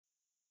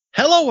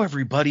Hello,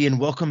 everybody,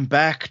 and welcome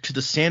back to the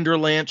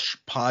Sanderlanche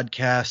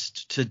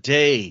podcast.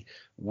 Today,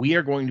 we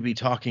are going to be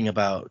talking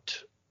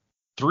about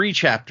 3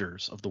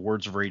 chapters of the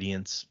Words of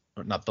Radiance,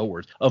 or not the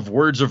words, of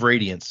Words of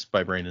Radiance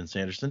by Brandon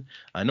Sanderson.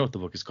 I know what the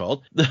book is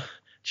called.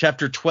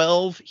 Chapter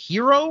 12,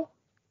 Hero,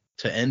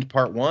 to end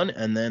part 1,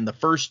 and then the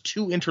first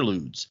 2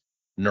 interludes,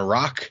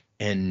 Narak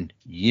and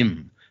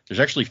Yim. There's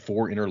actually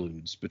 4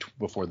 interludes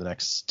before the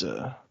next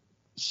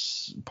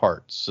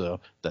part,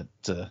 so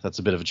that's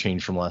a bit of a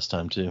change from last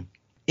time, too.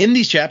 In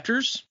these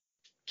chapters,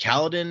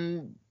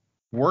 Kaladin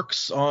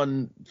works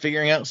on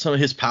figuring out some of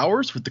his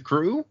powers with the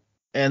crew,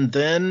 and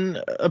then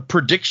a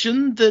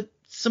prediction that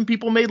some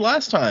people made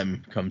last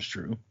time comes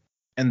true.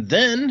 And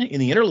then,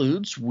 in the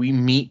interludes, we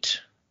meet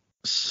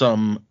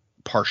some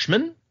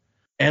parshmen,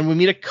 and we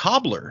meet a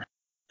cobbler,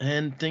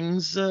 and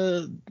things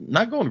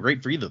not going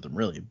great for either of them,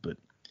 really, but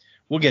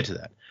we'll get to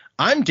that.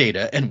 I'm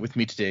Data, and with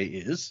me today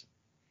is...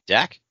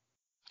 Jack?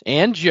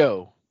 And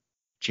Joe.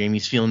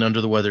 Jamie's feeling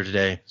under the weather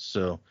today,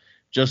 so...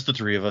 just the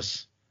 3 of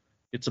us.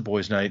 It's a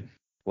boys' night.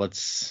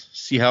 Let's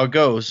see how it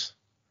goes.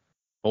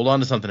 Hold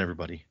on to something,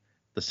 everybody.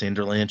 The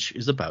Sanderlanche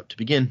is about to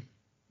begin.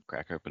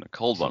 Crack open a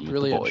cold one with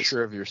really the boys.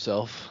 unsure of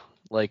yourself,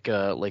 like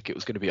it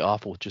was going to be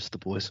awful with just the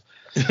boys.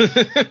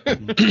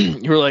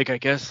 You were like, I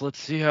guess let's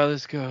see how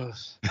this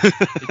goes.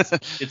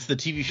 It's the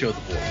TV show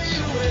The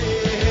Boys.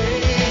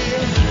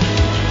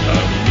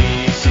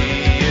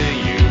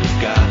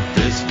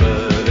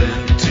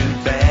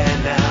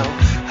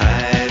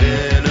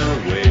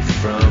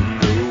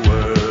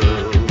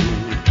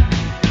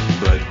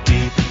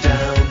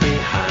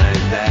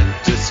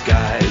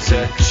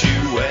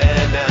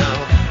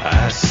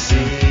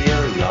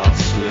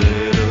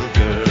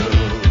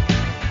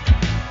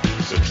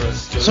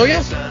 So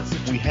yeah,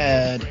 we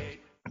had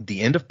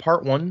the end of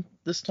part 1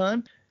 this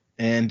time,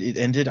 and it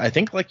ended, I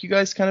think, like you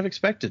guys kind of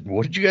expected.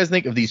 What did you guys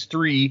think of these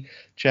 3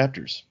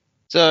 chapters?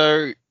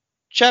 So,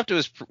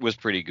 chapter was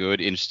pretty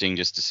good. Interesting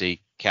just to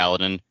see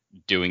Kaladin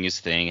doing his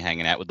thing,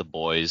 hanging out with the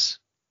boys.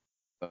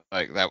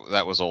 Like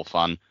that was all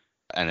fun.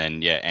 And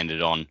then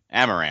ended on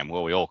Amaram.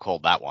 Well, we all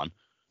called that one.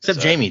 Except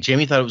Jaymee.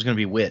 Jaymee thought it was going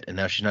to be Wit, and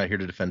now she's not here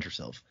to defend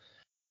herself.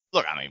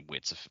 Look, I mean,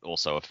 Wit's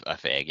also a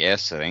fair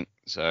guess, I think.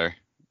 So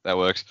that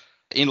works.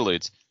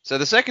 Interludes. So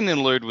the second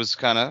interlude was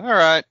kind of all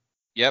right.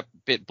 Yep,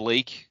 bit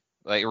bleak.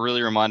 Like it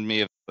really reminded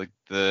me of like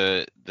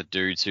the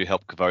dudes who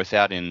helped Kavoth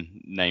out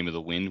in Name of the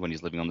Wind when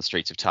he's living on the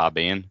streets of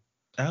Tarbean.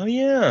 Oh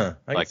yeah,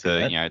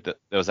 there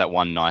was that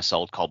one nice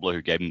old cobbler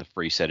who gave him the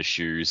free set of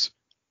shoes.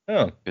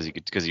 Oh, because he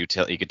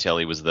could tell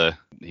he was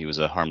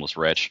a homeless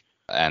wretch,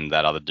 and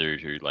that other dude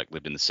who like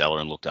lived in the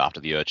cellar and looked after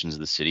the urchins of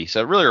the city.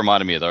 So it really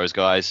reminded me of those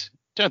guys.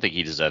 Don't think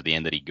he deserved the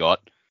end that he got.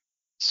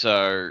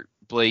 So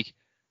bleak.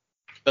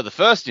 But the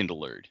first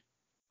interlude,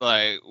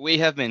 like, we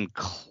have been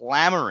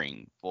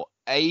clamoring for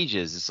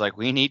ages. It's like,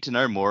 we need to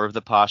know more of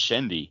the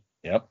Parshendi.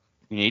 Yep.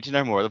 We need to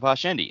know more of the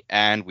Parshendi.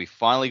 And we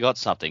finally got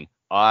something.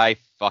 I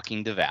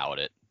fucking devoured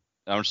it.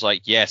 I'm just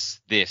like, yes,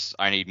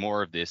 I need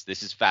more of this.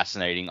 This is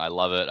fascinating. I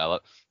love it.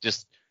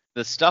 Just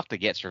the stuff that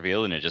gets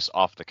revealed in it just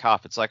off the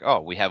cuff. It's like,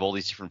 oh, we have all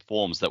these different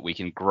forms that we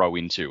can grow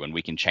into, and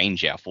we can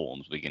change our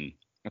forms. We can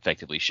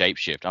effectively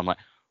shapeshift. I'm like,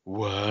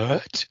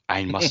 what?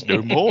 I must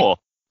know more.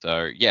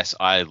 So, yes,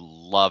 I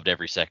loved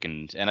every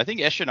second. And I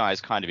think Eshonai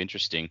is kind of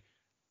interesting.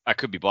 I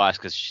could be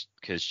biased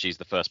because she's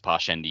the first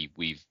Parshendi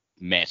we've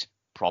met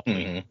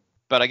properly. Mm-hmm.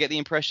 But I get the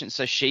impression,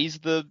 so she's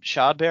the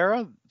shard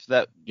bearer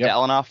that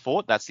Dalinar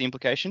fought? That's the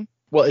implication?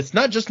 Well, it's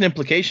not just an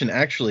implication,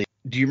 actually.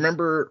 Do you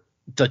remember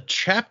the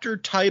chapter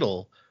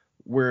title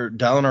where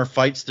Dalinar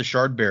fights the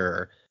shard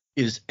bearer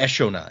is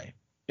Eshonai?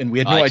 And we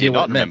had no idea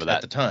what it meant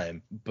at the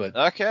time. But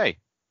okay,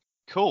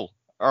 cool.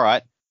 All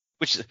right.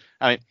 Which,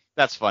 I mean...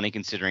 that's funny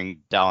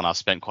considering Dalinar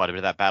spent quite a bit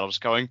of that battle just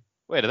going,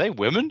 wait, are they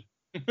women?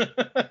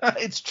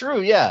 It's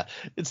true, yeah.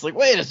 It's like,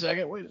 wait a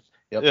second.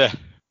 Yep. Yeah.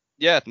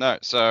 Yeah, no.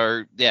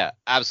 So, yeah,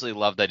 absolutely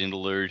love that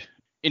interlude.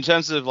 In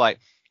terms of, like,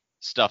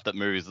 stuff that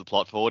moves the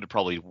plot forward, it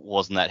probably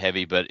wasn't that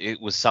heavy, but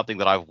it was something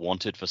that I've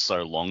wanted for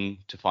so long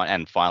to find,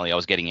 and finally I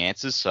was getting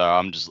answers, so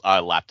I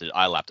lapped it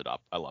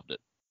up. I loved it.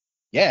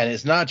 Yeah, and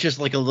it's not just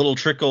like a little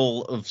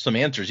trickle of some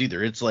answers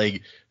either. It's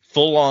like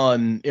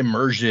full-on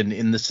immersion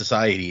in the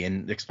society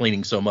and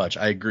explaining so much.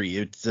 I agree.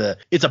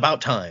 It's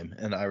about time,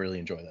 and I really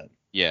enjoy that.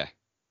 Yeah.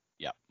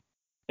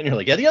 And you're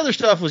like, yeah, the other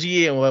stuff was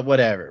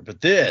whatever, but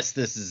this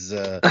is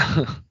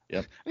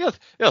yeah. The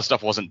other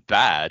stuff wasn't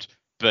bad,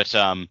 but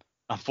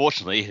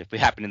unfortunately, it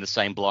happened in the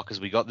same block as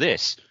we got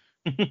this.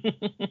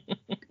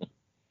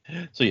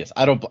 So yes,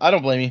 I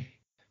don't blame you.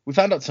 We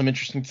found out some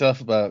interesting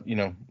stuff about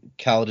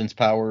Kaladin's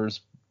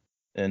powers,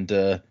 and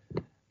the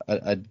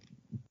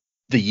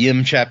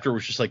Yim chapter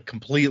was just like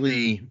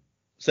completely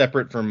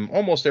separate from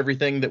almost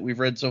everything that we've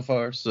read so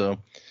far. So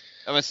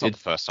I mean, it's not the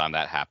first time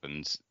that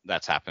happens.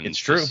 That's happened in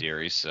the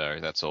series, so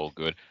that's all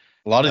good.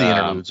 A lot of the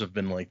interludes have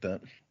been like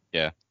that.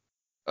 Yeah.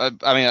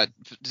 I mean,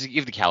 to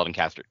give the Kaladin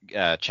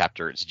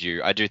chapter its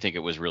due, I do think it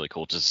was really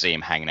cool to see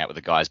him hanging out with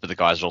the guys, but the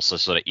guys are also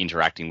sort of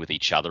interacting with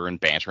each other and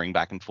bantering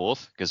back and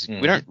forth, because we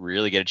don't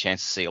really get a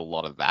chance to see a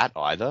lot of that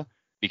either.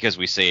 because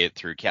we see it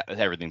through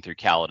everything through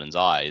Kaladin's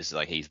eyes,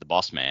 like he's the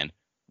boss man,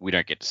 we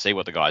don't get to see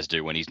what the guys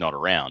do when he's not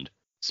around.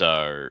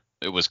 So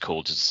it was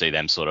cool just to see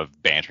them sort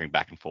of bantering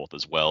back and forth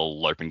as well.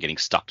 Lopen getting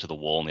stuck to the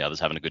wall and the others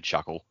having a good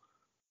chuckle.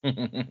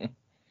 The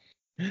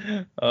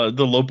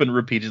Lopen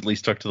repeatedly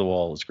stuck to the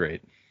wall is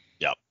great.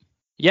 Yep.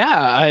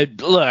 Yeah,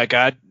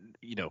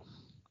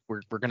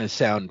 we're gonna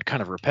sound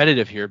kind of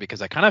repetitive here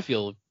because I kind of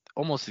feel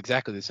almost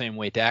exactly the same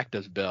way Dak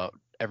does about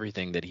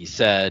everything that he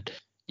said.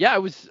 Yeah,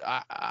 it was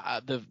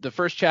the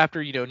first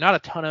chapter. Not a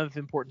ton of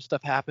important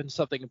stuff happens.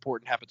 Something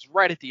important happens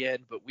right at the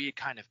end, but we've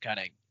kind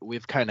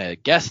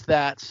of guessed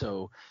that,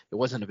 so it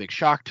wasn't a big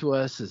shock to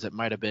us, as it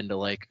might have been to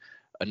like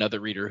another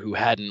reader who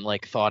hadn't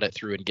like thought it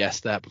through and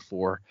guessed that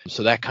before.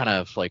 So that kind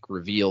of like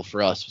reveal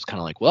for us was kind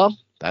of like, well,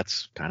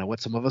 that's kind of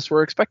what some of us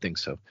were expecting.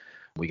 So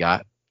we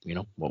got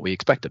what we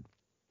expected.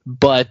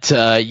 But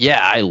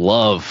I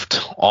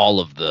loved all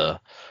of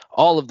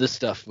the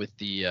stuff with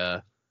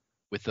the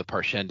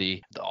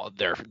Parshendi.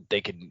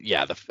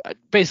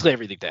 Basically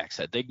everything Dak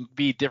said. They can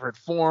be different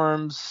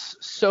forms.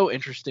 So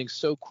interesting,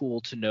 so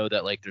cool to know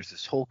that like there's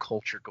this whole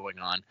culture going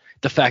on.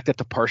 The fact that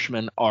the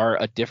Parshmen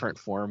are a different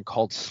form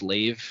called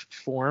slave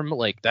form,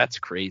 like that's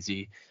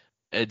crazy.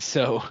 And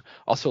so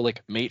also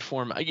like mate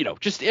form,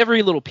 just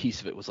every little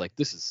piece of it was like,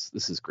 this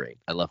is great.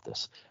 I love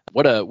this.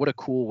 What a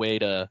cool way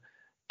to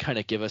kind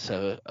of give us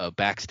a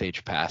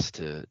backstage pass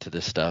to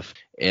this stuff.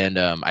 And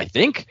I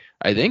think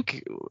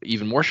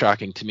even more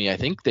shocking to me, I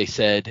think they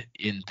said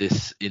in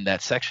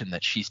that section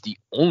that she's the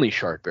only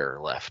shard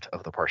bearer left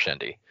of the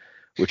Parshendi,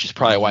 which is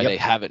probably why they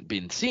haven't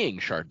been seeing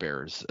shard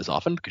bearers as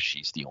often, because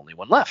she's the only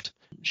one left.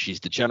 She's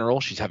the general.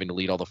 She's having to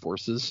lead all the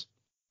forces.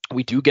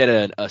 We do get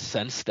a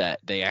sense that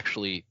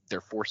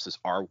their forces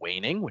are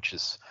waning, which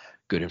is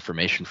good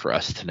information for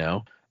us to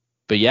know.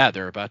 But yeah,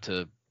 they're about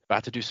to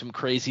do some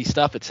crazy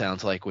stuff, it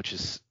sounds like, which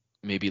is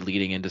maybe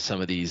leading into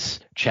some of these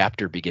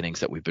chapter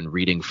beginnings that we've been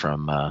reading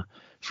from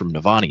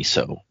Navani.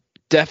 So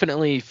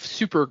definitely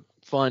super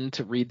fun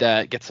to read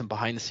that, get some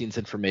behind the scenes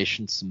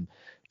information, some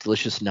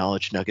delicious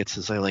knowledge nuggets,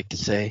 as I like to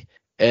say.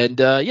 And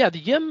the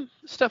Yim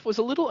stuff was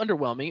a little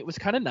underwhelming. It was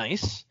kind of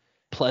nice,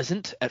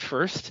 pleasant at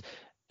first,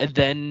 and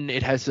then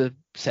it has a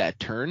sad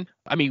turn.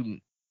 I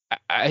mean,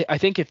 I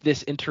think if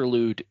this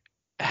interlude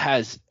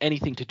has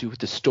anything to do with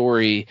the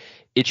story,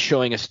 it's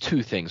showing us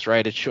two things,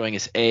 right? It's showing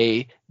us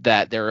A,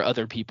 that there are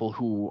other people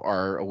who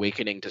are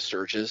awakening to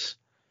surges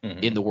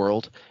in the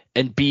world,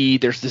 and B,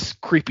 there's this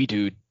creepy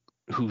dude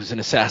who's an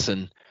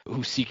assassin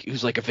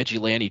who's like a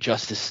vigilante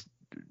justice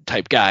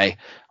type guy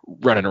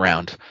running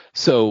around.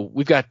 So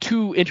we've got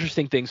two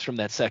interesting things from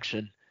that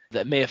section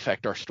that may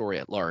affect our story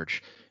at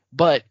large.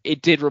 But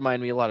it did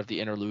remind me a lot of the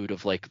interlude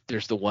of like,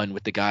 there's the one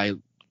with the guy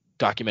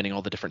documenting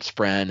all the different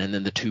spren, and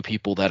then the two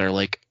people that are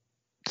like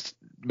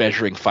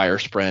measuring fire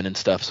spren and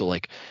stuff. So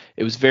like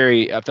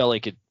I felt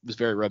like it was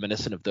very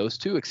reminiscent of those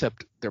two,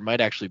 except there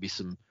might actually be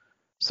some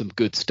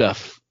good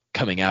stuff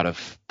coming out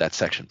of that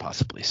section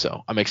possibly.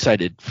 So I'm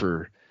excited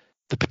for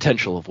the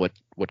potential of what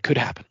could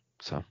happen.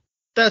 So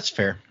that's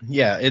fair.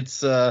 Yeah,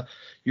 it's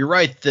you're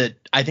right that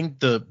I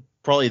think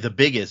probably the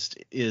biggest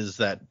is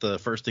that the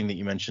first thing that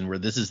you mentioned, where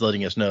this is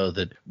letting us know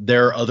that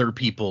there are other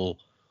people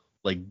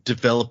like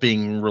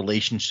developing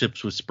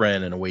relationships with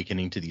spren and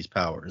awakening to these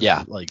powers,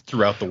 like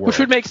throughout the world, which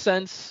would make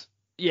sense.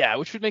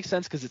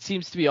 Because it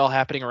seems to be all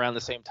happening around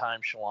the same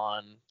time.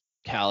 Shallan,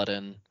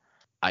 Kaladin,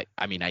 I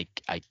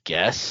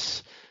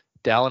guess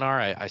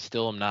Dalinar. I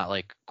still am not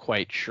like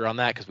quite sure on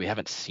that, because we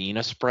haven't seen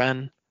a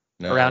spren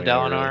around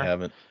Dalinar. Really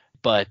haven't.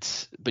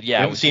 But yeah,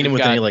 we haven't seen him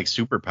with any like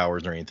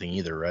superpowers or anything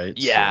either, right?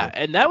 Yeah, so.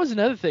 And that was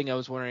another thing I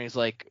was wondering, is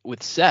like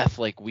with Seth,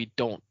 like we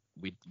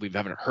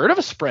haven't heard of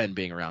a spren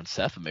being around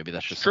Seth, and maybe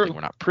that's just something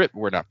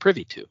we're not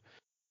privy to.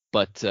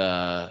 But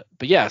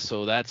yeah,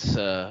 so that's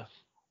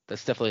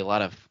definitely a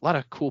lot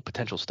of cool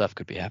potential stuff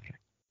could be happening.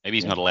 Maybe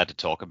he's not allowed to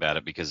talk about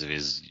it because of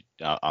his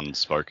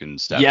unspoken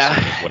status.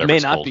 Yeah, whatever may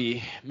it's not called.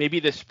 be.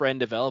 Maybe the spren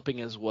developing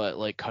is what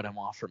like cut him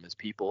off from his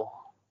people.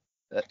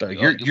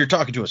 You're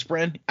talking to a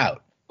spren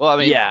out. Well, I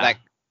mean,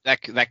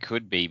 that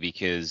could be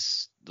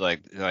because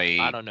like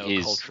I don't know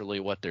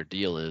culturally what their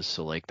deal is,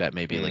 so like that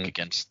may be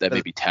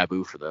may be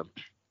taboo for them.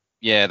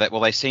 Yeah,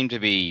 they seem to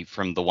be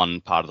from the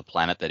one part of the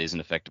planet that isn't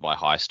affected by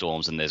high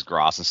storms, and there's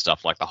grass and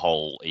stuff. Like the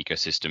whole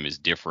ecosystem is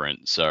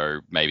different,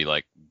 so maybe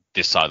like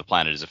this side of the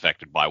planet is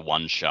affected by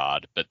one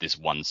shard, but this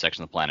one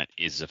section of the planet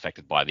is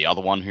affected by the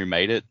other one who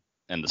made it,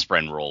 and the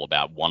spren were all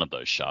about one of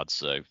those shards.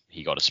 So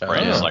he got a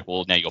spren. It's like,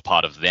 well, now you're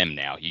part of them.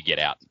 Now you get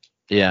out.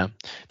 Yeah.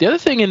 The other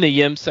thing in the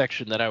Yim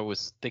section that I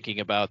was thinking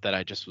about that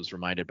I just was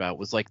reminded about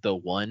was like the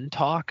one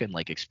talk and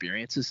like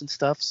experiences and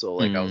stuff. So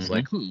like I was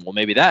like, well,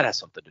 maybe that has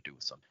something to do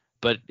with something.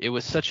 But it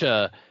was such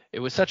a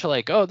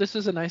like, oh, this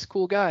is a nice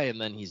cool guy, and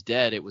then he's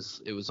dead. It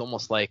was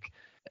almost like,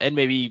 and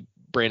maybe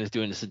Brandon's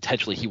doing this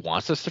intentionally. He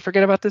wants us to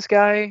forget about this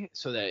guy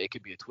so that it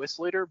could be a twist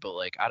later. But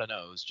like, I don't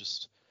know.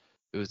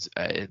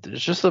 There's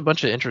just a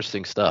bunch of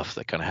interesting stuff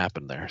that kind of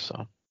happened there.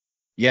 So.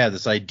 Yeah,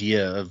 this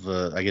idea of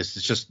I guess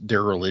it's just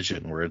their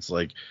religion, where it's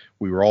like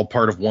we were all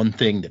part of one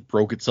thing that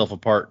broke itself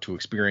apart to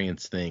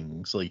experience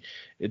things. Like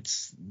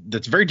that's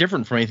very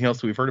different from anything else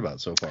that we've heard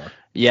about so far.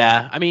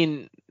 Yeah, I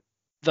mean,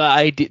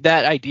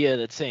 that idea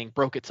that saying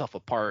broke itself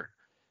apart,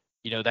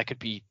 that could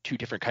be two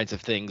different kinds of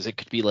things. It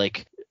could be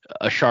like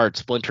a shard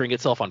splintering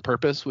itself on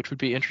purpose, which would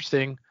be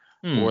interesting,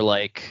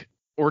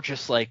 or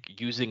just like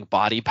using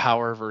body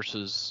power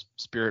versus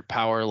spirit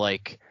power,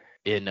 like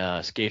in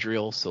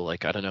Scadrial. So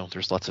like, I don't know,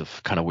 there's lots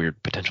of kind of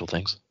weird potential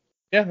things.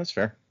 Yeah, that's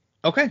fair.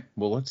 Okay,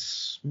 well,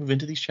 let's move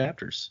into these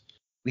chapters.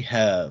 We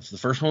have the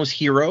first one was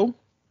Hero,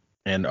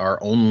 and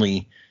our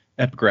only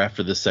epigraph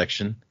for this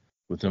section,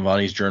 with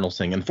Navani's journal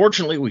saying,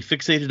 "Unfortunately, we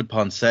fixated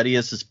upon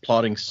Sadeas'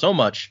 plotting so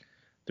much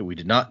that we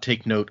did not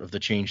take note of the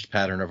changed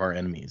pattern of our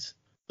enemies,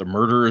 the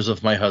murderers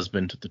of my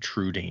husband, the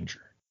true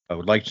danger. I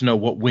would like to know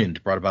what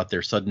wind brought about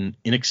their sudden,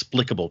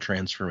 inexplicable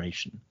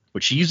transformation."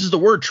 Which she uses the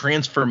word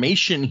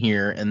transformation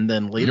here, and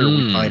then later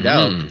we find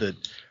out that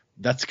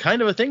that's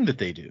kind of a thing that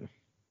they do.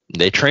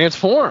 They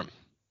transform.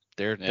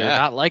 They're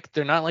not like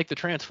the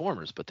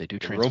Transformers, but they do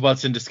transform.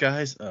 Robots in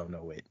disguise? Oh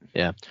no, wait.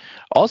 Yeah.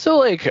 Also,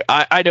 like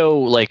I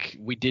know, like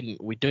we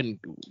didn't.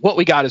 What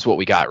we got is what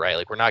we got, right?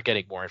 Like we're not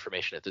getting more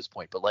information at this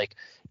point. But like,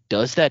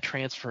 does that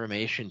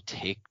transformation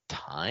take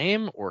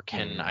time, or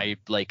can I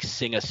like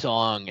sing a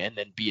song and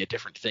then be a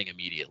different thing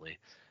immediately?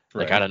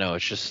 Like right. I don't know.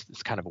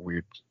 It's kind of a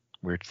weird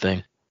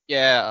thing.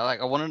 Yeah,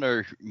 like I want to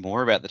know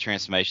more about the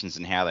transformations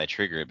and how they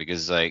trigger it,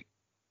 because like,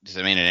 does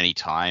it mean at any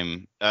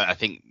time? I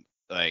think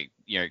like,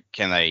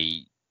 can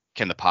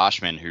the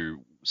Parshmen who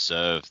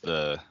serve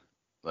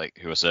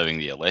who are serving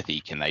the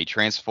Alethi, can they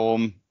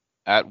transform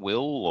at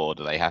will, or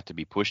do they have to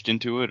be pushed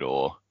into it,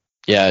 or?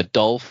 Yeah,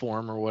 dull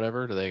form or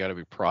whatever. Do they got to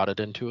be prodded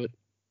into it?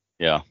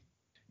 Yeah.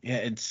 Yeah,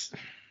 it's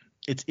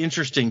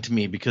interesting to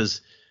me because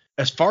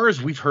as far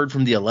as we've heard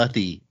from the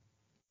Alethi,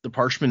 the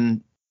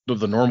Parshmen,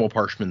 the normal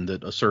Parshmen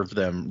that serve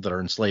them, that are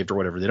enslaved or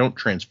whatever, they don't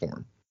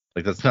transform.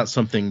 Like that's not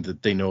something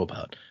that they know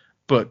about.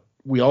 But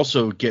we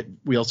also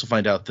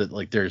find out that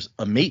like there's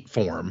a mate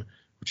form,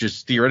 which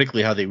is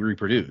theoretically how they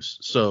reproduce.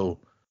 So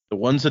the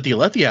ones that the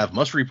Alethi have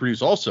must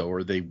reproduce also,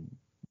 or they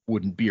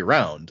wouldn't be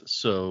around.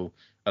 So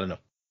I don't know.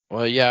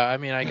 Well, yeah, I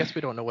mean, I guess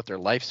we don't know what their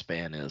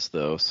lifespan is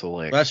though. So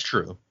like that's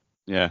true.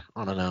 Yeah,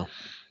 I don't know.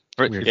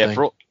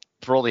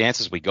 For all the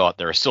answers we got,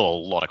 there are still a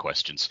lot of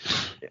questions.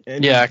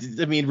 And yeah,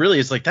 I mean, really,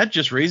 it's like that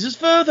just raises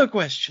further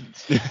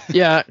questions.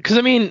 Yeah, because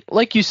I mean,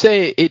 like you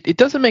say, it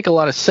doesn't make a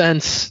lot of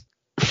sense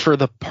for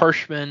the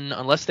Parshmen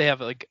unless they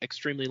have like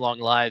extremely long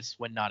lives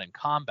when not in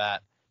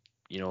combat.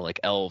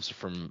 Like elves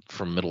from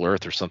Middle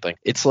Earth or something.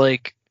 It's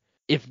like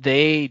if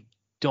they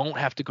don't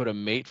have to go to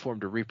mate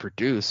form to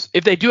reproduce,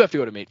 if they do have to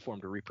go to mate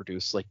form to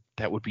reproduce, like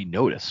that would be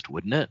noticed,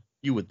 wouldn't it?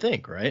 You would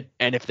think, right?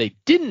 And if they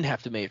didn't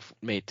have to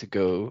mate to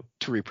go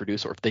to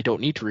reproduce, or if they don't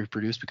need to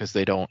reproduce because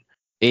they don't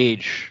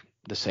age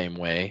the same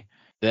way,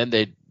 then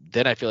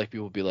I feel like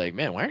people would be like,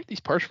 man, why aren't these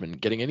Parshmen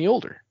getting any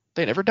older?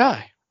 They never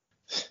die.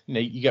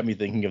 Nate, you got me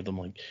thinking of them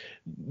like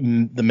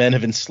the men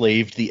have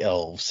enslaved the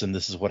elves, and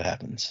this is what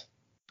happens.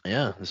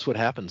 Yeah, this is what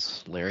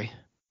happens, Larry.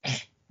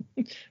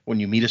 When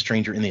you meet a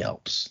stranger in the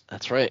Alps.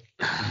 That's right.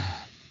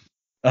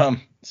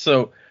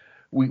 So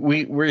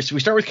we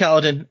start with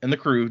Kaladin and the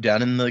crew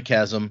down in the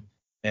chasm,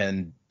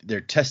 and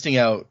they're testing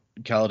out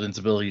Kaladin's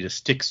ability to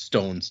stick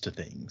stones to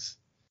things.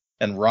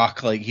 And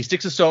Rock, like, he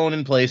sticks a stone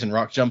in place, and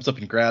Rock jumps up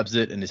and grabs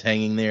it and is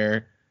hanging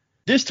there.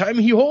 This time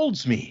he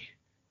holds me,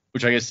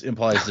 which I guess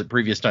implies that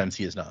previous times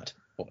he has not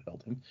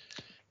held him.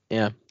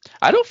 Yeah,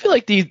 I don't feel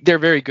like they're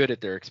very good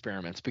at their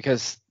experiments,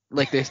 because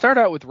like they start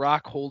out with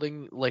Rock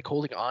holding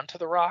on to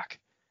the rock.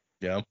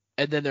 Yeah.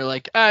 And then they're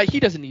like,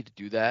 he doesn't need to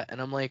do that.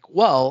 And I'm like,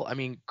 well, I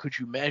mean, could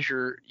you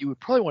measure? You would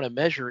probably want to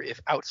measure if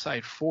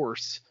outside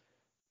force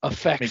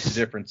affects makes a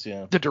difference,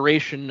 yeah, the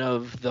duration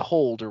of the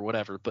hold or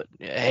whatever. But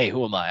hey,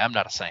 who am I? I'm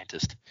not a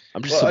scientist.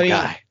 I'm just some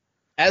guy.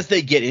 As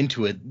they get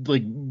into it,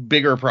 like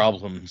bigger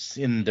problems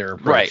in their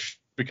approach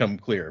become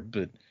clear.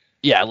 But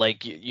yeah,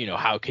 like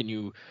how can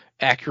you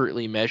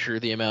accurately measure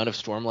the amount of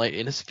stormlight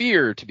in a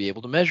sphere to be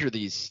able to measure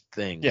these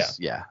things?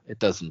 Yeah, it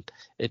doesn't.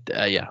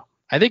 Yeah.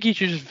 I think he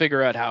should just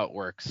figure out how it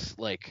works,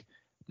 like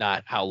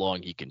not how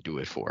long he can do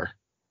it for.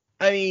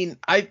 I mean,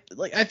 I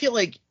feel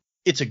like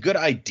it's a good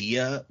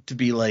idea to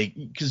be like,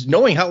 because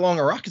knowing how long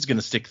a rock is going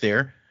to stick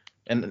there,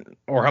 and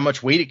or how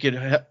much weight it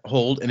could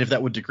hold, and if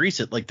that would decrease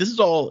it, like this is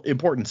all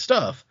important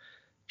stuff.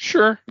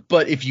 Sure,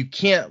 but if you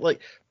can't,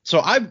 like, so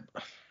I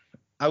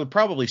would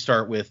probably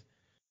start with,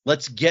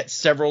 let's get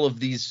several of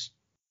these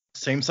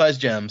same size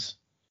gems,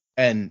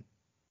 and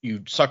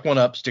you suck one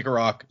up, stick a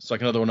rock,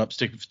 suck another one up,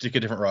 stick a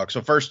different rock.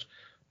 So first,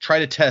 try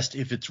to test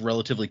if it's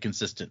relatively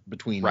consistent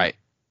between right.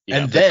 Yeah,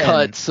 and the then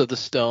cuts of the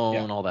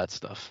stone, all that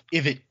stuff.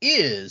 If it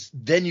is,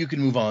 then you can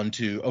move on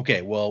to,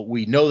 okay, well,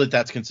 we know that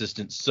that's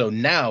consistent. So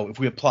now if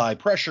we apply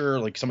pressure,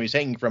 like somebody's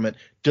hanging from it,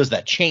 does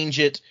that change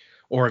it?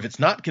 Or if it's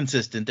not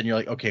consistent, then you're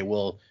like, okay,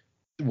 well,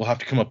 we'll have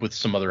to come up with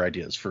some other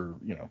ideas for,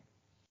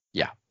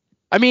 Yeah.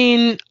 I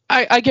mean,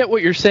 I get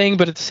what you're saying,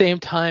 but at the same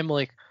time,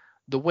 like,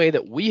 the way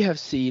that we have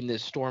seen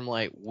this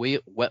Stormlight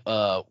welded?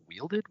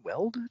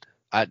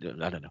 I don't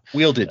know.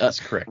 Wielded is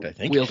correct, I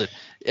think. Wielded.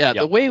 Yeah, Yep.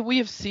 the way we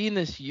have seen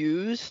this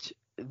used,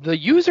 the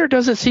user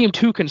doesn't seem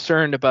too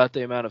concerned about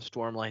the amount of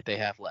Stormlight they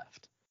have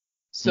left.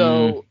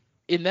 So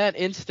in that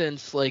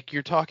instance, like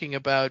you're talking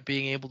about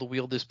being able to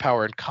wield this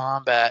power in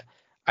combat,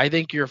 I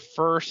think your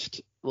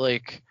first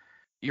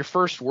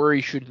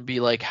worry shouldn't be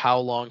like, how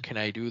long can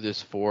I do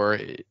this for?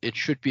 It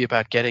should be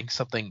about getting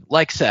something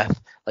like Seth,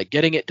 like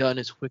getting it done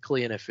as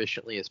quickly and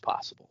efficiently as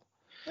possible.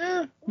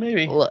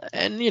 Maybe.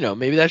 And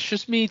maybe that's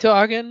just me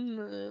talking.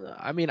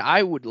 I mean,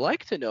 I would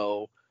like to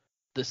know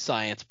the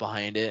science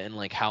behind it and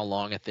like how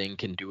long a thing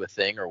can do a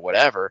thing or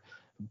whatever,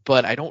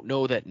 but I don't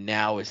know that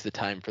now is the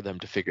time for them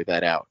to figure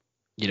that out.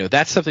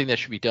 That's something that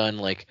should be done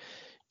like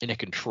in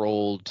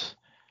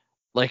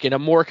a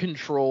more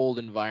controlled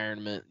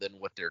environment than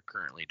what they're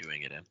currently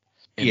doing it in.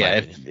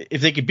 Yeah,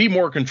 if they could be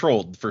more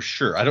controlled, for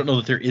sure. I don't know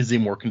that there is a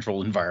more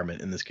controlled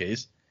environment in this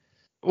case.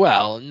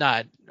 Well,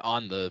 not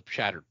on the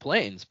Shattered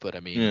Plains, but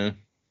I mean,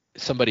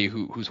 somebody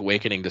who's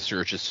awakening the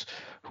surges,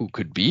 who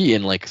could be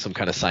in like some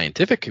kind of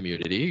scientific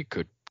community,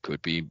 could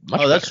be much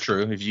better. That's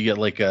true. If you get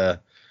like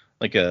a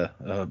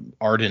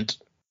ardent,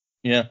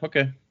 yeah,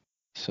 okay.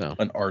 So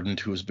an ardent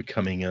who is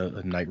becoming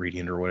a Night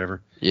Radiant or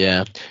whatever.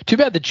 Yeah. Too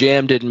bad the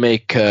jam didn't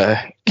make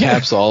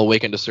Caps all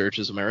awaken to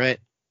surges. Am I right?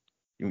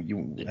 I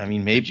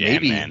mean,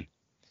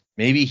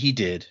 maybe he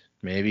did.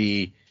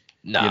 Maybe.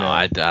 No,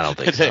 I don't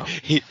think so.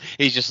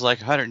 He's just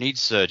like, I don't need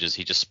surges.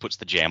 He just puts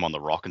the jam on the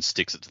rock and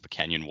sticks it to the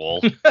canyon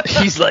wall.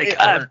 He's like,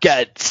 I've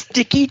got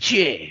sticky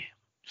jam.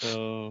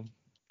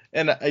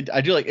 And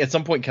I do like, at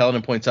some point,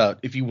 Kaladin points out,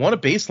 if you want a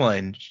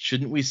baseline,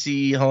 shouldn't we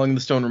see how long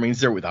the stone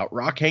remains there without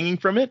rock hanging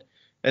from it?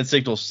 And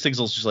Sigil's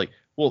just like,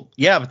 well,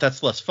 yeah, but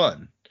that's less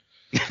fun.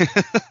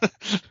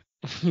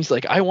 He's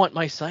like, I want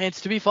my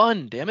science to be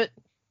fun, damn it.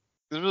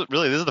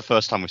 Really, this is the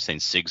first time we've seen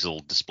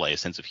Sigil display a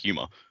sense of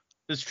humor.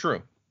 It's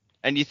true.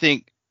 And you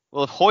think,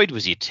 well, if Hoyd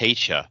was your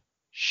teacher,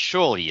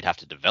 surely you'd have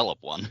to develop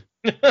one.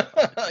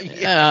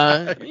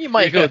 Yeah, you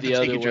might go the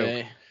other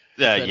way.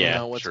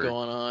 Yeah, on what's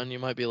going on. You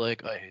might be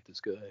like, I hate this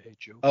guy, I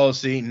hate you. Oh,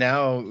 see,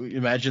 now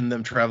imagine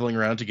them traveling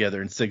around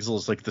together, and Sigil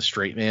is like the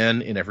straight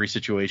man in every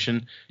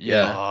situation.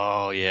 Yeah.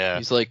 Oh, yeah.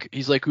 He's like,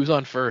 who's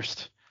on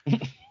first?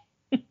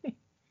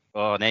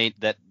 Oh, Nate,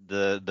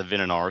 the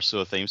Vin and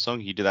Orosur theme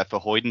song, you do that for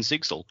Hoyd and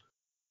Sigil.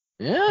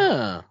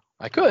 Yeah,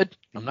 I could.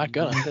 I'm not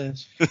gonna.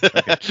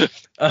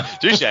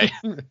 Touche.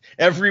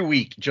 Every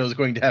week, Joe's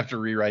going to have to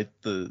rewrite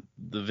the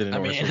Vin and Orosur. I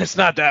mean, it's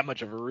not that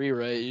much of a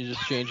rewrite. You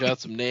just change out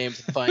some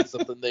names and find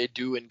something they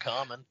do in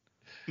common.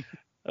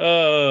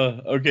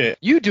 Okay.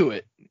 You do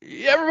it.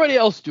 Everybody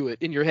else do it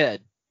in your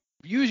head.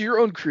 Use your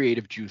own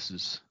creative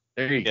juices.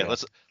 There you go.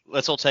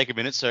 Let's all take a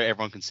minute so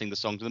everyone can sing the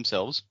song to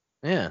themselves.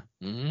 Yeah.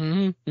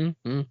 There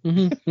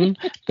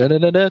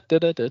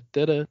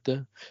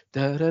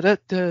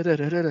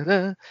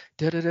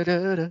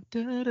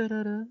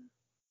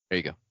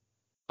you go.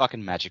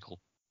 Fucking magical.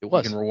 It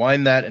was. You can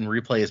rewind that and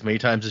replay as many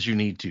times as you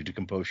need to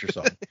compose your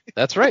song.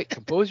 That's right.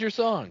 Compose your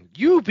song.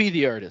 You be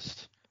the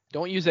artist.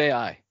 Don't use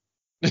AI.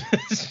 I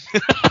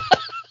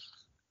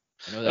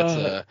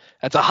know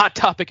that's a hot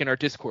topic in our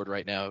Discord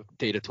right now.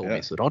 Data told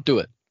me, so don't do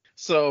it.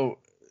 So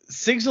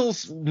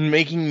Sigil's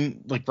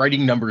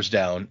writing numbers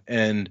down,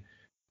 and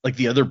like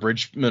the other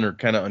bridgemen are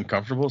kind of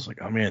uncomfortable. It's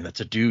like, oh man, that's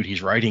a dude.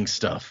 He's writing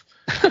stuff.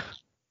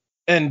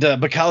 And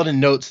but Kaladin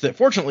notes that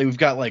fortunately we've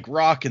got like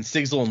Rock and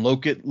Sigil and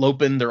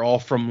Lopen. They're all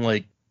from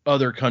like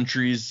other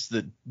countries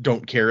that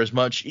don't care as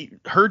much.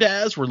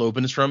 Herdaz, where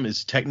Lopen is from,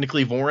 is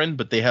technically Vorin,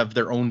 but they have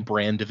their own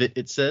brand of it.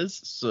 It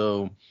says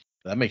so.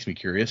 That makes me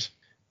curious.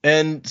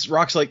 And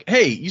Rock's like,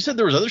 hey, you said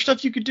there was other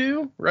stuff you could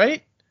do,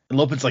 right? And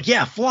Lopen's like,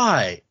 yeah,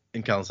 fly.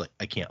 And Kaladin's like,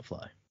 I can't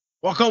fly.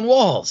 Walk on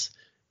walls.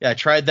 Yeah, I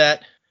tried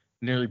that.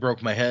 Nearly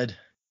broke my head.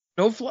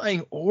 No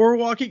flying or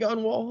walking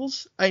on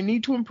walls. I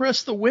need to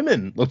impress the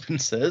women, Lopen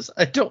says.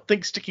 I don't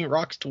think sticking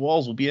rocks to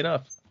walls will be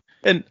enough.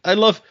 And I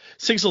love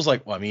Sigil's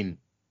like, well, I mean,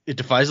 it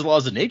defies the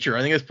laws of nature.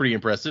 I think that's pretty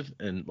impressive.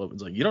 And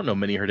Lopen's like, you don't know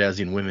many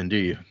Herdazian women, do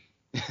you?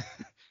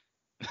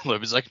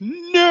 Lopen's like,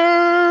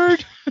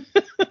 nerd!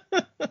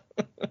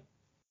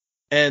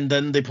 And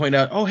then they point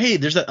out, oh, hey,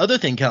 there's that other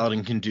thing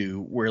Kaladin can do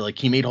where, like,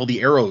 he made all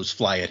the arrows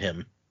fly at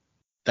him.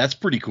 That's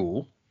pretty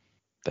cool.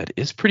 That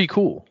is pretty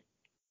cool.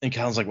 And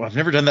Kaladin's like, well, I've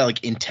never done that,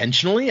 like,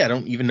 intentionally. I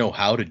don't even know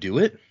how to do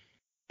it.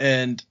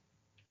 And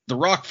the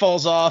rock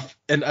falls off,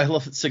 and I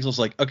love that Sigil's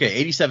like, okay,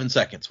 87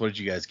 seconds. What did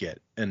you guys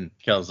get? And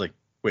Kaladin's like,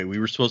 wait, we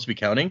were supposed to be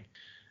counting?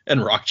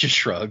 And Rock just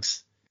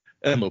shrugs.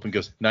 And Lopen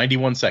goes,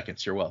 91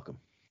 seconds. You're welcome.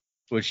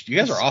 Which, you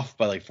guys are off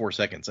by, like, 4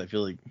 seconds. I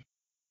feel like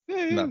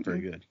not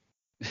very good.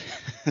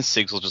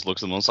 Sigil just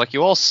looks at them and is like,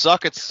 you all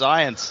suck at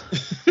science.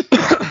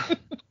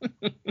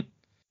 And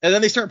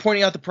then they start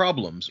pointing out the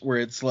problems where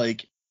it's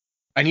like,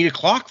 I need a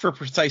clock for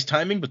precise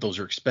timing, but those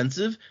are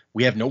expensive.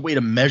 We have no way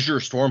to measure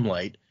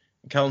stormlight.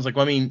 And Kaladin's like,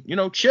 well, I mean,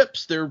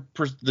 chips, the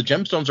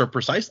gemstones are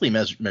precisely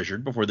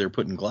measured before they're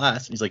put in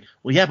glass. And he's like,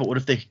 well, yeah, but what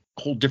if they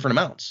hold different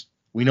amounts?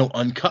 We know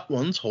uncut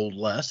ones hold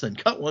less than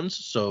cut ones,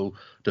 so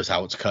does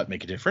how it's cut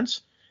make a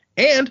difference?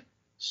 And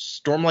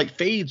Stormlight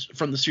fades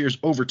from the spheres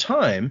over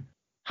time.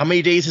 How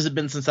many days has it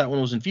been since that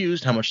one was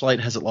infused? How much light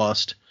has it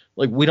lost?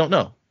 Like, we don't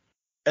know.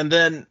 And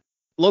then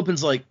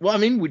Lopin's like, well, I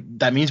mean,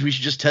 that means we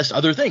should just test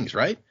other things,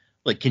 right?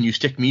 Like, can you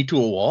stick me to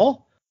a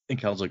wall? And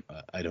Cal's like,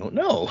 I don't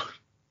know.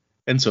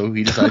 And so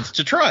he decides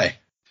to try.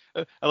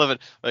 I love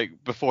it.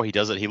 Like, before he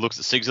does it, he looks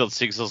at Sigzil, and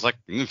Sigzil's like,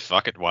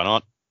 fuck it, why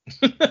not?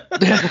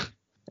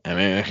 I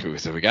mean,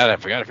 so we gotta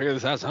figure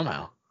this out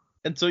somehow.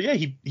 And so, yeah,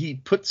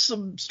 he puts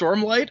some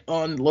Stormlight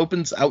on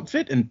Lopin's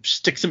outfit and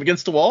sticks him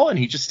against the wall, and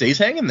he just stays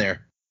hanging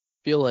there.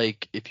 I feel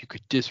like if you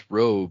could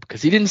disrobe,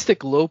 because he didn't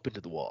stick Lopin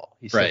to the wall,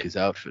 he stuck Right. his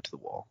outfit to the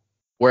wall.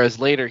 Whereas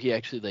later he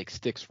actually like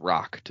sticks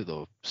rock to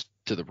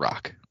the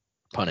rock,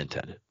 pun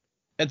intended.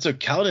 And so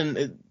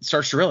Kaladin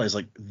starts to realize,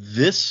 like,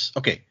 this,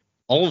 okay,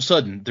 all of a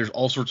sudden, there's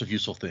all sorts of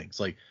useful things.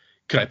 Like,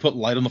 could I put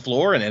light on the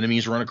floor and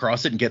enemies run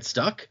across it and get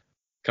stuck?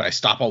 Could I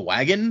stop a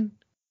wagon?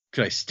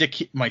 Could I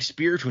stick my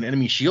spear to an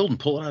enemy shield and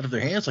pull it out of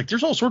their hands? Like,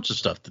 there's all sorts of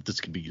stuff that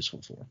this could be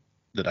useful for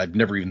that I've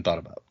never even thought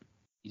about.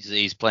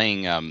 He's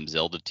playing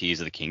Zelda Tears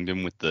of the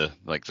Kingdom with the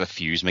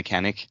fuse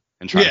mechanic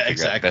and trying to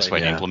figure out the best way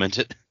to implement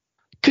it.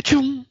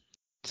 Ka-choom!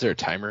 Is there a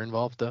timer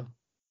involved though?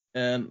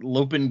 And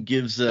Lopin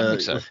gives I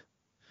think so.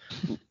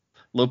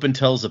 Lopin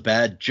tells a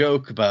bad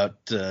joke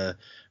about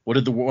what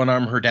did the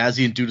one-armed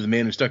Herdazian do to the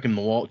man who stuck him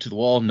to the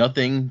wall?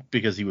 Nothing,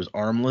 because he was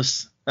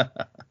armless.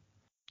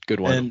 Good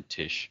one. And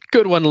Tish.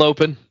 Good one,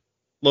 Lopin.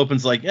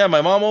 Lopin's like, yeah,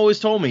 my mom always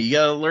told me you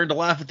gotta learn to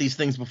laugh at these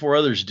things before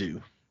others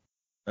do.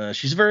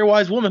 She's a very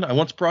wise woman. I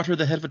once brought her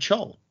the head of a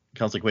chull.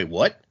 Cal's like, wait,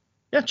 what?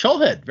 Yeah, chull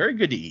head. Very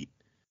good to eat.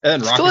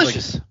 And then It's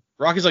delicious.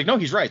 Rocky's like, no,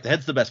 he's right. The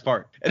head's the best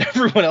part. And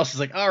everyone else is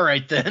like, all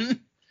right,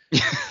 then.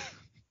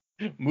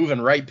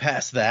 Moving right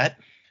past that.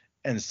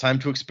 And it's time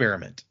to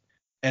experiment.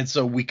 And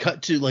so we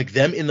cut to like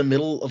them in the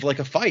middle of like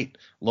a fight.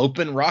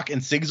 Lopin, Rock,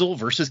 and Sigzil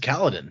versus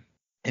Kaladin.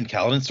 And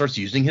Kaladin starts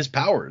using his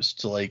powers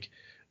to like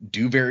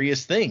do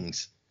various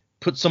things.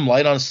 Puts some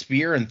light on a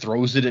spear and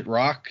throws it at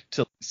Rock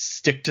to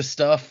stick to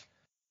stuff.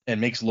 And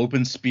makes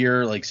Lopin's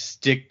spear like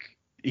stick.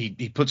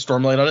 He puts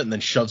Stormlight on it and then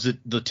shoves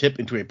the tip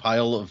into a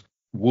pile of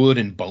wood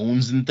and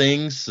bones and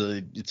things. So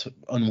it's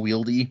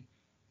unwieldy.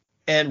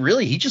 And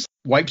really, he just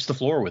wipes the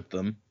floor with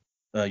them,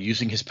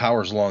 using his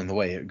powers along the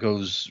way. It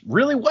goes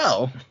really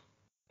well.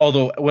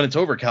 Although when it's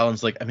over,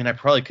 Kaladin's like, I mean, I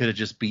probably could have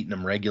just beaten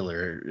him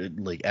regular,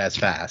 like as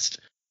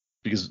fast,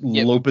 because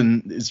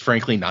Lopin is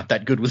frankly not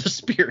that good with a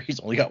spear. He's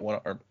only got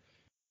one arm.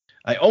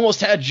 I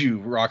almost had you,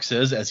 Rock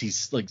says, as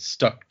he's like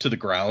stuck to the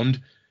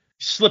ground.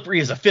 Slippery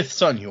as a fifth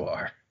son you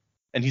are.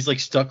 And he's like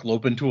stuck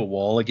Lopin to a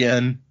wall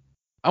again.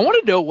 I want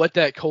to know what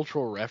that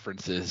cultural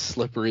reference is.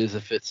 Slippery as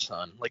a fifth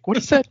son. Like, what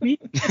does that mean?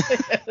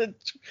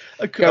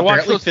 Gotta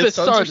watch those fifth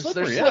sons.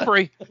 Slippery, They're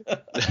slippery.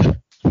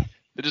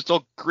 They're just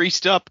all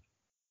greased up.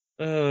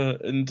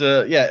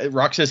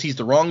 Rock says he's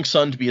the wrong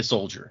son to be a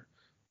soldier.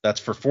 That's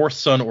for fourth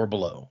son or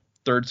below.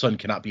 Third son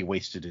cannot be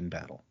wasted in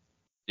battle.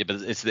 Yeah,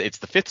 but it's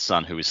the fifth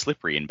son who is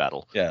slippery in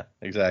battle. Yeah,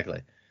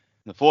 exactly.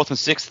 The fourth and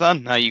sixth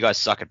son, no, you guys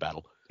suck at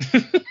battle.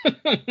 And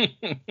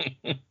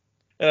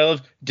I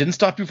love, didn't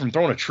stop you from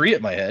throwing a tree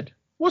at my head.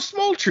 Was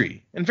small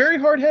tree and very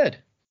hard head.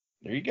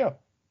 There you go.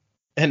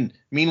 And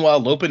meanwhile,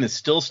 Lopin is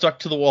still stuck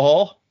to the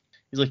wall.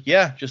 He's like,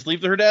 yeah, just leave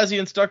the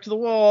Herdazian stuck to the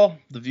wall.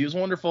 The view's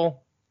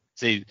wonderful.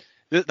 See,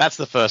 that's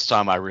the first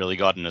time I really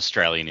got an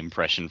Australian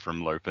impression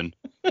from Lopin.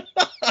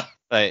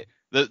 Like,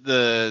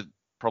 the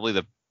probably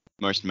the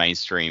most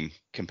mainstream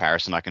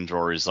comparison I can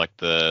draw is like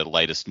the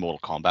latest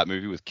Mortal Kombat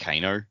movie with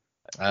Kano.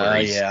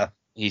 Yeah.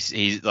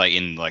 He's like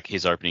in like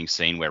his opening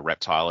scene where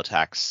Reptile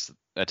attacks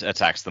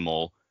them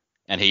all,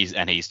 and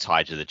he's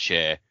tied to the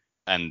chair,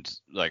 and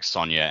like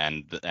Sonya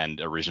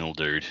and original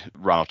dude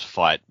run off to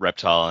fight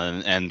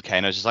Reptile, and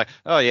Kano's just like,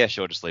 oh yeah,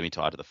 sure, just leave me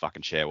tied to the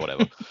fucking chair,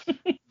 whatever.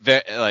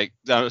 Like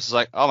I was just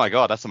like, oh my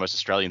god, that's the most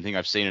Australian thing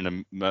I've seen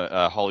in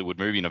a Hollywood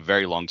movie in a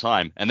very long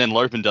time. And then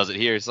Lopin does it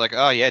here. It's like,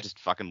 oh yeah, just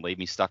fucking leave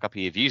me stuck up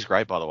here. View's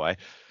great, by the way.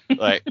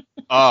 Like,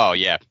 oh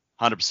yeah,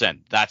 100%.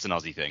 That's an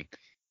Aussie thing.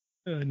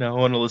 Now I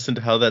want to listen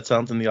to how that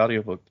sounds in the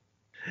audiobook.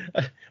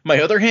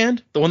 My other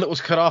hand, the one that was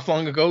cut off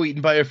long ago,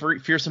 eaten by a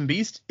fearsome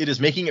beast, it is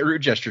making a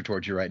rude gesture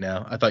towards you right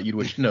now. I thought you'd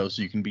wish to know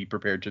so you can be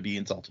prepared to be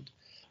insulted.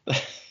 I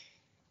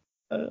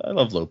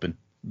love Lopin.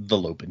 The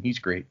Lopin. He's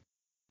great.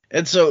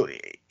 And so,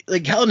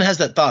 like, Kaladin has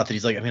that thought that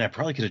he's like, I mean, I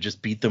probably could have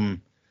just beat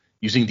them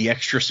using the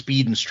extra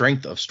speed and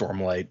strength of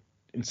Stormlight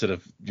instead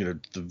of, the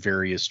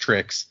various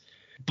tricks.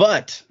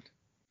 But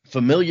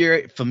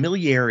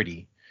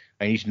familiarity.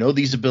 I need to know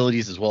these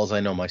abilities as well as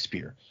I know my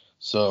spear.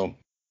 So,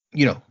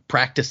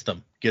 practice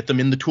them. Get them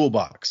in the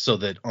toolbox so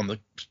that on the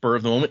spur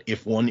of the moment,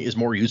 if one is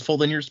more useful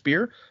than your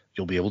spear,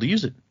 you'll be able to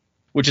use it.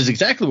 Which is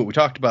exactly what we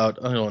talked about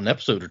an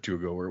episode or two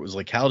ago, where it was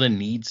like Kaladin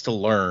needs to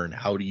learn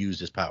how to use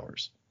his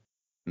powers.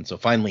 And so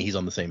finally he's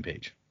on the same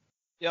page.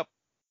 Yep.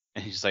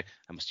 And he's like,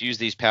 I must use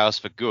these powers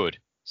for good.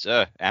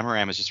 Sir,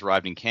 Amaram has just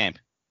arrived in camp.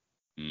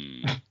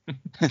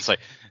 It's like,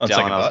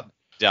 Dallin,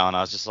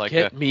 I was just like...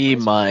 Get me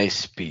my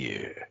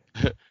spear.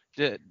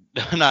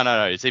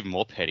 No. It's even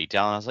more petty.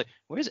 Dallin, I was like,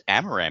 where's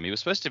Amaram? He was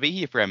supposed to be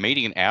here for our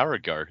meeting an hour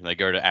ago. And they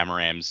go to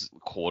Amaram's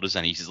quarters,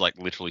 and he's just, like,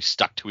 literally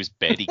stuck to his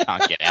bed. He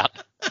can't get out.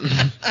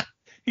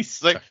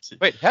 He's like,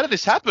 wait, how did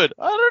this happen?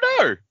 I don't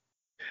know.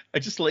 I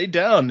just laid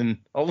down, and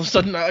all of a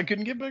sudden I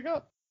couldn't get back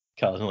up.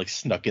 Kaladin, like,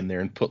 snuck in there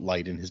and put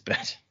light in his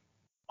bed.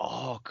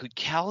 Oh, could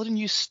Kaladin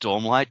use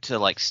Stormlight to,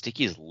 like, stick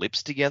his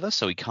lips together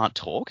so he can't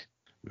talk?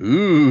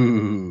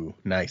 Ooh,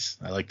 nice.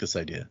 I like this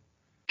idea.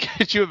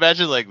 Could you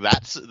imagine, like,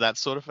 that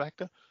sort of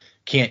factor?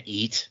 Can't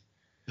eat.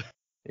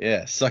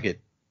 Yeah, suck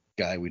it,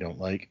 guy we don't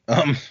like.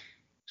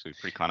 Actually,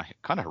 pretty kind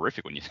of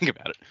horrific when you think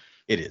about it.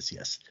 It is,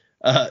 yes.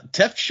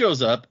 Teft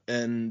shows up,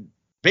 and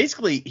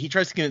basically he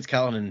tries to convince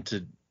Kaladin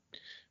to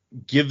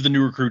give the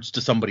new recruits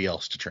to somebody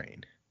else to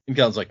train. And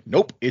Kaladin's like,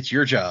 nope, it's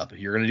your job.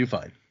 You're going to do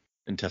fine.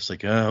 And Teft's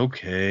like,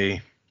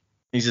 okay.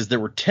 He says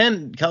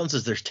Kaladin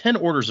says there's 10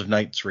 orders of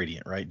Knights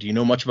Radiant, right? Do you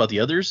know much about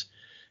the others?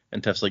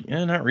 And Teft's like,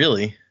 not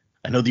really.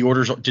 I know the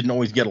orders didn't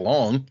always get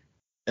along.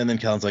 And then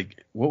Kaladin's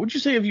like, what would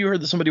you say if you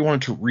heard that somebody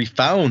wanted to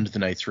refound the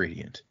Knights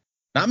Radiant?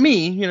 Not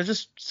me,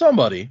 just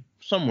somebody,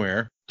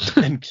 somewhere.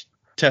 And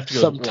Teft goes,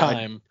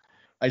 sometime. Well,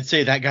 I'd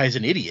say that guy's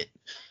an idiot.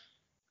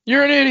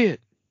 You're an idiot.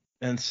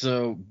 And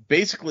so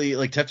basically,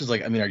 like, Teft is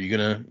like, I mean, are you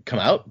going to come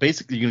out?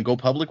 Basically, you're going to go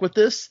public with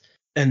this?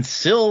 And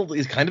Syl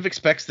kind of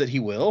expects that he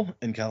will.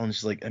 And Kaladin's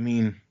just like, I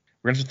mean,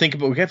 we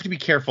have to be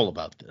careful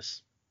about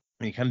this.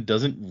 And he kind of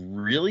doesn't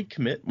really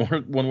commit more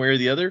one way or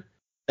the other.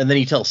 And then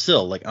he tells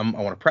Syl, like, I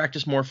want to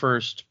practice more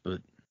first,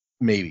 but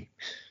maybe.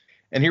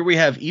 And here we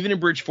have, even in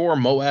Bridge 4,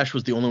 Moash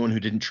was the only one who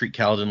didn't treat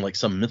Kaladin like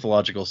some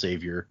mythological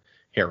savior,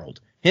 Herald.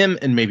 Him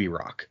and maybe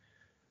Rock.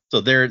 So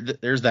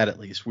there's that at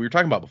least. We were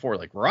talking about before,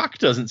 like, Rock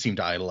doesn't seem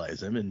to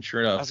idolize him, and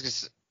sure enough. I was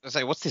going to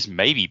say, what's this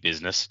maybe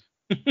business?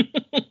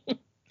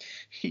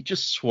 He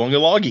just swung a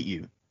log at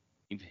you.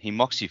 He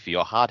mocks you for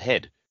your hard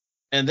head.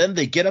 And then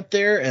they get up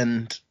there,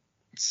 and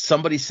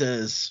somebody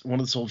says, one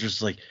of the soldiers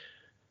is like,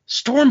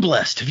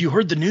 Stormblessed, have you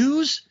heard the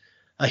news?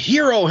 A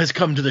hero has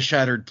come to the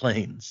Shattered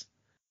Plains.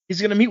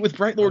 He's going to meet with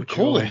Bright Lord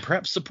Cole and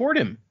perhaps support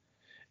him.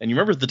 And you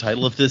remember the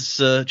title of this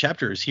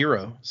chapter is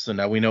Hero, so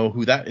now we know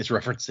who that is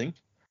referencing.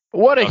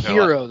 What a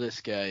hero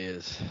this guy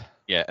is.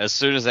 Yeah, as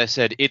soon as they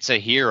said it's a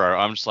hero,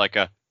 I'm just like,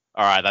 all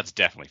right, that's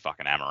definitely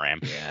fucking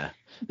Amaram. Yeah.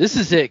 This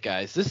is it,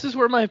 guys. This is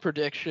where my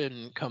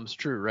prediction comes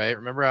true, right?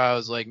 Remember how I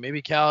was like,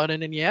 maybe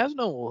Kaladin and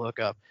Yasno will hook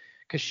up.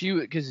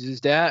 Because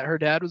her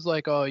dad was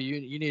like, oh,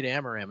 you need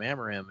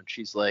Amaram. And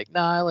she's like,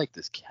 nah, I like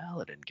this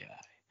Kaladin guy.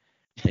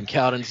 And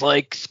Kaladin's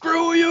like,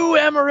 screw you,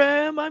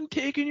 Amaram. I'm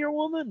taking your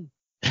woman.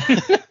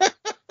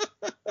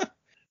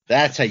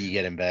 That's how you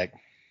get him back.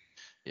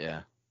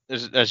 Yeah.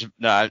 That's just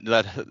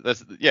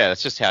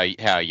how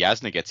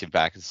Yasna gets him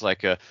back. It's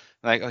like,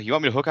 oh, you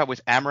want me to hook up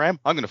with Amaram?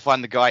 I'm going to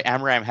find the guy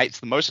Amaram hates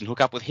the most and hook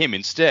up with him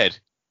instead.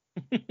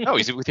 Oh,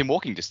 he's within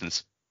walking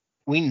distance.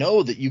 We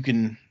know that you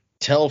can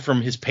tell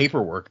from his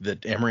paperwork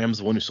that Amaram's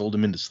the one who sold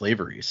him into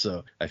slavery.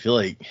 So I feel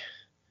like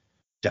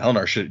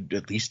Dalinar should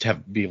at least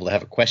be able to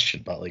have a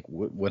question about, like,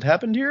 what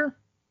happened here?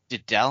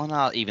 Did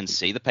Dalinar even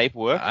see the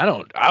paperwork? I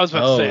was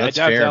about to say, I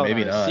doubt Dalinar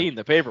maybe has seen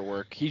the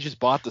paperwork. He just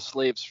bought the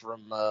slaves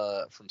from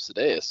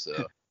Sadeas.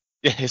 So.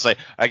 Yeah, it's like,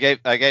 I gave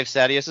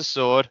Sadeas a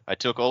sword. I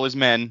took all his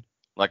men.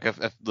 Like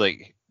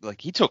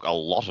he took a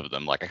lot of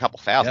them, like a couple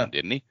thousand,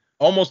 didn't he?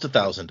 Almost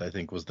 1,000, I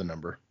think, was the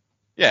number.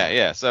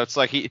 Yeah. So it's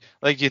like do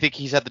you think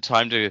he's had the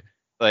time to,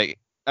 like,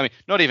 I mean,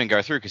 not even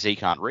go through because he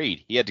can't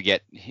read. He'd have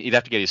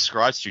to get his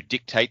scribes to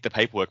dictate the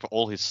paperwork for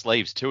all his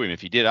slaves to him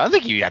if he did. I don't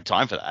think he had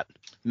time for that.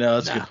 No,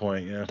 that's a good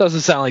point. Yeah, doesn't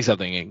sound like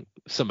something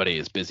somebody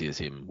as busy as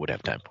him would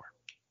have time for.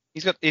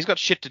 He's got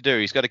shit to do.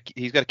 He's got to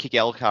kick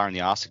Elcar in the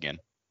ass again.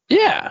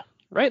 Yeah,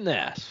 right in the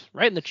ass,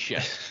 right in the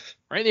chest,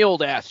 right in the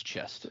old ass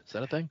chest. Is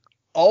that a thing?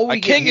 My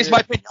king is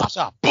my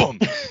pinata. Boom.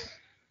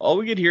 All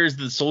we get here is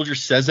the soldier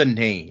says a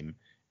name,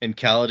 and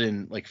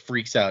Kaladin, like,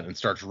 freaks out and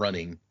starts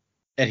running.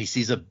 And he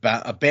sees a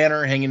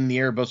banner hanging in the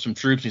air above some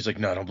troops. And he's like,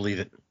 no, I don't believe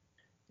it.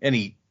 And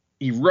he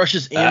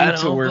rushes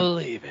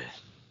believe it.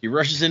 He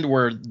rushes into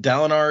where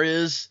Dalinar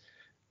is.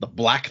 The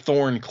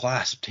Blackthorn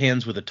clasped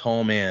hands with a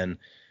tall man.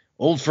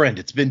 Old friend,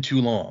 it's been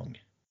too long,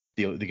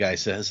 the guy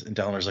says. And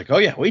Dalinar's like, oh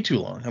yeah, way too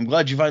long. I'm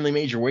glad you finally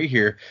made your way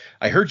here.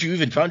 I heard you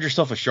even found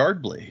yourself a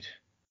shard blade.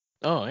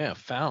 Oh yeah,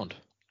 found.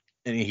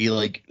 And he,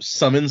 like,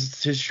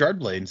 summons his shard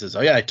blade and says,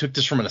 oh yeah, I took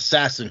this from an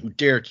assassin who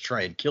dared to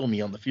try and kill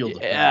me on the field of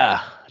battle.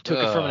 Yeah, I took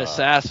it from an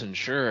assassin,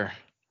 sure.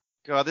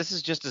 God, this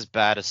is just as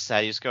bad as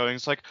Sadeas going.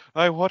 It's like,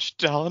 I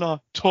watched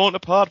Dalinar torn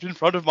apart in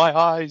front of my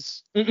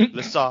eyes.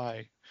 The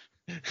sigh.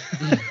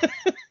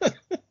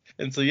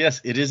 And so,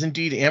 yes, it is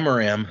indeed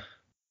Amaram,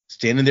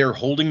 standing there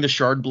holding the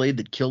shard blade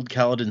that killed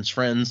Kaladin's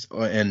friends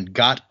and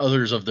got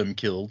others of them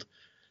killed.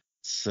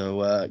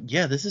 So,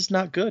 yeah, this is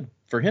not good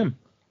for him.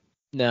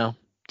 No,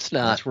 it's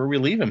not. That's where we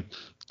leave him.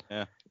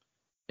 Yeah.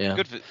 Yeah.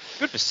 Good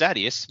for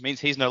Sadeas. Means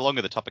he's no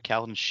longer the top of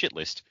Kaladin's shit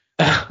list.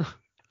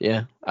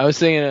 Yeah, I was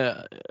thinking,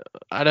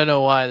 I don't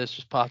know why this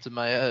just popped in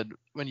my head.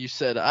 When you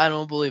said, I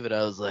don't believe it,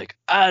 I was like,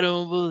 I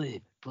don't believe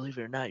it. Believe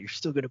it or not, you're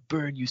still going to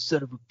burn, you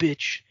son of a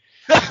bitch.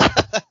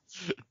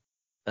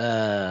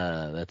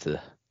 That's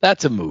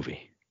a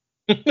movie.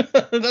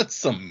 That's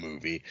some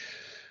movie.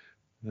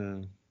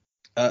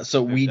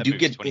 So we That do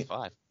movie's get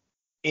 25.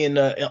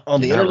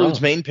 on the You're not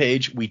interludes wrong. main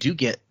page, we do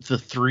get the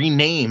 3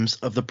 names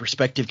of the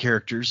prospective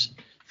characters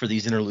for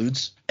these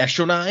interludes: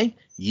 Eshonai,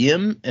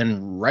 Yim,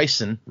 and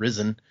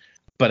Risen.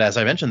 But as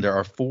I mentioned, there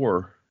are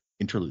 4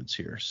 interludes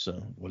here.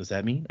 So what does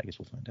that mean? I guess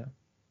we'll find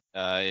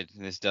out.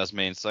 This does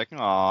mean it's like,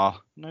 aw,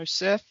 no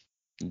Seth.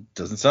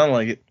 Doesn't sound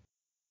like it.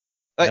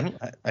 Like,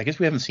 I guess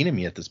we haven't seen him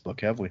yet this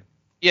book, have we?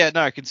 yeah,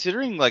 no,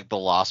 considering like the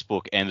last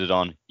book ended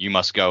on you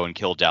must go and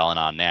kill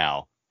Dalinar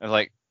now. I was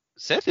like,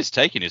 Seth is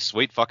taking his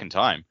sweet fucking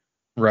time.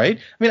 Right?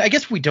 I mean, I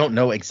guess we don't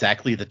know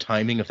exactly the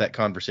timing of that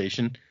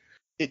conversation.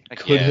 It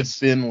could have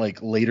been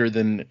like later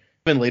than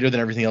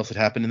everything else that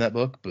happened in that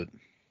book, but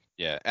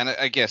yeah, and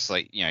I guess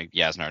like, you know,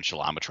 Yasna and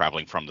Shalom are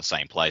traveling from the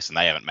same place and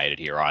they haven't made it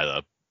here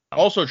either.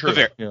 Also true.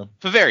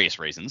 For various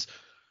reasons.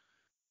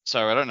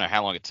 So I don't know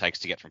how long it takes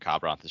to get from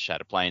Kharbranth to the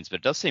Shattered Plains, but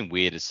it does seem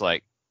weird. It's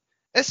like,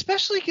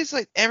 especially because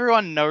like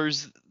everyone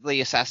knows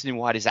the Assassin in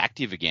White is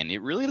active again.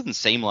 It really doesn't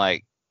seem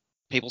like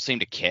people seem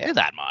to care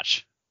that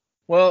much.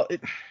 Well,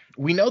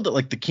 we know that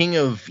like the king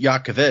of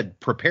Yakaved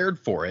prepared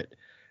for it.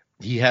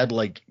 He had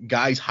like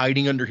guys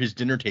hiding under his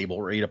dinner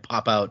table ready to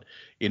pop out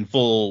in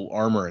full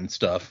armor and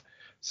stuff.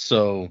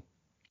 So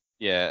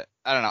yeah,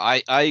 I don't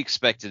know. I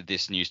expected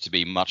this news to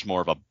be much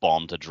more of a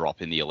bomb to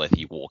drop in the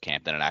Alethi war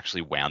camp than it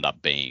actually wound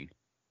up being.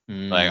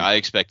 Like, I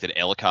expected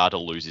Elhokar to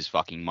lose his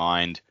fucking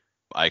mind.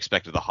 I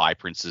expected the High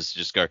Princes to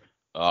just go,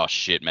 oh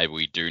shit, maybe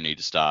we do need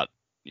to start.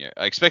 You know,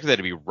 I expected there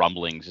to be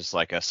rumblings, just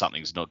like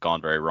something's not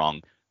gone very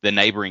wrong. The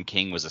neighboring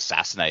king was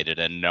assassinated,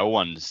 and no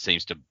one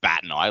seems to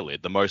bat an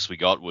eyelid. The most we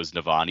got was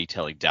Navani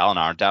telling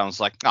Dalinar, and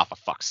Dalinar's like, oh, for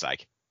fuck's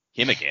sake,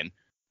 him again.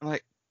 I'm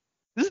like,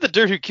 this is the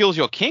dude who kills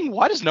your king?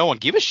 Why does no one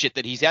give a shit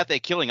that he's out there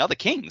killing other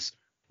kings?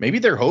 Maybe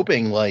they're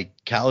hoping, like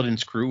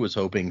Kaladin's crew was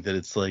hoping, that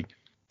it's like,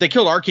 they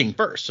killed our king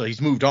first, so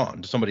he's moved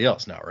on to somebody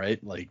else now,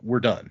 right? Like, we're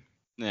done.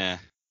 Yeah,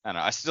 I don't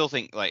know. I still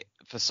think, like,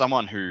 for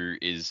someone who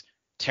is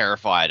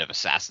terrified of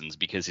assassins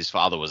because his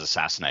father was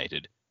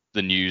assassinated,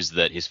 the news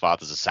that his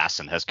father's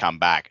assassin has come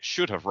back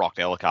should have rocked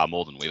Elhokar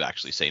more than we've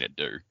actually seen it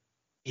do.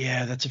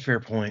 Yeah, that's a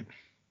fair point.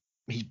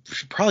 He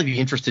should probably be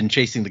interested in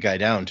chasing the guy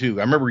down, too.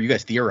 I remember you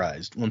guys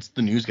theorized once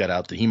the news got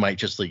out that he might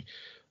just, like,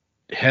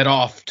 head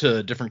off to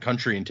a different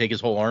country and take his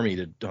whole army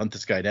to hunt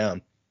this guy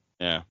down.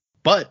 Yeah.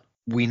 But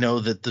we know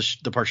that the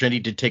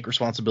Parshendi did take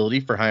responsibility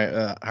for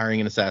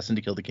hiring an assassin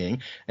to kill the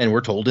king, and we're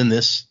told in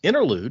this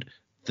interlude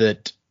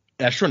that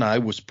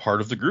Eshonai was part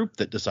of the group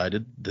that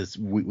decided this.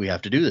 We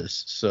have to do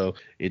this. So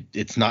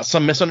it's not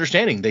some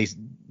misunderstanding. They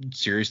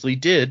seriously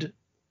did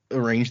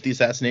arrange the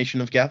assassination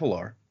of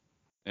Gavilar.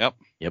 Yep.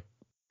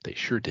 They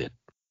sure did.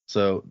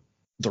 So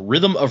the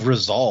rhythm of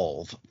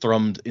resolve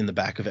thrummed in the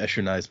back of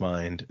Eshonai's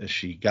mind as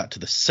she got to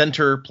the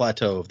center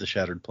plateau of the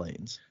Shattered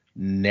Plains.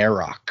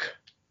 Narok,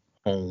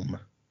 home.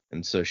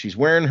 And so she's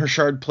wearing her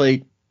shard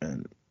plate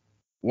and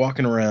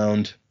walking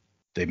around.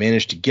 They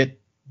managed to get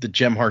the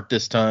gem heart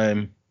this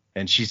time,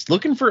 and she's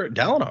looking for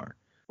Dalinar.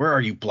 Where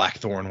are you,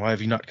 Blackthorn? Why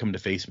have you not come to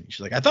face me?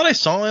 She's like, I thought I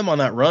saw him on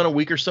that run a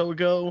week or so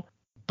ago,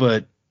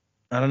 but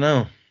I don't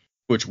know.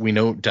 Which we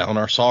know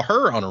Dalinar saw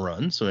her on a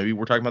run, so maybe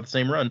we're talking about the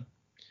same run.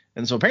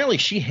 And so apparently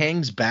she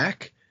hangs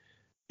back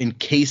in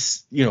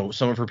case, you know,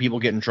 some of her people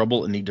get in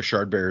trouble and need the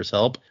Shardbearer's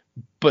help.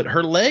 But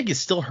her leg is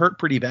still hurt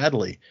pretty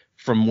badly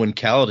from when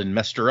Kaladin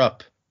messed her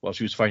up while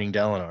she was fighting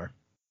Dalinar.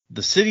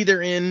 The city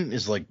they're in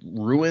is like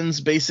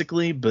ruins,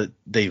 basically, but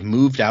they've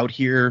moved out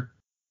here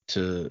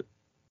to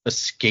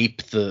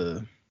escape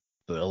the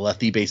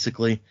Alethi,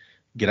 basically.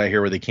 Get out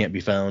here where they can't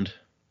be found.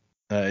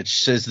 It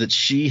says that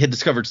she had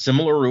discovered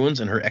similar ruins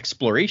in her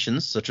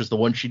explorations, such as the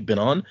one she'd been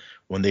on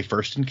when they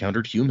first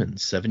encountered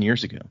humans 7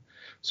 years ago.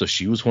 So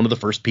she was one of the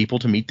first people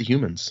to meet the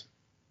humans.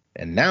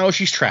 And now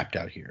she's trapped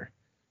out here.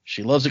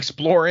 She loves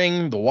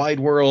exploring the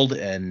wide world,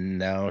 and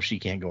now she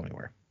can't go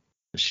anywhere.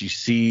 She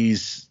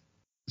sees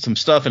some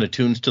stuff and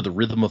attunes to the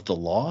rhythm of the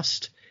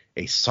lost,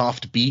 a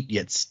soft beat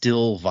yet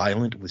still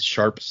violent with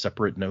sharp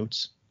separate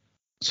notes.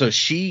 So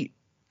she,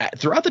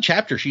 throughout the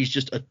chapter, she's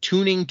just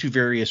attuning to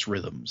various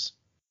rhythms.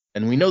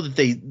 And we know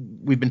that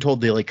we've been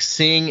told they like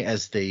sing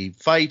as they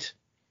fight.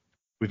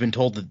 We've been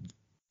told that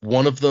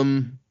one of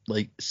them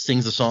like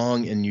sings a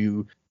song and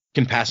you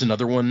can pass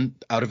another one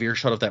out of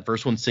earshot of that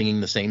first one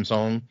singing the same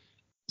song.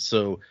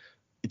 So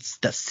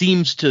that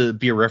seems to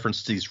be a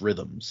reference to these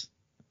rhythms.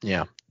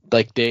 Yeah.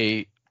 Like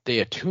they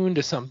attune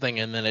to something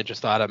and then it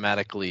just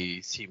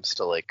automatically seems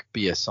to like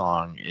be a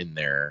song in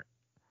there.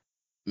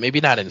 Maybe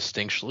not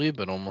instinctually,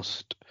 but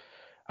almost,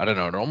 I don't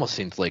know. It almost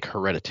seems like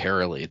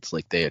hereditarily. It's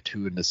like they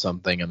attune to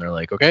something and they're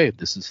like, okay,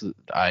 this is,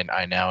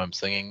 I now am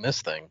singing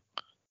this thing.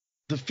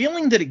 The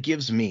feeling that it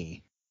gives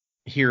me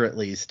here, at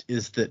least,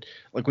 is that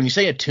like when you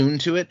say attune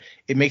to it,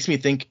 it makes me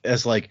think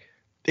as like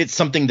it's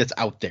something that's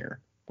out there.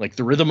 Like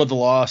the rhythm of the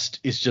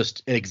lost is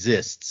just, it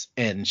exists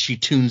and she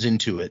tunes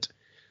into it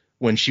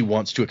when she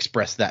wants to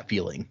express that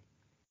feeling.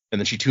 And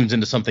then she tunes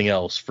into something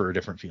else for a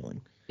different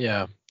feeling.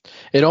 Yeah.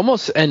 It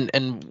almost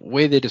and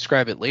way they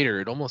describe it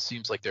later, it almost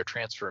seems like their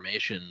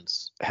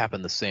transformations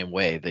happen the same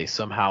way. They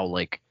somehow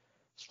like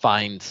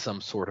find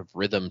some sort of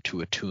rhythm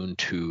to attune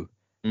to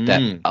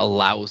that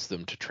allows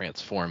them to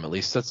transform. At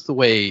least that's the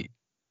way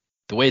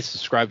it's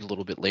described a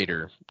little bit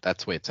later.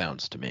 That's the way it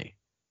sounds to me.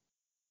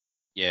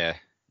 Yeah,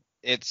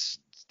 it's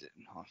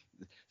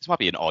this might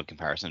be an odd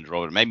comparison to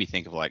draw, but it made me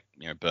think of like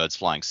birds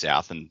flying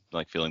south and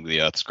like feeling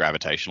the Earth's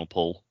gravitational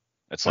pull.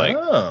 It's like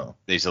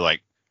these are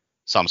like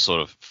some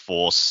sort of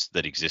force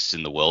that exists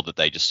in the world that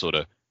they just sort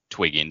of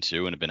twig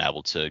into and have been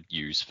able to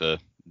use for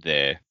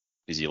their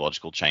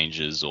physiological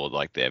changes or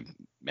like their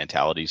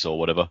mentalities or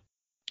whatever.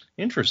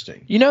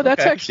 Interesting.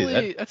 That's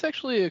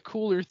actually a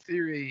cooler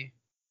theory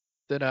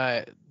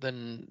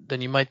than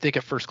you might think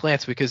at first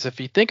glance, because if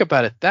you think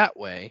about it that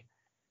way,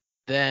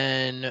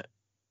 then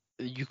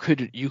you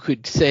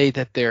could say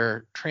that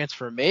their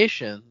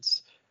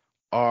transformations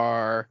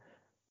are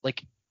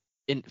like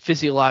in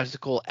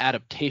physiological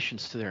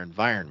adaptations to their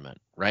environment,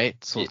 right?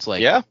 So it's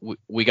like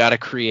we got to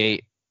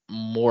create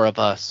more of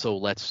us, so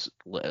let's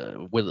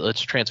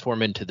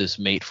transform into this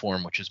mate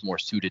form, which is more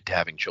suited to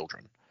having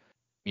children.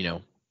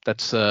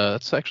 That's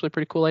actually a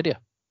pretty cool idea.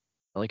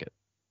 I like it.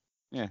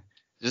 Yeah,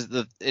 just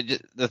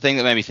the thing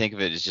that made me think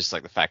of it is just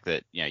like the fact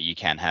that you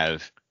can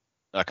have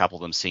a couple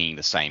of them singing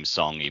the same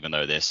song even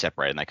though they're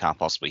separated and they can't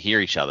possibly hear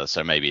each other.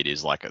 So maybe it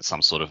is like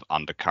some sort of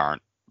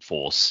undercurrent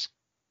force,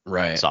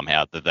 right?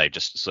 Somehow that they've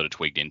just sort of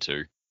twigged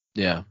into.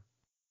 Yeah,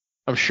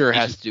 I'm sure it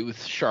has to do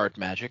with shard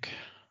magic.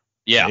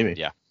 Yeah, maybe.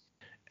 Yeah.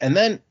 And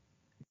then,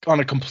 on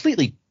a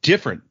completely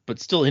different but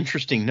still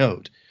interesting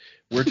note,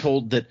 we're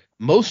told that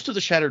most of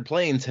the Shattered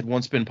Plains had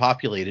once been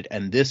populated,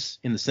 and this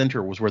in the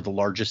center was where the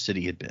largest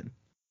city had been.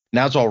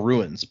 Now it's all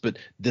ruins, but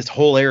this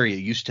whole area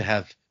used to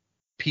have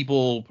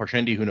people,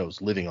 Parshendi, who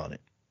knows, living on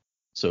it.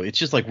 So it's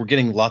just like we're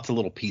getting lots of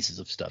little pieces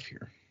of stuff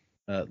here.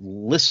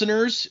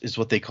 Listeners is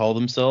what they call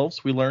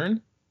themselves, we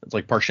learn. It's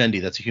like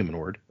Parshendi, that's a human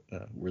word.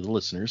 We're the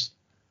listeners.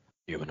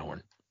 Human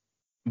horn.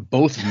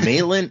 Both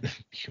Malin,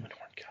 human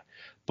horn, God.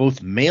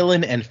 Both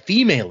Malin and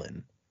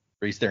Femalin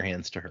raise their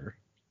hands to her.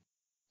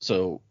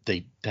 So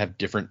they have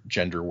different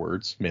gender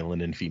words,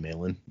 Malin and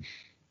Femalin.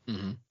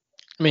 Mm-hmm.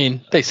 I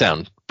mean, they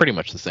sound pretty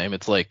much the same.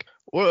 It's like,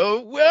 well,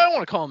 I don't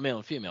want to call them male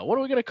and female. What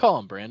are we going to call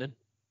them, Brandon?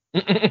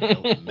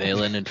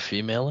 Malin and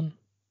Femalin?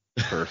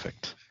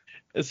 Perfect.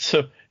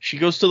 So she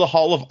goes to the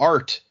Hall of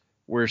Art,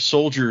 where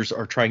soldiers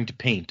are trying to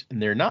paint,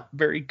 and they're not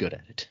very good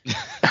at it.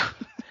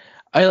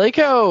 I like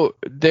how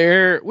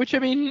which I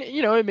mean,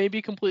 it may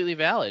be completely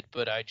valid,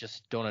 but I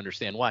just don't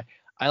understand why.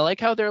 I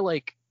like how they're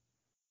like,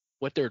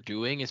 what they're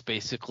doing is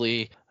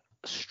basically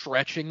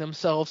stretching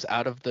themselves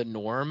out of the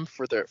norm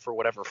for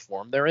whatever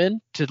form they're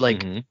in to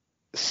like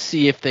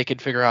see if they can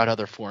figure out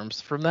other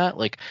forms from that.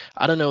 Like,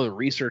 I don't know the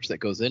research that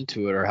goes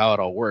into it or how it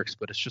all works,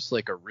 but it's just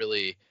like a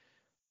really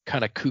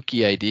kind of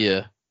kooky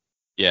idea.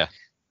 Yeah,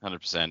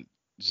 100%.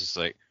 It's just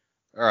like,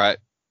 all right,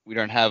 we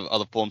don't have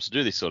other forms to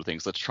do these sort of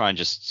things. Let's try and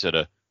just sort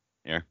of,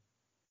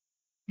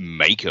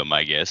 make them,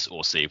 I guess,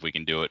 or see if we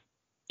can do it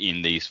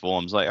in these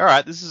forms. Like, all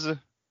right, this is a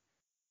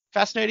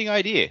fascinating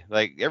idea.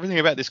 Like, everything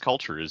about this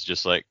culture is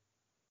just like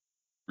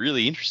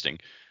really interesting.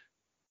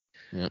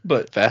 Yeah,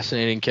 but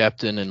fascinating,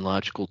 Captain, and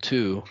logical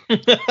too.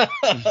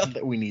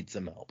 That we need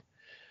some help.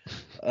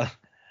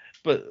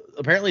 But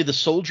apparently the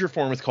soldier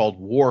form is called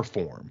war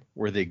form,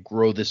 where they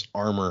grow this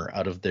armor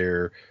out of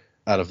their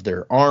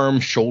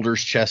arms,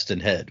 shoulders, chest,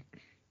 and head.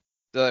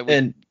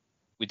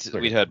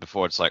 We'd heard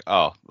before, it's like,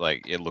 oh,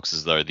 like it looks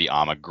as though the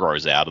armor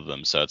grows out of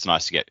them. So it's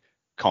nice to get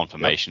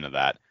confirmation of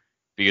that,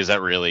 because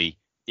that really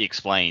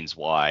explains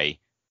why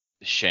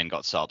Shen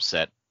got so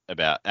upset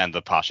about, and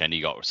the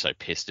Parshendi got so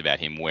pissed about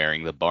him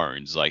wearing the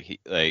bones,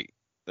 like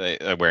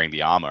they're wearing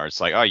the armor.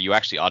 It's like, oh, you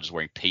actually are just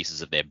wearing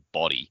pieces of their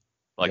body,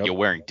 like you're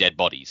wearing dead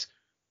bodies.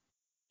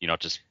 You're not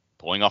just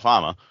pulling off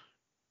armor.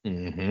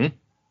 Mm-hmm.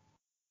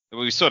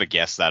 We sort of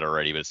guessed that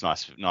already, but it's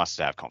nice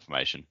to have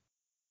confirmation.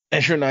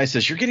 Eshernai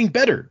says you're getting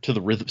better to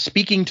the rhythm,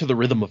 speaking to the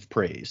rhythm of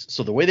praise.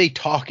 So the way they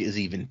talk is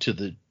even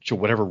to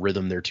whatever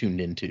rhythm they're tuned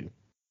into,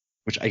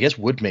 which I guess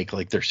would make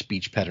like their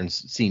speech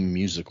patterns seem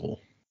musical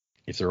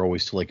if they're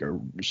always to like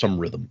some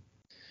rhythm.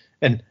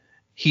 And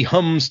he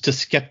hums to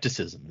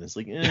skepticism, and it's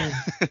like,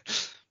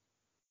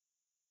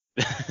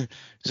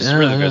 just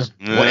rhythm goes.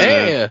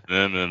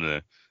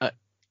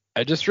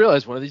 I just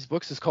realized one of these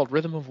books is called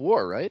Rhythm of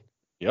War, right?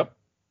 Yep.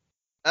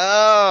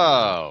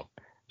 Oh.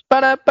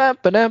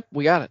 Ba-da-ba-ba-da.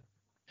 We got it.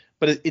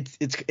 But it's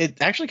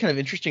actually kind of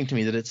interesting to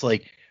me that it's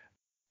like,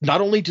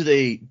 not only do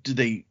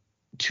they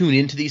tune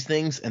into these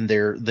things and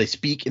they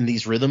speak in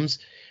these rhythms,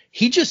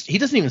 he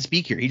doesn't even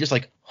speak here. He just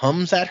like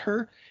hums at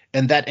her,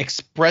 and that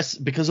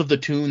because of the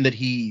tune that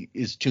he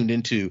is tuned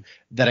into,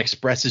 that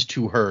expresses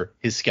to her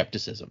his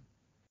skepticism.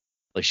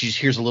 Like she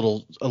hears a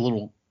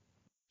little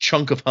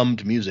chunk of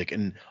hummed music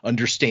and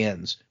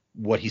understands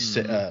what he's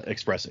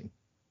expressing.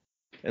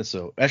 And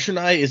so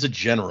Eshernai is a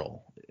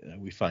general.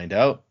 We find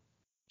out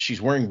she's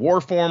wearing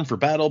war form for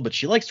battle, but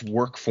she likes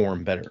work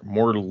form better,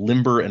 more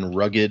limber and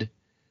rugged.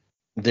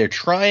 They're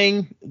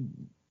trying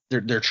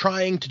they're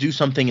trying to do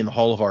something in the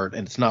Hall of Art,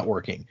 and it's not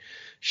working.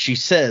 She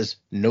says,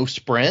 no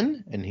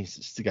spren, and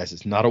the guy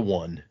says, not a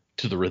one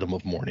to the rhythm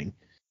of morning.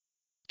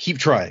 Keep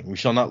trying. We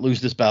shall not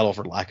lose this battle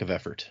for lack of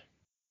effort.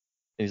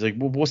 And he's like,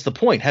 well, what's the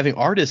point? Having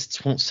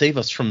artists won't save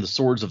us from the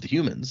swords of the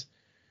humans.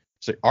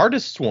 So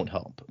artists won't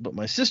help, but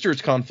my sister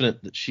is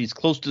confident that she's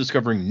close to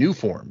discovering new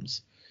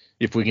forms.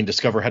 If we can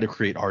discover how to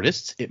create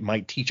artists, it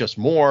might teach us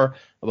more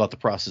about the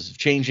process of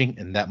changing,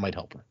 and that might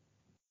help her.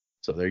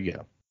 So there you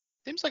go.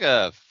 Seems like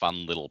a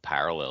fun little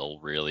parallel,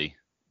 really.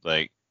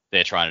 Like,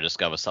 they're trying to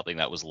discover something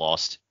that was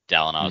lost.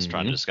 Dalinar's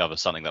trying to discover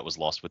something that was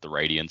lost with the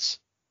Radiance.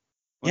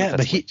 Yeah,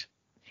 but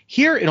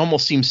here it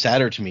almost seems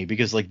sadder to me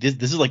because like this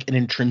is like an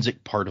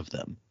intrinsic part of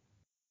them.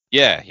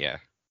 Yeah, yeah.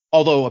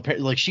 Although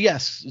apparently, like she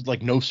asks,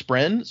 like no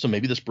spren, so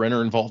maybe the spren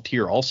are involved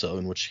here also.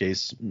 In which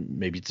case,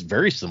 maybe it's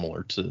very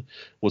similar to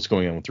what's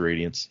going on with the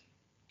Radiance.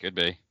 Could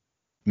be.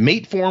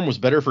 Mate form was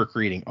better for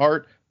creating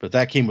art, but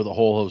that came with a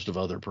whole host of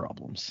other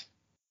problems.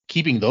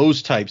 Keeping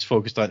those types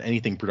focused on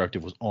anything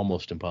productive was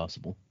almost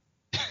impossible.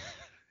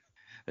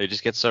 They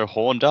just get so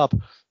horned up.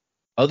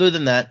 Other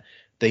than that,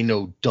 they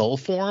know dull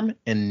form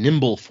and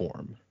nimble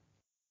form.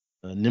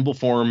 Nimble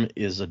form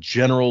is a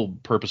general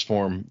purpose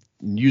form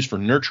used for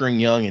nurturing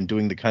young and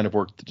doing the kind of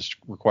work that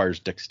requires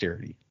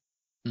dexterity.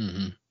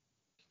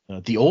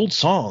 The old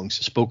songs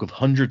spoke of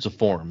hundreds of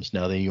forms.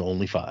 Now they know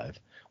only 5.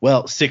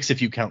 Well, 6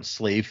 if you count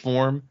slave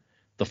form,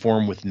 the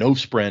form with no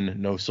spren,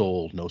 no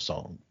soul, no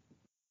song.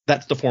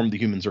 That's the form the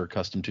humans are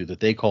accustomed to that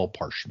they call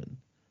Parshmen.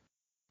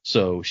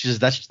 So she says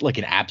that's like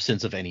an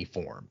absence of any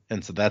form.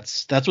 And so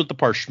that's what the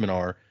Parshmen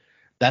are.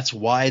 That's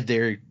why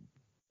they're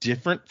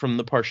different from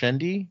the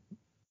Parshendi,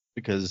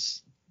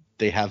 because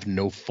they have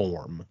no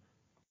form,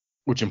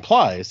 which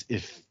implies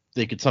if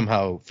they could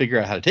somehow figure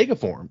out how to take a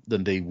form,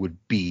 then they would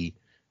be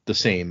the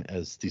same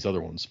as these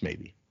other ones,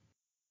 maybe.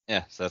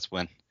 Yeah, so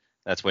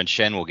that's when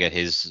Shen will get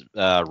his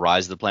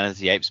Rise of the Planet of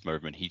the Apes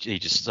movement. He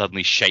just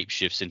suddenly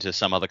shapeshifts into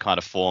some other kind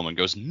of form and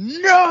goes,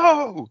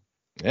 no!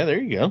 Yeah, there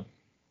you go.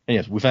 And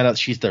yes, we find out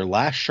she's their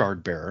last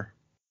shard bearer.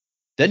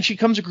 Then she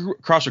comes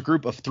across a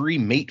group of 3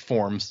 mate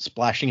forms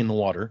splashing in the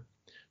water,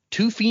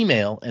 2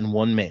 female and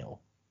 1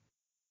 male.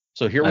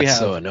 So here we have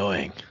so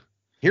annoying.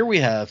 Here we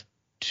have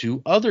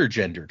 2 other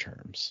gender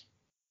terms.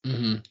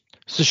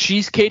 So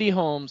she's Katie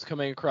Holmes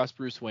coming across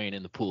Bruce Wayne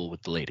in the pool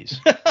with the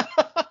ladies.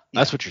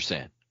 That's what you're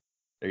saying.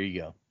 There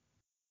you go.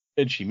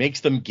 And she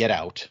makes them get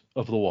out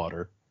of the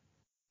water,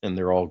 and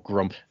they're all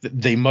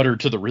they mutter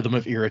to the rhythm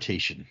of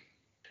irritation.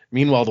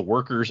 Meanwhile, the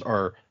workers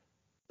are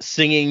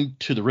singing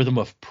to the rhythm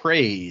of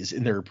praise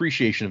in their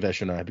appreciation of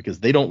Eshonai because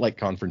they don't like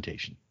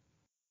confrontation.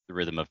 The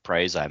rhythm of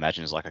praise, I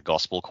imagine, is like a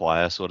gospel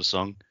choir sort of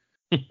song.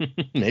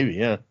 Maybe,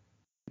 yeah.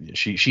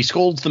 She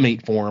scolds the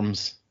mate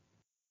forms,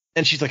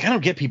 and she's like, I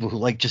don't get people who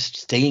like just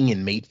staying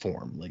in mate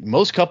form. Like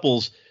most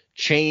couples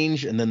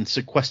change and then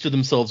sequester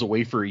themselves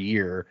away for a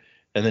year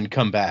and then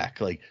come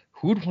back. Like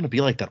who would want to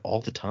be like that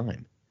all the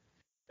time?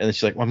 And then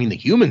she's like, well, I mean, the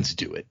humans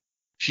do it.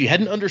 She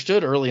hadn't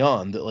understood early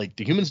on that like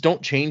the humans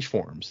don't change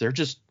forms. They're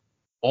just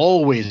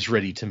always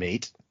ready to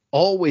mate,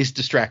 always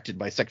distracted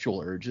by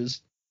sexual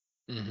urges.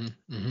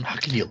 How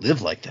can you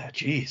live like that?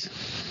 Jeez.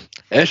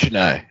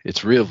 Eshonai,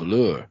 it's real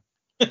velour.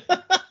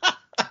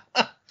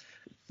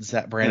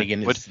 Zach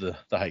Brannigan is the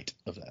height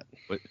of that.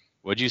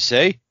 What'd you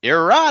say?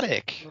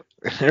 Erotic.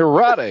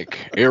 Erotic.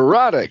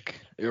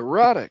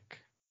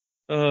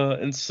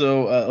 And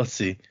so let's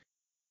see.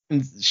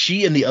 And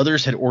she and the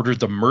others had ordered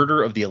the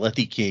murder of the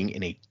Alethi king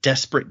in a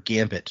desperate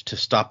gambit to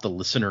stop the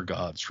listener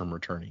gods from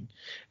returning.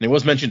 And it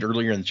was mentioned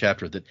earlier in the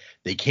chapter that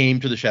they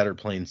came to the Shattered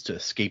Plains to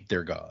escape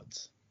their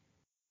gods.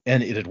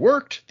 And it had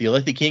worked. The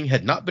Alethi king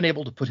had not been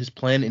able to put his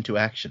plan into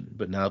action,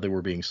 but now they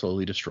were being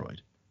slowly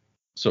destroyed.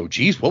 So,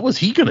 geez, what was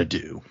he going to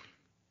do?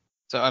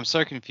 So I'm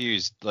so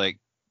confused. Like,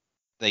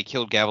 they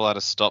killed Gavilar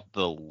to stop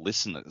the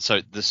listener,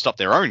 so to stop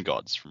their own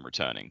gods from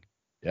returning.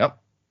 Yep.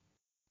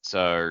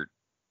 So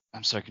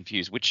I'm so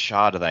confused. Which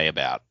shard are they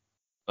about?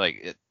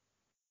 Like,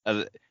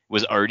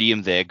 was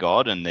Odium their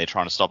god, and they're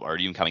trying to stop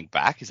Odium coming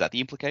back? Is that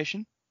the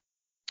implication?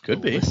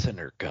 Could be.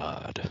 Listener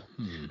god.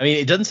 I mean,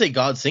 it doesn't say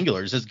God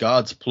singular. It says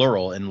gods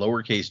plural and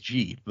lowercase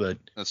g, but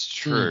that's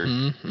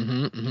true.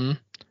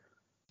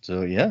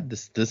 So yeah,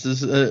 this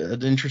is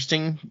an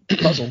interesting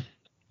puzzle.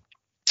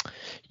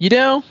 You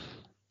know,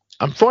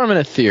 I'm forming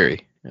a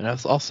theory, and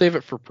I'll save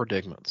it for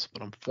predicaments,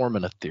 but I'm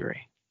forming a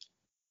theory.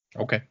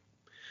 Okay.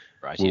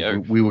 Right.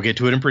 We will get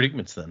to it in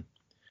predicaments then.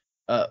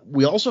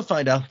 We also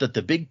find out that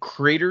the big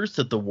craters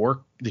that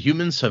the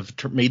humans have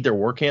made their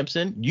war camps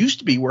in used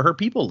to be where her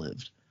people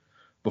lived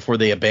before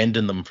they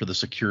abandoned them for the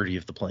security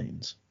of the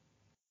plains.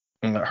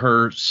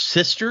 Her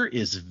sister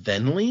is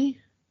Venli,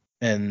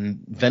 and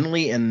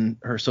Venli and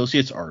her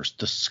associates are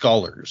the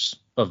scholars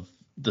of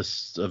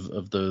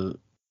the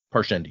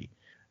Parshendi.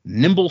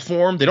 Nimble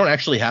form, they don't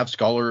actually have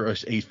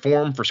a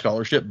form for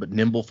scholarship, but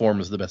nimble form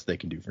is the best they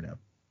can do for now.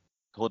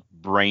 Call it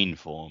brain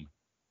form.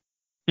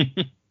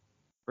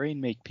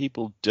 Brain make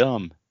people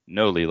dumb.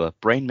 No, Leela.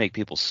 Brain make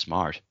people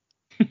smart.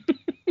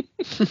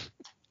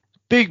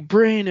 Big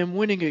brain and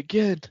winning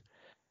again.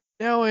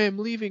 Now I am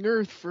leaving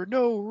Earth for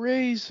no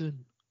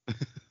reason.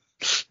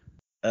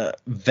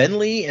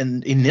 Venli,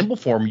 and in nimble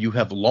form, you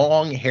have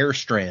long hair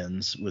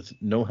strands with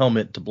no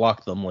helmet to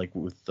block them, like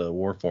with the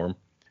war form,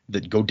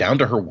 that go down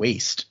to her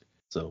waist.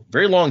 So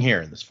very long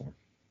hair in this form.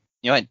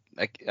 You know,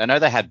 I know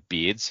they had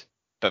beards,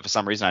 but for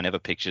some reason I never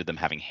pictured them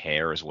having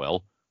hair as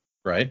well.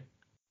 Right.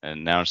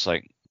 And now it's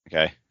like,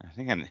 okay, I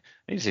think I need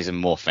to see some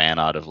more fan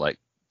art of like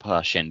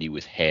Parshendi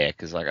with hair,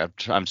 because like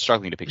I'm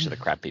struggling to picture the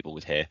crab people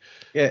with hair.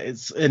 Yeah, it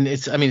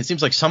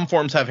seems like some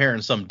forms have hair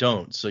and some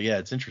don't. So yeah,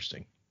 it's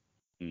interesting.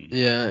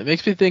 Yeah, it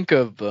makes me think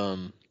of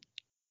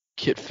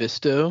Kit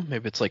Fisto.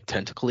 Maybe it's like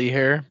tentacly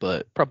hair,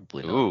 but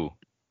probably not. Ooh.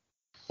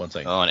 One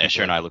second. Oh, and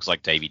Escher and I looks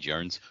like Davy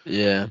Jones.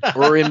 Yeah.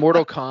 Or in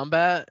Mortal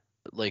Kombat,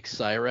 like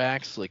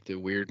Cyrax, like the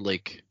weird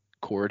like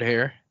cord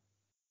hair.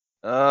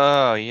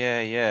 Oh,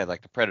 yeah,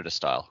 like the Predator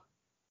style.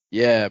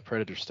 Yeah,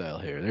 Predator style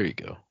hair. There you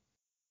go.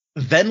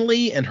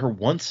 Venli and her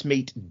once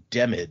mate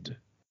Demid.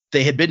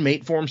 They had been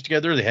mate forms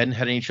together. They hadn't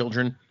had any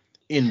children.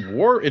 In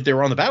war, if they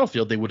were on the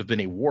battlefield, they would have been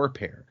a war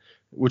pair,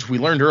 which we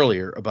learned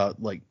earlier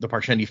about, like the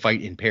Parshendi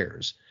fight in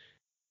pairs.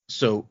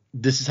 So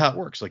this is how it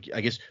works. Like, I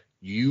guess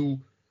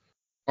you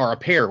are a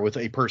pair with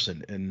a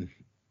person and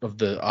of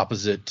the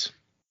opposite.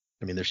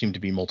 I mean, there seem to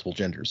be multiple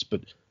genders,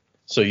 but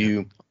so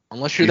you.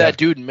 Unless you're that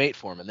dude in mate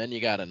form, and then you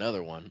got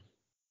another one.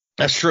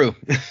 That's true.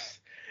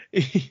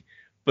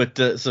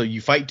 But so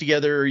you fight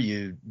together,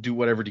 you do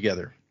whatever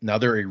together. Now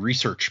they're a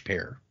research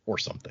pair or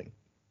something.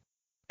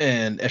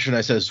 And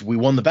Eshonai says, "We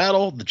won the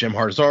battle. The gem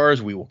heart is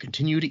ours. We will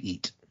continue to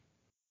eat."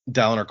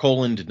 Dalinar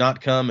Colin did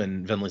not come,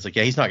 and Venli's like,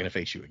 "Yeah, he's not going to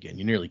face you again.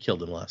 You nearly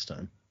killed him last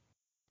time."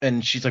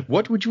 And she's like,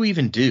 "What would you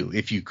even do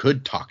if you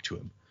could talk to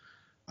him?"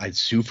 "I'd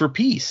sue for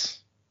peace.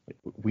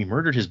 We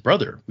murdered his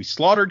brother. We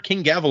slaughtered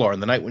King Gavilar on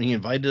the night when he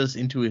invited us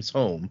into his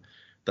home.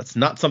 That's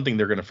not something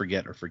they're going to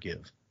forget or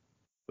forgive."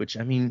 Which,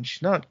 I mean,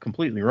 she's not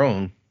completely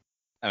wrong.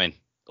 I mean,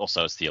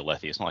 also it's the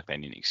Alethi. It's not like they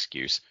need an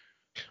excuse.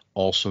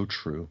 Also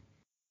true.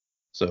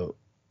 So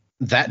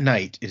that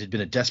night, it had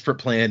been a desperate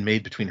plan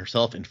made between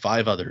herself and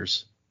 5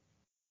 others.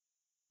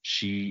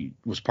 She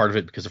was part of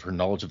it because of her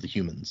knowledge of the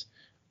humans.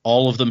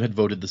 All of them had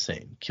voted the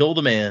same. Kill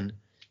the man,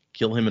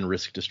 kill him, and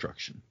risk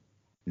destruction.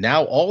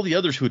 Now all the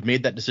others who had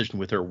made that decision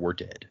with her were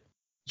dead.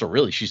 So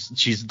really,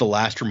 she's the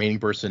last remaining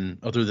person,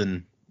 other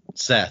than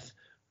Seth,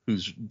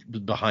 who's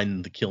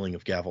behind the killing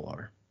of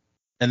Gavilar.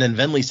 And then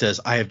Venli says,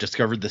 "I have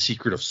discovered the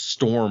secret of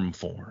storm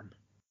form."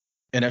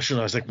 And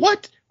Eshonai was like,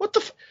 "What? What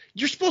the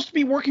You're supposed to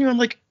be working on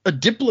like a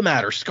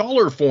diplomat or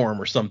scholar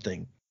form or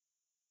something."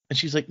 And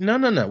she's like,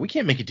 No. We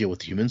can't make a deal with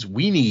the humans.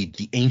 We need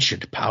the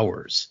ancient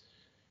powers."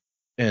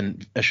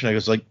 And Eshonai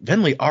goes like,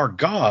 "Venli, our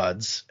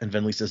gods." And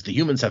Venli says, "The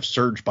humans have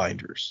surge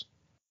binders."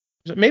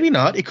 Like, maybe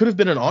not. It could have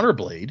been an honor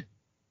blade.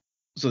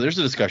 So there's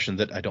a discussion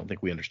that I don't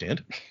think we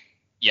understand.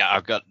 Yeah,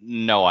 I've got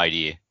no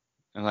idea.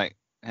 I'm like,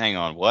 hang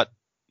on, what?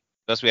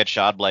 First we had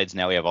shard blades,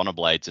 now we have honor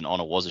blades, and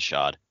honor was a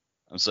shard.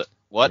 I'm so,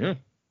 what? Yeah.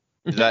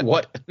 Is that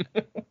What?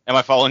 Am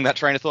I following that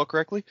train of thought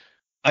correctly?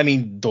 I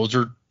mean, those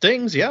are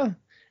things, yeah.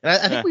 And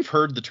I think we've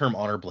heard the term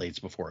honor blades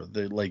before.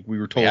 Like we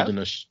were told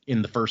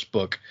in the first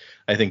book,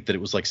 I think that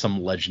it was like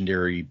some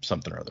legendary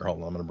something or other.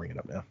 Hold on, I'm gonna bring it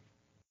up now.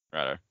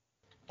 Righto.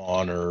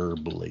 Honor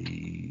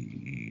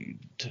blade.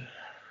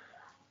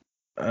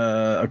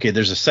 Okay,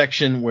 there's a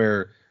section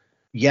where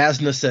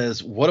Yasna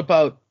says, "What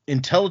about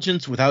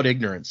intelligence without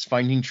ignorance,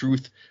 finding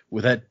truth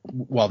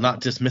while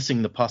not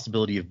dismissing the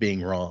possibility of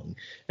being wrong?"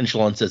 And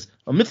Shallan says,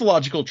 "A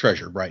mythological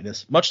treasure,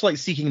 brightness, much like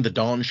seeking the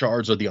dawn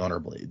shards or the honor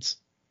blades."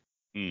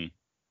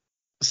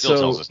 Still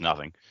tells us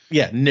nothing.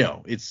 Yeah,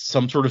 no, it's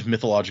some sort of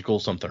mythological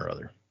something or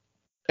other.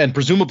 And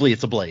presumably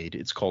it's a blade.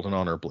 It's called an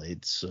honor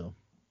blade, so.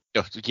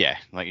 Yeah,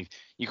 like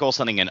you call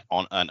something an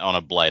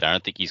honor blade, I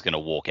don't think he's going to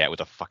walk out with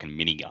a fucking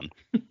minigun.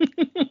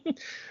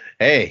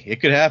 Hey,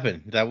 it could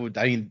happen.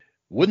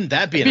 Wouldn't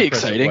that be an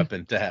impressive exciting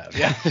weapon to have?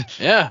 Yeah,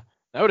 yeah,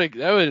 that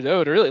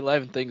would really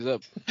liven things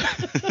up.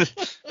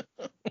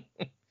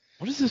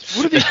 What is this?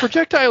 What are these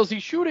projectiles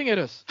he's shooting at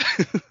us?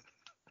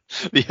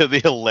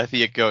 the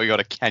Alethea going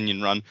on a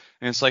canyon run,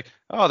 and it's like,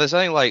 oh, there's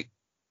only like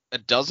a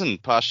dozen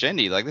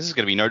Parshendi. Like, this is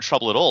going to be no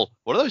trouble at all.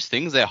 What are those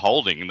things they're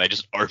holding? And they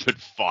just open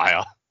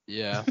fire.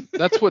 Yeah,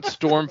 that's what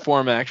storm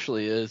form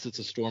actually is. It's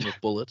a storm of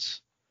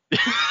bullets.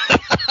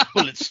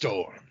 Bullet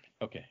storm.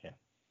 Okay,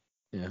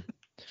 yeah.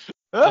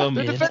 They're In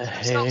a defending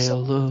themselves.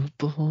 hail of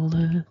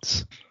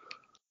bullets.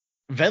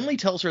 Venli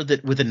tells her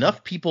that with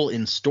enough people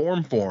in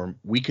storm form,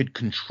 we could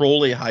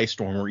control a high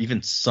storm or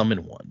even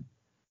summon one.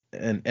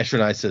 And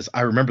Eshonai says,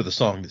 "I remember the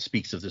song that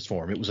speaks of this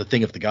form. It was a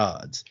thing of the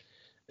gods."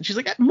 And she's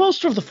like,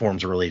 "Most of the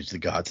forms are related to the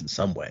gods in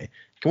some way.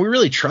 Can we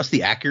really trust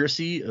the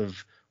accuracy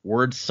of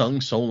words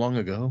sung so long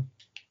ago?"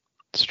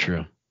 It's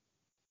true.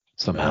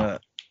 Somehow.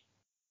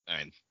 I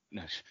mean,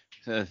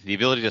 the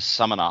ability to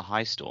summon a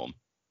high storm.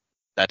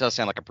 That does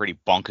sound like a pretty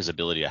bonkers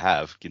ability to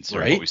have,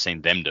 considering Right? what we've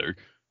seen them do.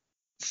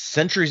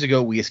 "Centuries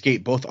ago, we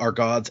escaped both our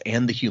gods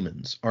and the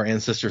humans. Our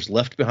ancestors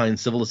left behind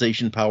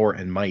civilization, power,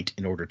 and might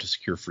in order to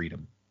secure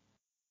freedom.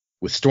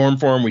 With storm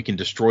form, we can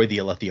destroy the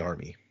Alethi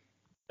army."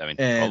 I mean,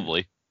 And-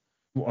 probably.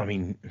 Well, I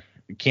mean,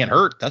 it can't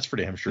hurt. That's for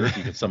damn sure if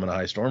you can summon a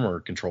high storm or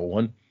control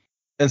one.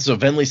 And so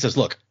Venli says,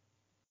 look,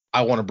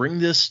 I want to bring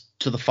this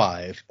to the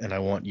 5, and I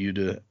want you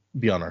to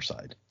be on our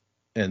side.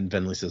 And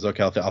Venli says,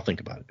 okay, I'll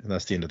think about it. And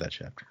that's the end of that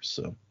chapter.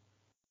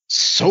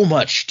 So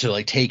much to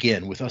like take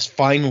in with us.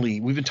 Finally,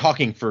 we've been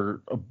talking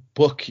for a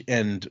book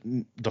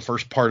and the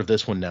first part of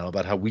this one now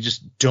about how we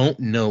just don't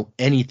know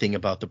anything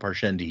about the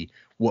Parshendi,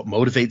 what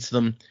motivates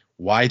them,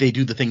 why they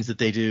do the things that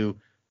they do.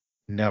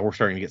 Now we're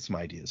starting to get some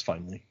ideas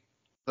finally.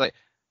 Like,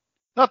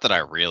 not that I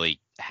really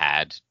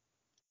had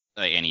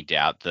any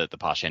doubt that the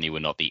Parshendi were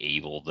not the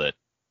evil that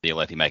the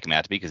Alethi make them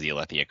out to be, because the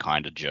Alethi are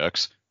kind of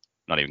jerks.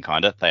 Not even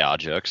kind of, they are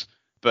jerks.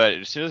 But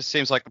it just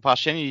seems like the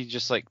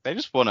Parshendi they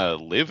just want to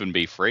live and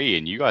be free,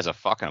 and you guys are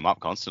fucking them up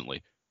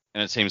constantly.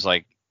 And it seems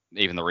like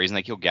even the reason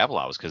they killed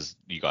Gavilar was because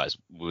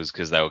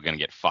they were going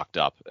to get fucked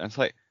up. And it's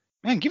like,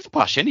 man, give the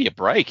Parshendi a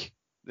break.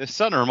 They're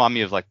starting to remind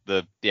me of like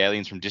the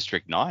aliens from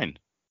District 9.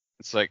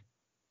 It's like,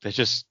 we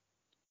just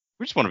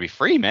want to be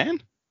free,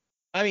 man.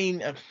 I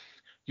mean,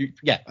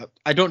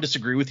 I don't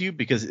disagree with you,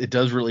 because it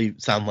does really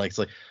sound like it's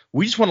like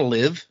we just want to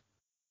live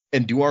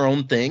and do our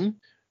own thing.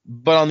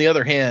 But on the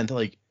other hand,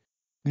 like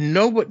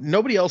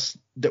nobody else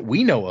that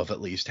we know of,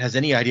 at least, has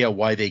any idea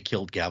why they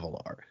killed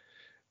Gavilar.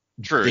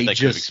 True, they could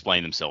have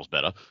explained themselves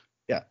better.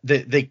 Yeah,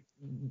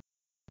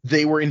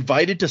 they were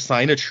invited to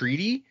sign a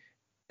treaty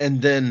and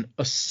then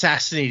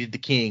assassinated the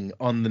king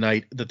on the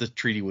night that the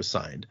treaty was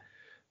signed,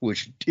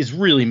 which is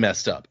really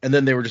messed up. And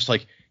then they were just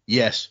like,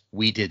 yes,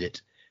 we did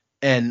it.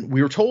 And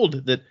we were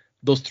told that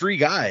those 3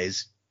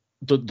 guys,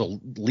 the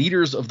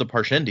leaders of the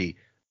Parshendi,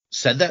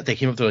 said that. They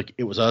came up, they're like,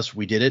 it was us,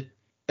 we did it.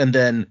 And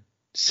then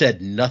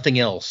said nothing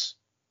else.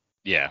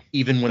 Yeah.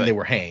 Even when they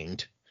were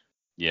hanged.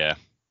 Yeah.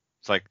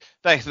 It's like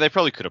they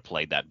probably could have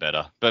played that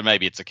better. But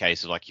maybe it's a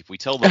case of like, if we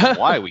tell them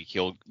why we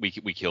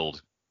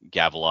killed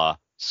Gavilar,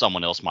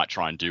 someone else might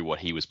try and do what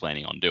he was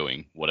planning on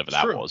doing, whatever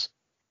that was.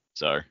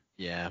 So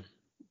yeah.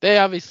 They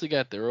obviously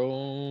got their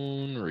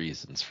own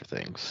reasons for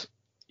things.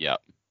 Yeah.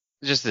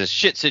 Just a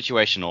shit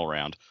situation all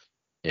around.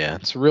 Yeah,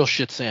 it's a real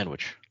shit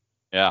sandwich.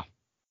 Yeah.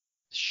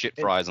 Shit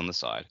fries on the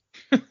side.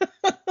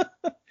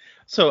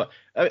 So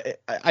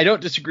I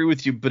don't disagree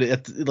with you, but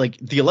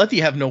the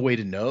Alethi have no way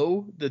to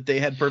know that they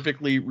had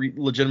perfectly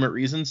legitimate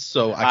reasons.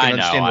 So I can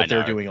understand what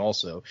they're doing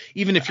also.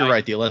 Even if you're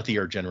right, the Alethi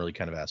are generally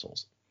kind of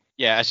assholes.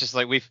 Yeah, it's just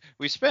like we've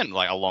spent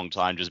like a long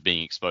time just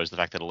being exposed to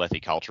the fact that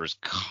Alethi culture is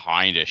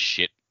kind of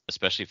shit,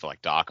 especially for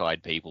like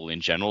dark-eyed people in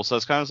general. So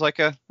it's kind of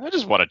like I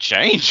just want to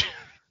change.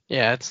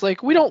 Yeah, it's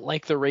like, we don't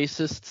like the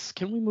racists.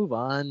 Can we move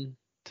on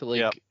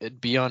to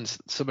be on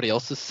somebody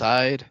else's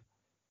side?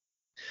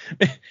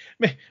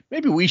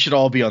 Maybe we should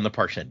all be on the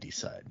Parshendi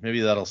side. Maybe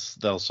that'll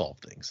solve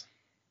things.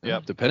 Yeah,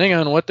 depending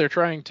on what they're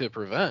trying to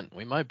prevent,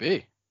 we might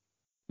be.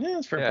 Yeah,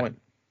 that's a fair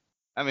point.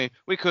 I mean,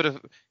 we could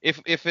have, if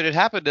it had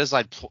happened as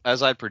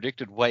I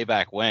predicted way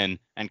back when,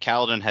 and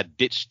Kaladin had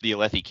ditched the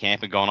Alethi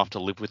camp and gone off to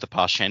live with the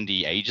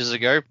Parshendi ages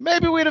ago,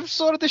 maybe we'd have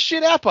sorted this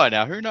shit out by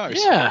now. Who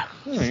knows? Yeah,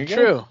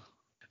 true.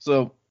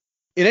 So,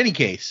 in any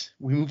case,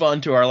 we move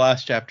on to our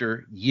last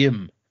chapter,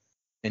 Yim,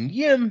 and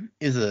Yim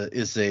is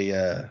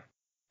an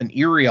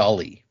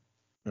Iriali,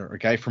 or a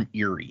guy from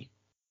Erie,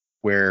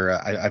 where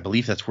I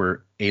believe that's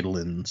where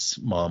Adolin's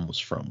mom was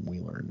from, we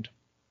learned.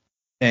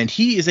 And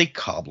he is a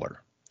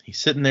cobbler. He's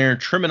sitting there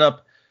trimming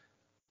up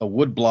a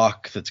wood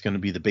block that's going to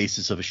be the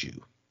basis of a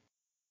shoe.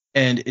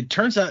 And it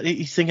turns out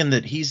he's thinking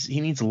that he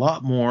needs a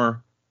lot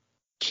more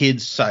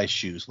kids-sized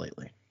shoes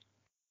lately.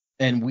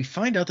 And we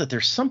find out that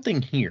there's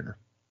something here,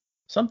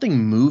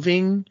 something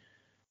moving,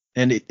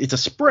 and it's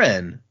a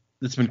spren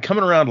that's been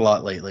coming around a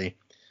lot lately.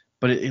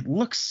 But it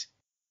looks,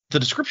 the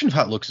description of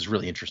how it looks is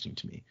really interesting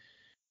to me.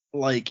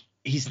 Like,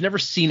 he's never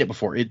seen it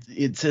before.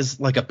 It says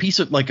like a piece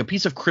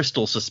of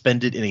crystal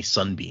suspended in a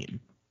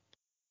sunbeam.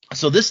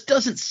 So this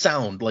doesn't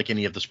sound like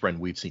any of the spren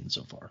we've seen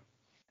so far.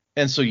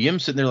 And so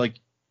Yim's sitting there like,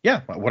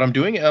 yeah, what I'm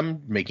doing,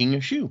 I'm making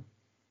a shoe.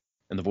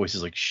 And the voice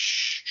is like,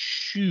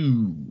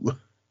 shoe.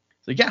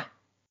 It's like, yeah,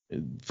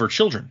 for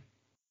children.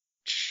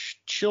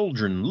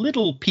 Children,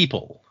 little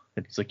people.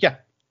 And he's like, yeah,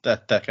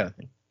 that kind of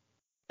thing.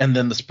 And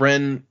then the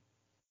spren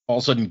all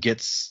of a sudden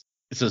gets,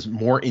 it says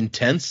more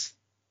intense,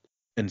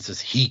 and it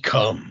says, he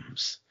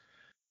comes.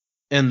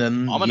 And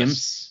then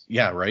ominous.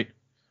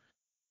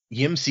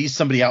 Yim sees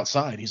somebody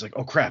outside. He's like,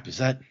 oh crap, is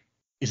it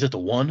the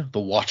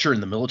watcher in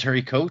the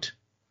military coat?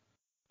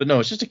 But no,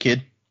 it's just a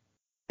kid.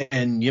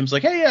 And Yim's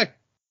like, hey,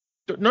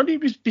 no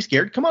need to be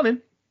scared. Come on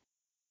in.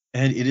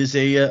 And it is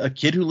a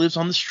kid who lives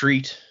on the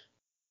street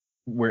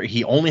where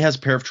he only has a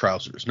pair of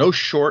trousers. No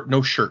shirt,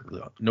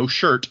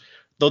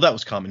 though that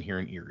was common here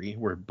in Erie,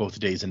 where both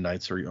days and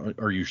nights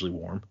are usually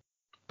warm.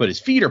 But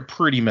his feet are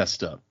pretty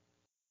messed up.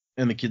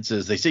 And the kid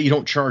says, they say you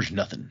don't charge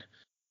nothing.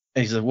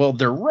 And he says, well,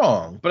 they're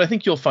wrong, but I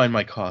think you'll find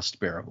my cost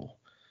bearable.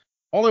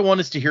 All I want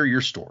is to hear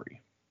your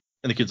story.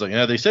 And the kid's like,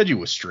 yeah, they said you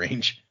was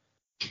strange.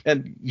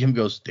 And Yim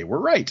goes, they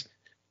were right.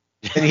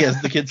 And he has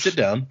the kid sit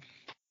down.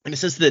 And it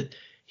says that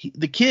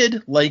the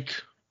kid, like,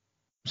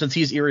 since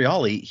he's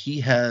Iriali, he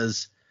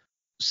has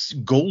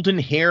golden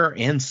hair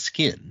and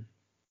skin.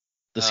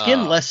 The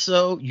skin less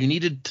so. You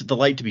needed the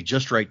light to be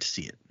just right to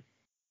see it.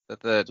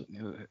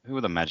 Who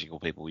were the magical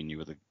people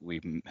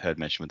we heard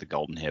mentioned with the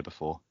golden hair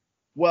before?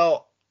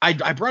 Well,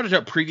 I brought it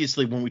up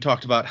previously when we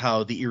talked about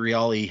how the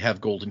Iriali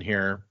have golden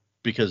hair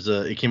because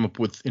it came up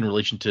with in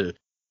relation to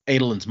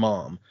Adolin's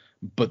mom.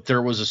 But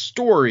there was a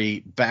story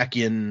back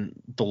in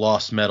the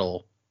Lost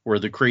Metal where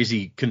the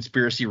crazy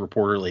conspiracy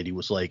reporter lady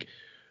was like,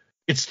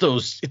 it's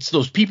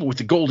those people with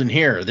the golden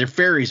hair. They're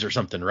fairies or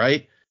something,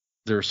 right?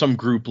 There's some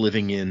group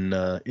living in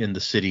the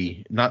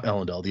city, not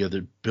Ellendale, the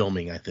other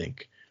Bilming, I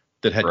think,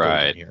 that had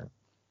golden hair.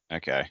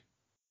 Okay.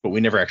 But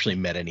we never actually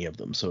met any of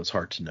them, so it's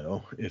hard to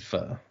know if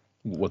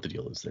what the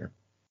deal is there.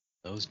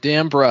 Those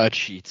damn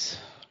broadsheets.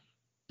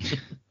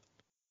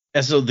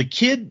 And so the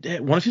kid,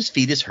 one of his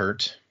feet is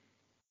hurt,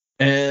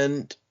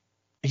 and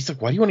he's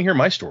like, why do you want to hear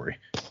my story?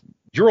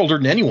 You're older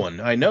than anyone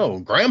I know.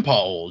 Grandpa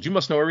old. You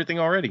must know everything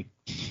already.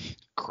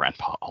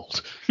 Grandpa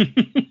old.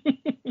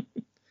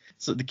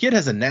 So the kid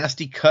has a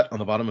nasty cut on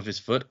the bottom of his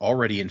foot,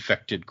 already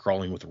infected,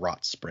 crawling with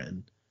rot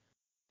spread.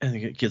 And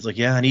the kid's like,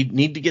 yeah, I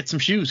need to get some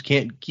shoes.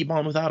 Can't keep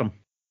on without them.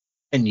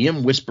 And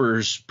Yim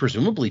whispers,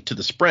 presumably to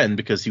the spren,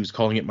 because he was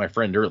calling it my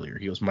friend earlier.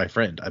 He goes, my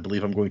friend, I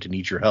believe I'm going to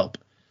need your help.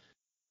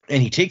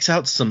 And he takes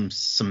out some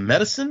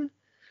medicine,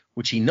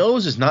 which he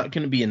knows is not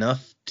going to be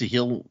enough to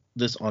heal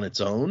this on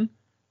its own.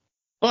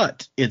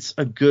 But it's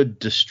a good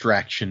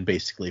distraction,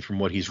 basically, from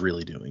what he's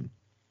really doing.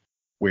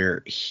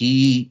 Where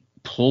he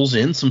pulls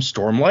in some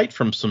stormlight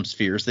from some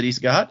spheres that he's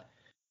got.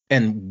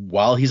 And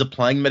while he's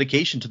applying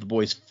medication to the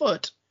boy's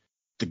foot,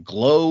 the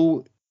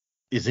glow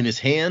is in his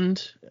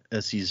hand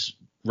as he's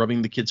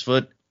rubbing the kid's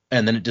foot,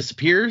 and then it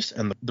disappears,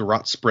 and the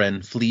rot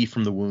spren flee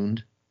from the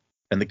wound,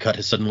 and the cut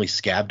has suddenly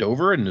scabbed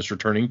over and is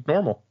returning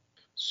normal.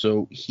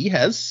 So he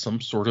has some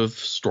sort of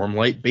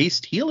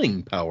stormlight-based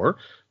healing power,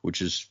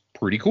 which is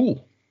pretty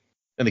cool.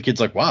 And the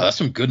kid's like, wow, that's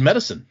some good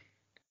medicine.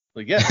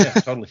 Like, yeah,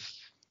 totally.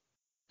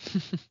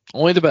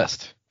 Only the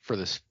best for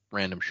this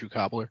random shoe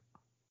cobbler.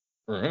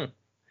 Uh-huh.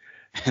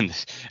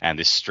 And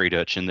this street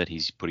urchin that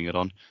he's putting it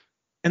on.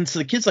 And so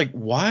the kid's like,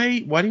 why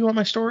do you want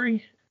my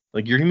story?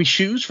 Like, you're giving me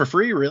shoes for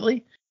free,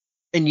 really?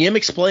 And Yim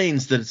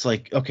explains that it's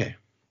like, okay,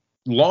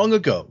 long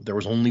ago, there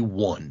was only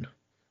one.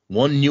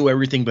 One knew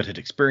everything but had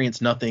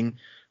experienced nothing.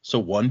 So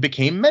one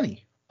became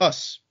many,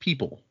 us,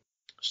 people,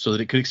 so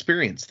that it could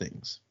experience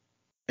things.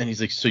 And he's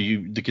like,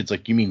 the kid's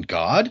like, you mean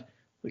God?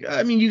 Like,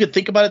 I mean, you could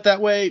think about it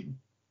that way,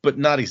 but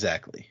not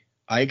exactly.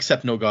 I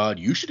accept no God.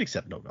 You should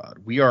accept no God.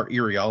 We are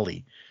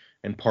Iriali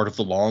and part of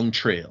the long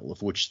trail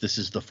of which this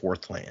is the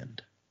fourth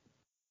land.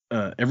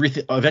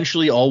 Everything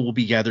eventually all will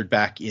be gathered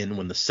back in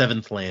when the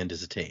seventh land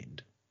is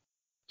attained.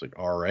 It's like,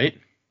 all right.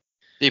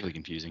 Deeply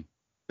confusing.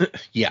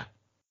 Yeah.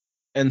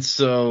 And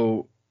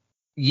so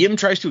Yim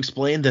tries to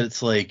explain that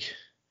it's like,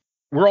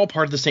 we're all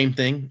part of the same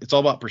thing. It's all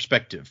about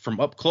perspective.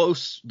 From up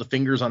close, the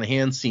fingers on a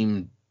hand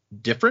seem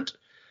different,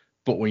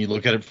 but when you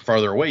look at it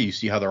farther away, you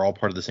see how they're all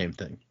part of the same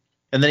thing.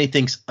 And then he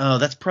thinks, oh,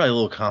 that's probably a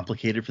little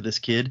complicated for this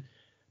kid.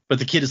 But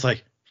the kid is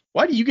like,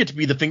 why do you get to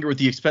be the finger with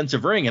the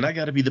expensive ring and I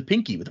got to be the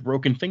pinky with a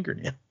broken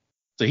fingernail?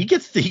 So he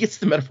gets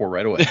the metaphor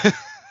right away.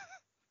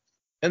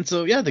 And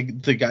so, yeah, the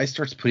guy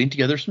starts putting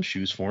together some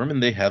shoes for him,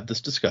 and they have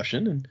this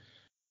discussion, and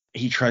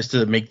he tries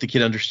to make the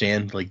kid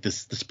understand, like,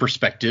 this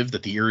perspective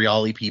that the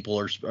Iriali people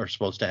are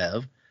supposed to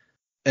have.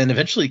 And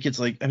eventually the kid's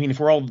like, I mean, if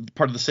we're all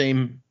part of the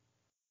same,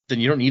 then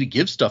you don't need to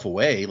give stuff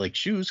away, like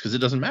shoes, because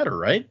it doesn't matter,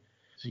 right?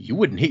 So you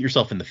wouldn't hit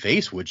yourself in the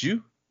face, would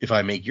you? If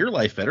I make your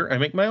life better, I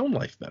make my own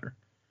life better.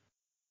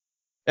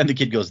 And the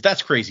kid goes,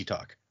 that's crazy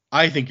talk.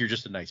 I think you're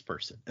just a nice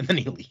person. And then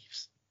he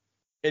leaves.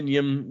 And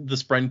Yim, the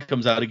spren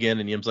comes out again,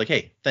 and Yim's like,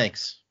 hey,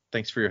 thanks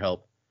for your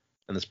help.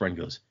 And the spren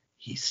goes,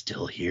 he's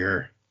still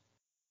here.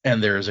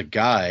 And there's a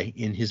guy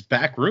in his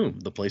back room,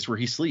 the place where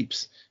he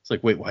sleeps. It's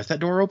like, wait, why is that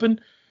door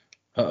open?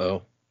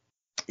 Uh-oh.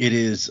 It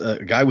is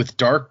a guy with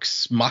dark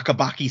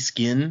makabaki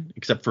skin,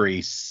 except for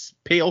a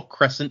pale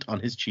crescent on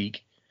his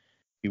cheek.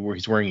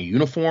 He's wearing a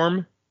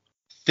uniform,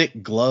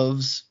 thick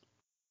gloves,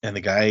 and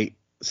the guy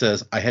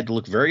says, I had to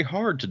look very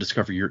hard to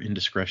discover your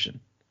indiscretion.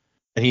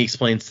 And he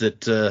explains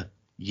that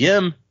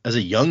Yim, as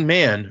a young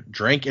man,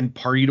 drank and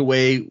partied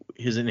away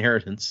his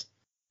inheritance,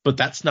 but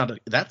that's not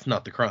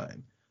the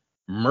crime.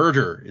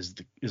 Murder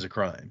is a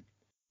crime.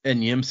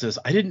 And Yim says,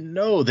 I didn't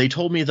know. They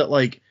told me that,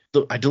 like,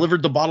 I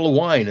delivered the bottle of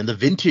wine and the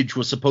vintage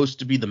was supposed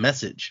to be the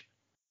message.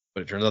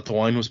 But it turns out the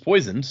wine was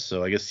poisoned,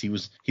 so I guess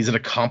he's an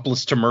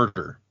accomplice to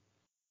murder.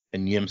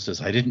 And Yim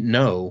says, I didn't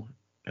know.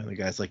 And the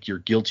guy's like, you're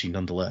guilty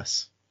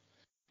nonetheless.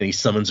 And he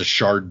summons a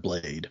shard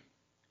blade.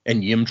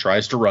 And Yim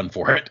tries to run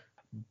for it.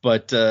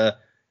 But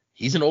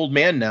he's an old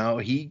man now.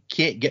 He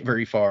can't get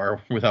very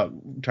far without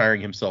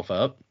tiring himself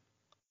out.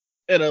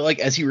 And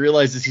as he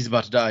realizes he's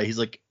about to die, he's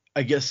like,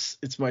 I guess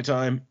it's my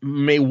time.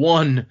 May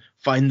one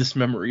find this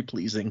memory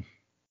pleasing.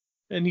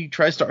 And he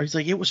tries to, he's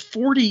like, it was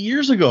 40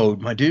 years ago,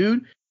 my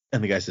dude.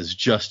 And the guy says,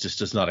 justice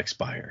does not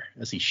expire,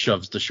 as he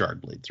shoves the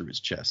shard blade through his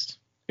chest.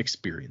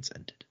 Experience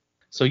ended.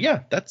 So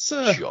yeah, that's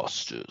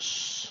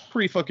justice.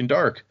 Pretty fucking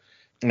dark.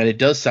 And it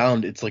does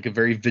sound, it's like a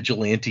very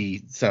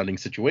vigilante sounding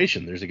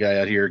situation. There's a guy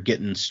out here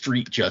getting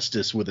street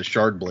justice with a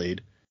shard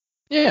blade.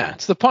 Yeah,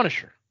 it's the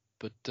Punisher,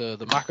 but the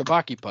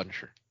Makabaki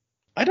Punisher.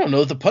 I don't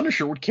know if the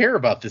Punisher would care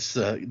about this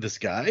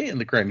guy and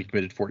the crime he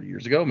committed 40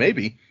 years ago.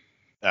 Maybe.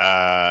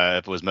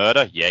 If it was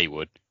murder, yeah, he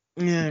would.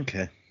 Yeah,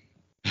 okay.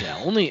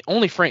 Yeah,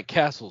 only Frank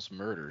Castle's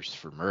murders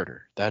for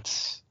murder.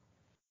 That's,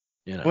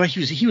 you know. Well,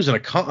 he was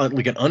an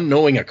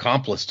unknowing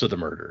accomplice to the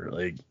murder.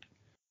 Like,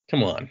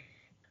 come on.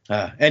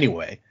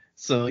 Anyway,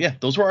 so yeah,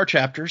 those were our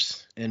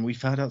chapters, and we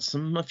found out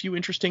a few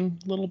interesting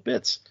little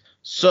bits.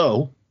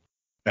 So,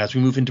 as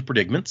we move into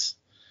predicaments,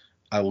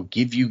 I will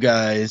give you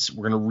guys,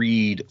 we're going to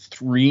read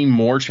 3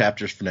 more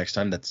chapters for next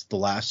time. That's the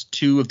last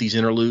 2 of these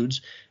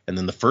interludes, and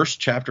then the first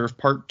chapter of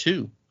part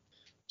 2.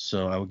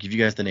 So I will give you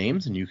guys the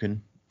names, and you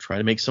can try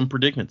to make some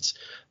predicaments.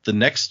 The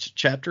next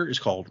chapter is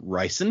called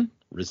Risen,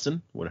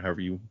 whatever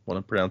you want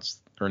to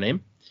pronounce her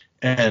name.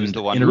 And she was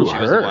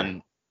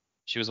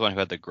the one who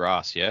had the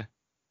grass, yeah?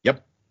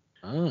 Yep.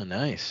 Oh,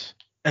 nice.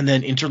 And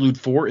then interlude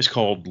 4 is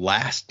called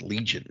Last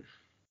Legion.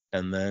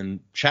 And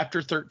then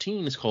chapter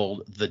 13 is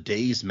called The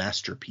Day's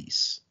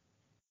Masterpiece.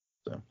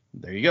 So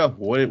there you go.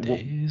 Where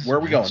are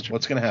we going?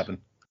 What's going to happen?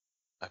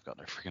 I've got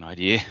no freaking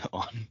idea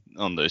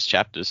on those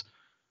chapters.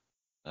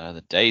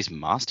 The Day's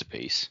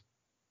Masterpiece.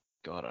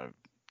 God,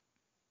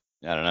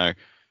 I don't know.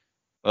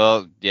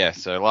 Well, yeah,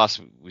 so last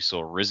we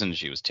saw Risen,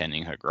 she was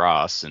tending her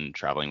grass and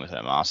traveling with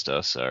her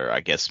master, so I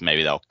guess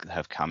maybe they'll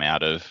have come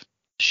out of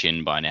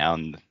Shin by now,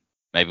 and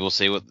maybe we'll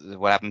see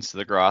what happens to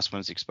the grass when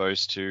it's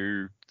exposed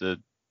to the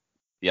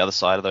other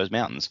side of those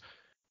mountains.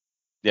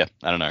 Yeah,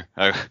 I don't know.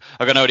 I've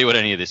got no idea what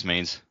any of this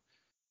means.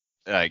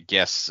 I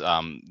guess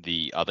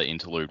the other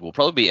interlude will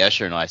probably be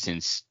Escher and I,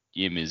 since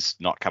Yim is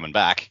not coming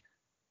back.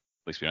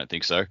 At least we don't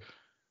think so.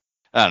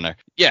 I don't know.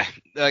 Yeah,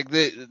 like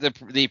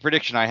the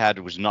prediction I had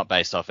was not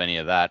based off any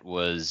of that.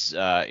 Was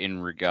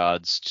in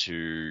regards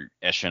to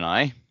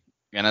Escher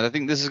and I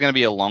think this is going to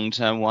be a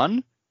long-term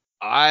one.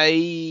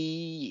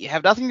 I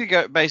have nothing to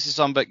go base this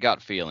on but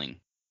gut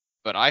feeling.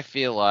 But I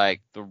feel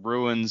like the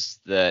ruins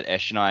that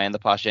Eshenai and the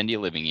Parshendi are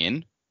living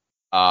in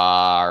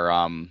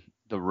are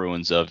the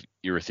ruins of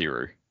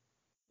Irithiru.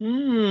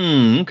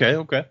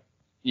 Okay.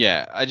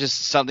 Yeah, I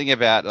just something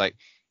about like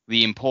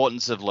the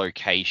importance of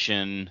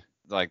location.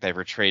 Like they've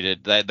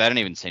retreated. They don't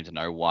even seem to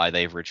know why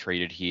they've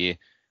retreated here.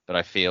 But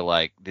I feel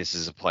like this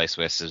is a place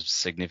where some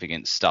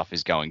significant stuff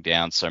is going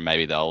down. So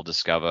maybe they'll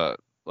discover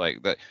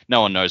like that.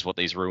 No one knows what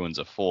these ruins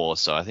are for.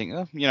 So I think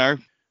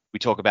we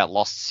talk about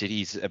lost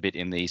cities a bit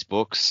in these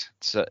books,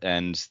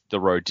 and the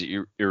road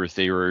to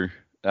Irithiru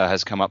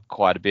has come up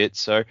quite a bit.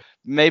 So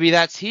maybe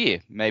that's here.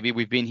 Maybe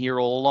we've been here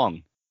all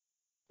along.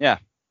 Yeah,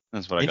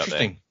 that's what I got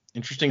there.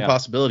 Interesting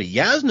possibility.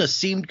 Yasna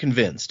seemed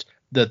convinced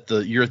that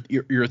the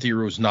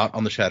Irithiru was not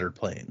on the Shattered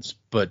Plains,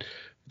 but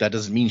that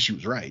doesn't mean she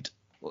was right.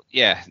 Well,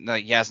 yeah, no,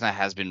 Yasna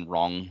has been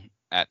wrong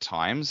at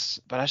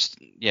times, but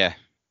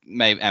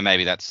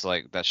maybe that's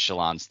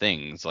Shallan's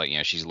thing. It's like,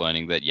 she's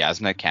learning that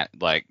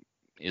Yasna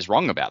is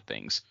wrong about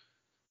things.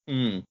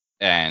 And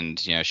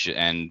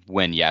and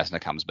when Yasna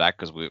comes back,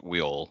 because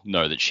we all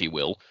know that she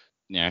will,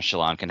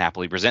 Shallan can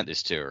happily present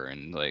this to her,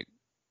 and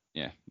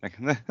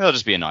that'll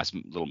just be a nice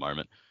little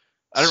moment.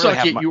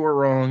 You were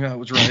wrong. I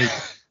was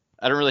right.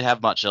 I don't really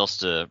have much else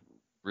to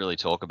really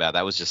talk about.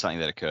 That was just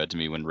something that occurred to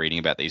me when reading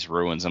about these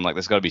ruins. I'm like,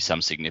 there's got to be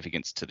some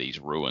significance to these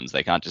ruins.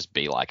 They can't just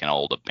be like an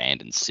old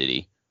abandoned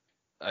city.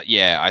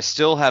 I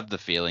still have the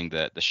feeling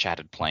that the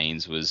Shattered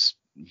Plains was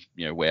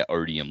where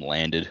Odium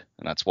landed,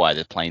 and that's why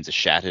the plains are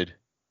shattered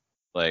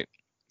like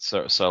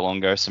so long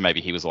ago. So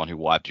maybe he was the one who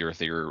wiped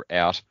Irithiru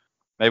out.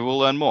 Maybe we'll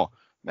learn more.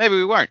 Maybe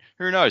we won't.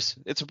 Who knows?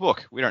 It's a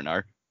book. We don't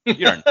know. You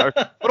don't know.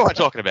 What am I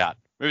talking about?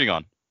 Moving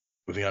on.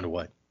 Moving on to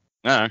what?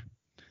 I don't know.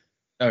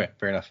 Okay,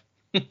 fair enough.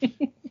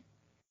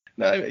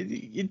 No,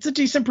 it's a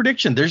decent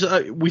prediction.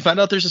 We found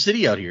out there's a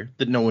city out here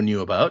that no one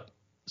knew about.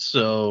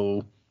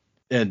 So,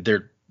 and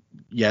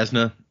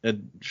Yasna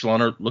and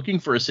Shallan are looking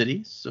for a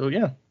city. So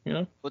yeah,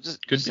 Well, it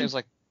just seems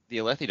like the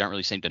Alethi don't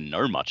really seem to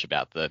know much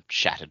about the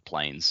Shattered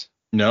Plains.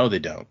 No, they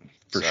don't,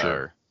 for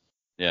sure.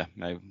 Yeah,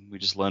 maybe we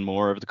just learn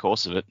more over the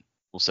course of it.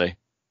 We'll see.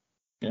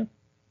 Yeah.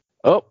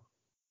 Oh,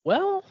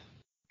 well,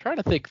 trying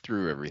to think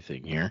through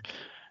everything here.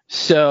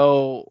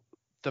 So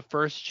the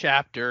first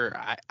chapter,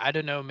 I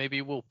don't know,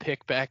 maybe we'll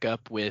pick back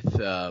up with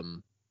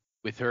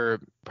her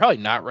probably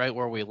not right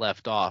where we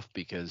left off,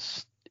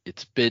 because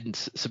it's been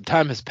some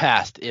time has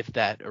passed if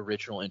that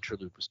original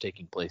interlude was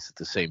taking place at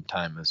the same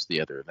time as the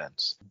other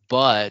events.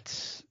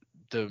 But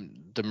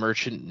the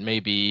merchant,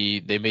 maybe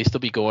they may still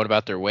be going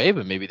about their way,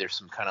 but maybe there's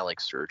some kind of like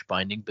surge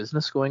binding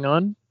business going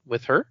on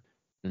with her,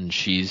 and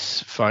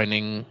she's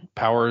finding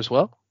power as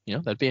well.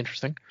 That'd be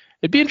interesting.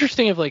 It'd be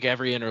interesting if like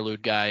every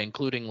interlude guy,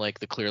 including like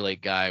the Clear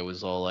Lake guy,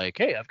 was all like,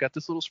 "Hey, I've got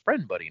this little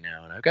spren buddy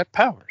now, and I've got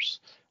powers."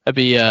 That'd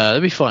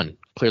be fun.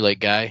 Clear Lake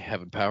guy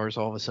having powers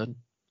all of a sudden.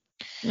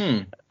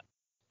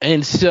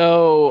 And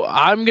so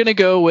I'm gonna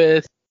go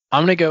with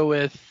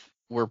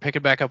we're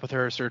picking back up with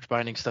her. Search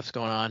binding stuff's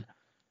going on.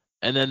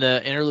 And then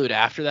the interlude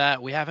after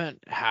that, we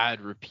haven't had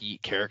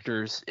repeat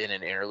characters in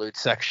an interlude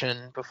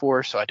section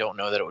before, so I don't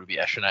know that it would be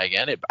Eshonai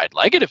again. I'd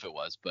like it if it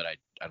was, but I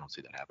don't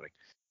see that happening.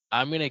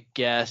 I'm going to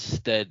guess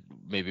that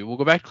maybe we'll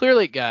go back to Clear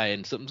Lake guy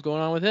and something's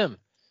going on with him.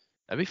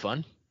 That'd be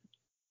fun.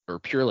 Or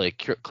Pure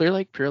Lake. Clear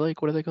Lake? Pure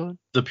Lake? What are they calling?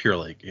 The Pure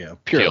Lake, yeah.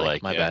 Pure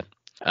Lake, my bad.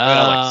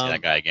 I'd like to see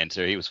that guy again,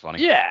 too. He was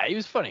funny. Yeah, he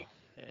was funny.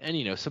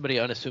 And, somebody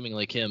unassuming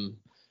like him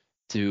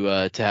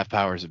to have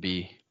powers would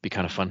be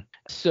kind of fun.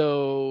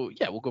 So,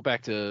 yeah, we'll go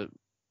back to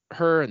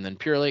her and then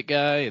Pure Lake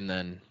guy. And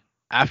then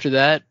after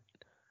that,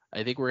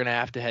 I think we're going to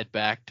have to head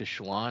back to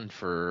Shalon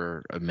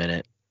for a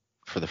minute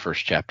for the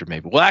first chapter,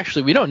 maybe. Well,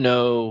 actually, we don't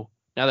know.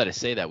 Now that I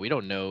say that, we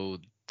don't know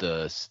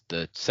the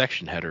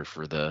section header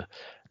for the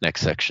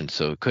next section.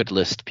 So it could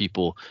list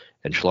people,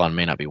 and Shalon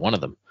may not be one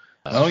of them.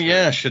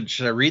 Yeah. Should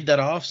I read that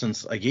off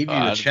since I gave you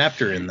a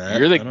chapter in that?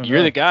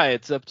 You're the guy.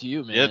 It's up to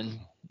you, man.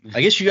 Yep.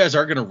 I guess you guys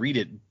are going to read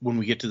it when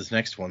we get to this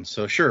next one.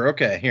 So sure.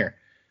 Okay. Here.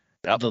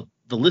 Yep.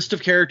 The list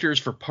of characters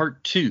for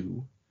part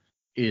 2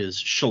 is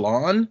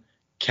Shalon,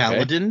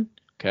 Kaladin,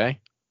 Okay.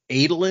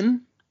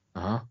 Adolin,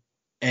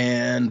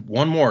 and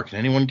one more. Can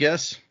anyone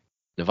guess?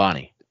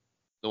 Navani.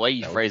 The way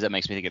you phrase that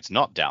makes me think it's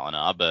not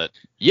Dalinar, but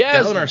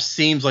Yes. Dalinar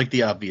seems like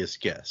the obvious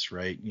guess,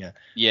 right? Yeah.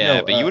 yeah,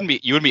 No, but you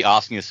wouldn't be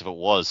asking us if it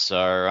was. So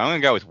I'm gonna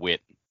go with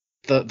Wit.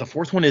 The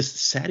fourth one is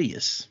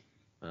Sadius.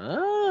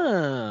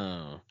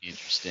 Oh.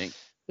 Interesting.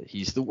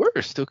 He's the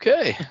worst.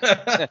 Okay.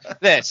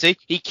 There, see,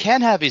 he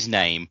can have his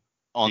name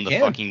on the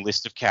fucking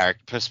list of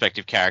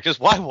perspective characters.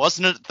 Why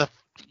wasn't it the?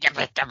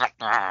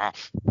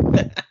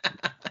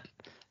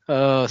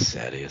 Oh,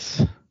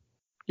 Sadius.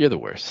 You're the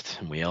worst,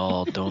 and we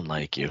all don't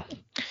like you.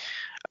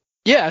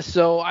 Yeah,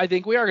 so I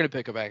think we are going to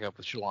pick her back up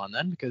with Shalon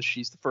then, because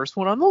she's the first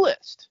one on the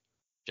list.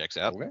 Checks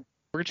out. Okay.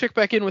 We're going to check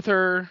back in with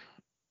her,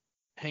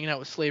 hanging out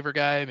with Slaver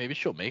Guy. Maybe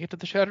she'll make it to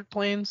the Shattered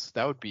Plains.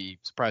 That would be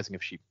surprising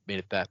if she made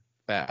it that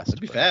fast. It'd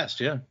be fast,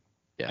 yeah.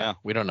 Yeah,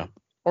 we don't know.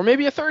 Or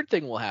maybe a third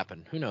thing will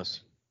happen. Who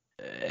knows?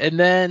 And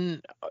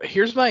then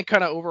here's my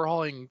kind of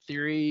overhauling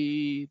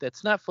theory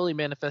that's not fully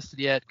manifested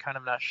yet, kind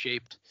of not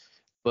shaped.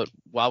 But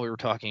while we were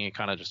talking, it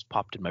kind of just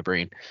popped in my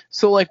brain.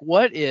 So, like,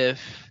 what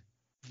if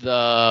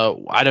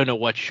I don't know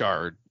what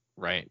shard,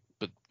 right?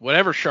 But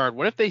whatever shard,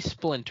 what if they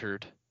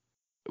splintered,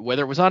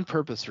 whether it was on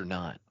purpose or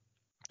not?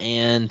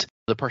 And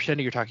the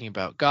Parshendi you're talking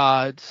about,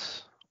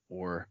 gods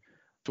or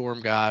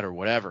storm god or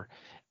whatever,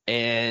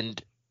 and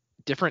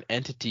different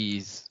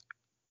entities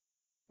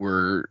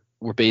were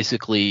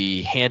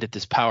basically handed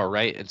this power,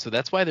 right? And so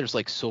that's why there's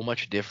like so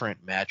much different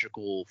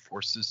magical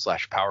forces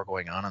 / power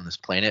going on this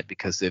planet,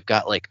 because they've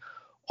got like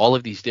all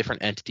of these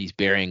different entities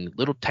bearing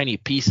little tiny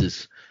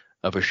pieces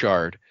of a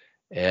shard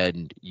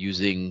and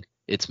using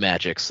its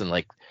magics. And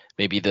like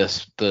maybe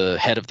the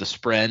head of the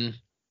Spren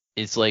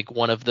is like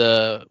one of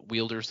the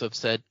wielders of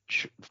said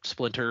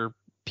splinter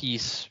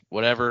piece,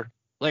 whatever.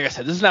 Like I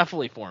said, this is not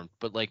fully formed,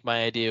 but like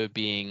my idea of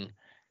being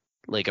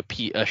like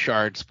a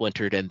shard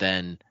splintered, and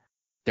then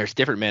there's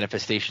different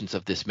manifestations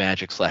of this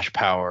magic /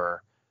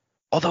 power.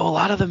 Although a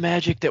lot of the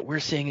magic that we're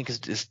seeing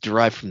is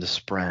derived from the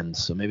Sprens,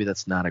 so maybe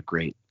that's not a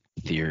great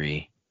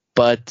theory.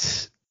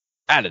 But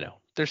I don't know.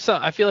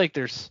 I feel like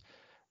there's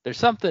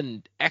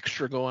something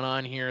extra going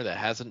on here that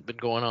hasn't been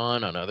going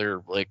on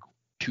other like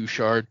 2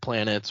 shard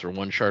planets or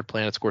 1 shard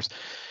planets. Of course,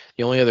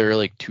 the only other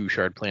like 2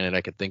 shard planet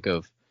I could think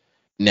of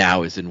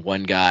now is in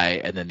one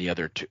guy, and then the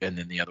other 2, and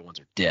then the other ones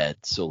are dead.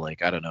 So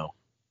like I don't know.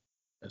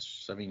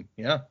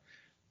 Yeah.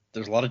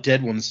 There's a lot of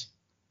dead ones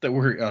that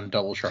were on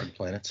double shard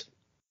planets.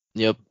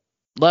 Yep.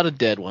 A lot of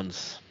dead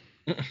ones.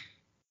 And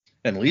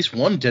at least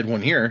one dead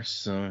one here.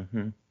 So.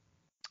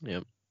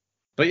 Yep.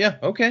 But yeah,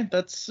 okay.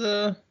 That's.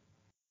 I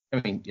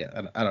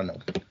don't know.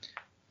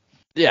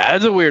 Yeah,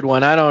 it's a weird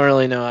one. I don't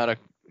really know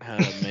how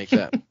to make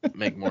that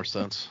make more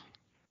sense.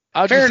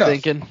 I was just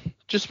thinking.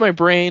 Just my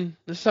brain.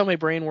 This is how my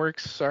brain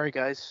works. Sorry,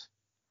 guys.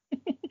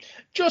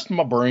 Just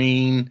my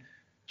brain.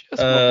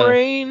 Just my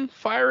brain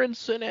firing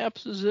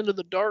synapses into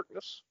the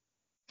darkness.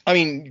 I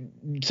mean,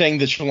 saying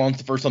that Shalon's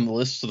the first on the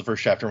list, so the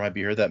first chapter might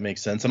be her. That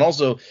makes sense. And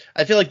also,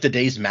 I feel like the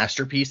day's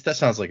masterpiece. That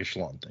sounds like a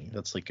Shalon thing.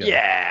 That's like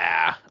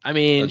I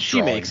mean,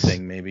 she makes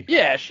thing maybe.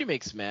 Yeah, she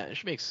makes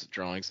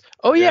drawings.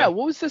 Oh yeah,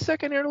 what was the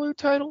second interlude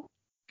title?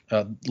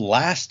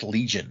 Last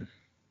Legion.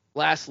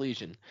 Last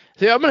Legion.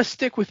 See, I'm gonna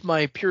stick with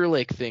my Pure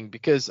Lake thing,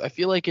 because I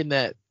feel like in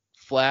that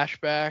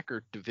flashback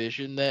or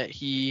division that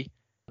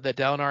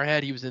Dalinar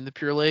had, he was in the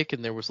Pure Lake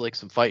and there was like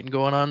some fighting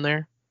going on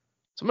there.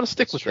 So I'm gonna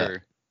stick with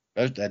that.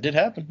 That did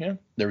happen, yeah.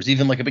 There was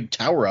even like a big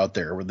tower out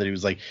there where that he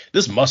was like,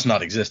 this must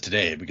not exist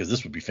today because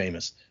this would be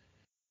famous.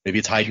 Maybe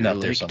it's hiding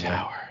out there somewhere.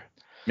 Tower.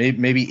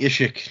 Maybe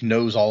Ishik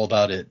knows all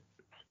about it.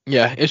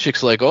 Yeah,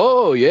 Ishik's like,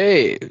 oh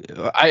yay.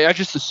 I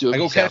just assume I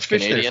go catch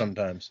fish Canadian. there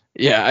sometimes.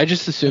 Yeah, I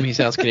just assume he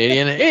sounds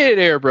Canadian. Hey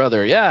there,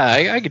 brother. Yeah,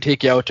 I could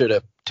take you out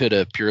to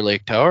the Pure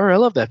Lake Tower. I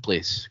love that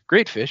place.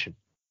 Great fishing.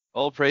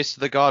 All praise to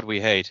the god we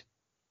hate,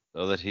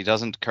 so that he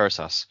doesn't curse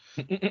us.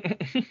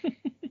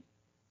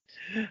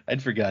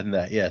 I'd forgotten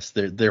that. Yes,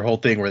 their whole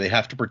thing where they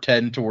have to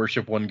pretend to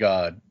worship one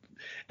god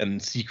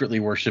and secretly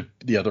worship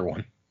the other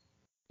one.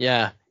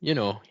 Yeah,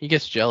 he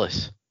gets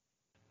jealous.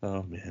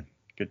 Oh man,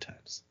 good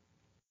times.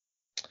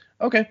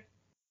 Okay,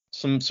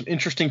 some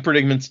interesting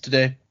predicaments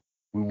today.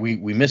 We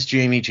missed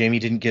Jaymee. Jaymee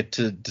didn't get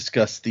to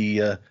discuss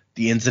the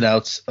ins and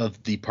outs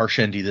of the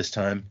Parshendi this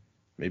time.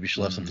 Maybe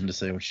she'll have something to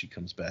say when she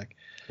comes back.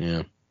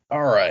 Yeah.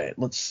 All right,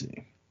 let's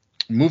see.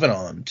 Moving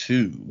on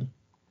to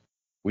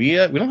we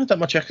don't have that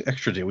much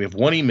extra today. We have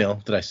one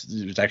email that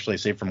it was actually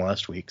saved from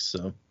last week,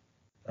 so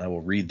I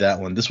will read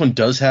that one. This one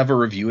does have a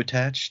review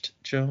attached,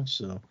 Joe,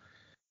 so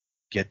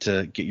get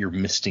your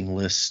misting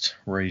list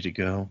ready to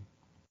go.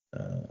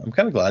 I'm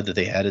kind of glad that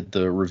they added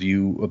the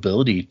review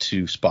ability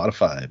to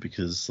Spotify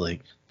because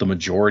like the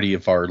majority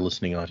of our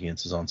listening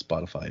audience is on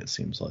Spotify, it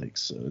seems like.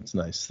 So it's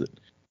nice that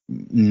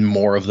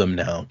more of them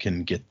now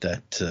can get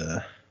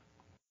that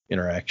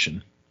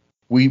interaction.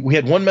 We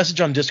had one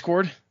message on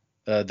Discord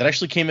that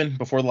actually came in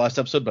before the last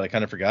episode, but I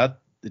kind of forgot.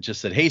 It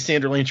just said, "Hey,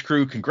 Sanderlanche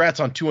crew,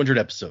 congrats on 200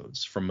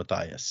 episodes," from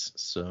Matthias.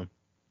 So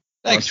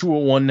Thanks. we're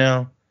on 201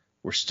 now.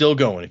 We're still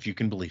going, if you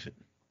can believe it.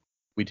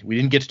 We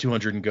didn't get to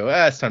 200 and go,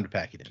 it's time to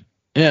pack it in.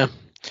 Yeah,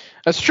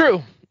 that's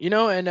true. And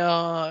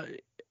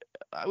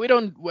we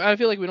don't. I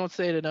feel like we don't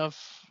say it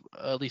enough.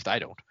 At least I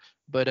don't.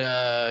 But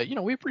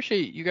we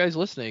appreciate you guys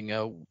listening.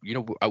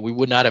 We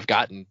would not have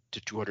gotten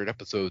to 200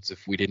 episodes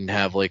if we didn't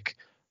have like.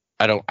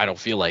 I don't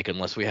feel like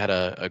unless we had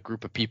a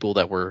group of people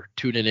that were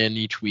tuning in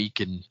each week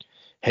and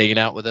hanging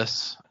out with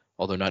us,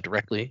 although not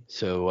directly.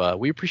 So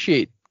we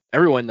appreciate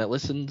everyone that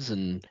listens,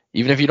 and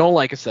even if you don't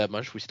like us that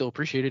much, we still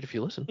appreciate it if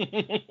you listen.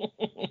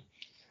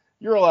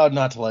 You're allowed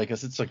not to like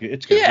us. It's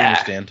good. We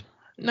understand.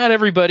 Not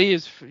everything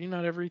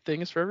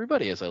is for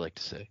everybody, as I like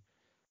to say.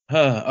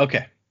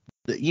 Okay.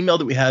 The email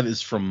that we have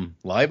is from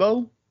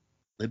Lybo,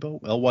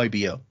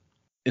 Lybo.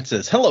 It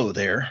says, "Hello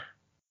there.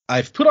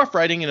 I've put off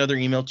writing another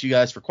email to you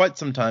guys for quite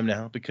some time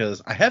now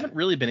because I haven't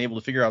really been able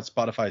to figure out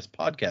Spotify's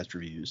podcast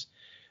reviews.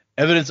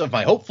 Evidence of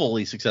my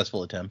hopefully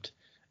successful attempt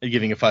at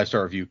giving a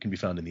 5-star review can be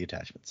found in the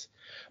attachments.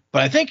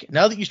 But I think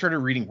now that you started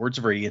reading Words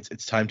of Radiance,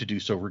 it's time to do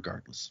so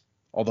regardless.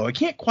 Although I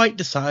can't quite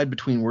decide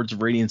between Words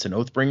of Radiance and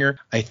Oathbringer,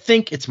 I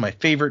think it's my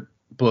favorite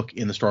book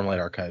in the Stormlight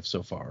Archive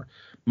so far,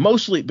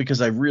 mostly because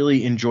I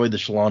really enjoyed the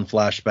Shallan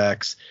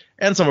flashbacks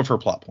and some of her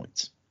plot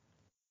points.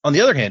 On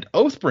the other hand,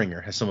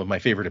 Oathbringer has some of my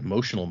favorite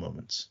emotional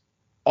moments.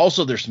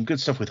 Also, there's some good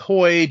stuff with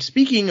Hoyd.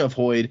 Speaking of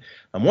Hoyd,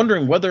 I'm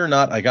wondering whether or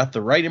not I got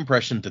the right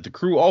impression that the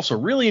crew also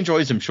really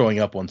enjoys him showing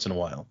up once in a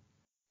while.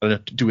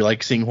 Do we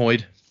like seeing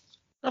Hoyd?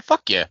 Oh,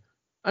 fuck yeah.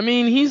 I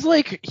mean, he's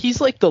like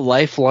the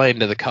lifeline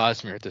to the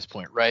Cosmere at this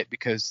point, right?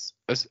 Because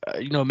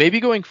maybe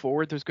going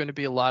forward, there's going to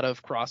be a lot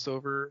of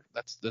crossover.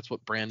 That's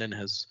what Brandon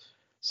has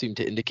seemed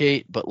to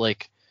indicate. But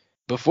like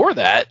before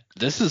that,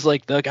 this is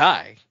like the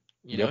guy.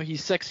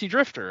 He's Sexy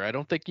Drifter. I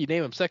don't think you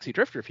name him Sexy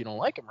Drifter if you don't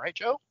like him, right,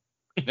 Joe?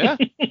 Yeah.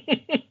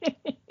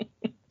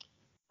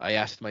 I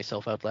asked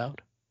myself out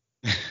loud.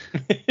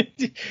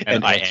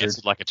 and I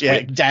answered like a twin.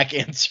 Yeah, Dak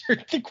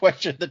answered the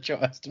question that Joe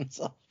asked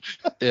himself.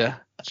 Yeah.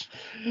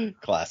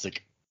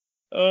 Classic.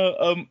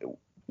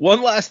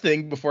 One last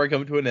thing before I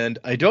come to an end.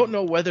 I don't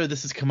know whether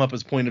this has come up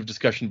as point of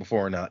discussion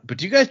before or not, but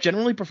do you guys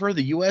generally prefer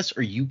the US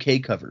or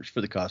UK covers for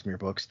the Cosmere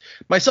books?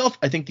 Myself,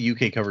 I think the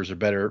UK covers are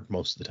better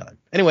most of the time.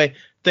 Anyway,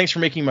 thanks for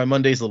making my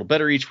Mondays a little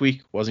better each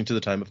week. Wasing to the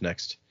time of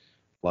next.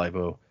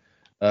 Livo.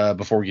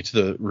 Before we get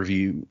to the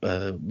review,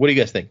 what do you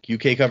guys think?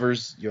 UK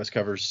covers, US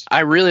covers?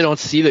 I really don't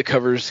see the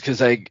covers because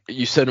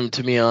you sent them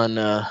to me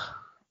on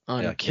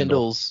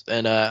Kindles,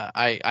 and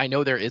I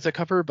know there is a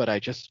cover, but I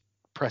just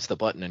press the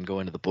button and go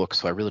into the book,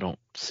 so I really don't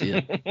see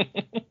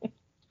it.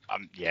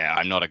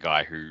 I'm not a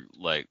guy who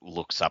like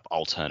looks up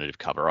alternative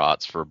cover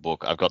arts for a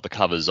book. I've got the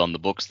covers on the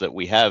books that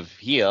we have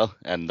here,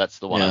 and that's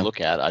the one I look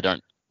at. I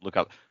don't look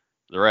up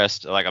the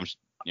rest. Like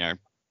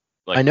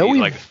I know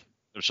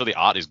I'm sure the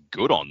art is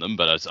good on them,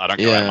 but I don't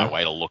go out of my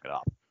way to look it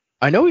up.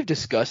 I know we've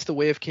discussed the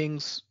Way of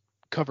Kings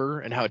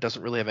cover and how it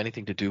doesn't really have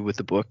anything to do with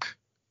the book.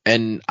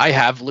 And I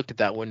have looked at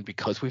that one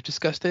because we've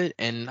discussed it.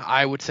 And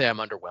I would say I'm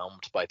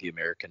underwhelmed by the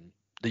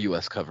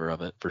US cover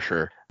of it for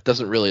sure. It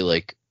doesn't really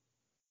like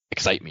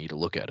excite me to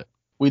look at it.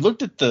 We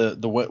looked at the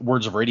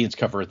Words of Radiance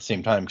cover at the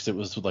same time because it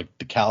was like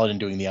the Kaladin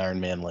doing the Iron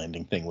Man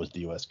landing thing was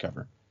the US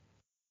cover.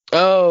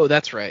 Oh,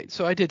 that's right.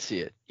 So I did see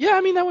it. Yeah,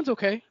 I mean, that one's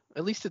okay.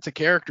 At least it's a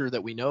character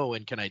that we know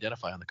and can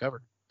identify on the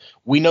cover.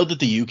 We know that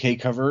the UK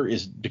cover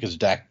is, because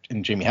Dak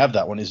and Jaymee have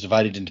that one, is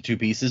divided into two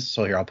pieces.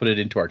 So here, I'll put it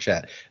into our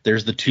chat.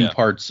 There's the two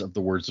parts of the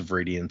Words of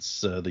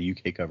Radiance, the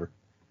UK cover.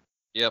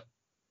 Yep.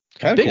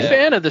 Big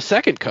fan of the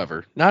second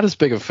cover. Not as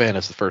big of a fan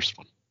as the first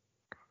one.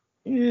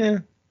 Yeah.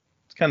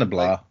 It's kind of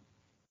blah.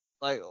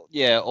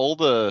 All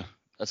the,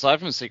 aside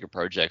from the Secret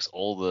Projects,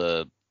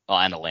 and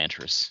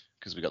Elantris,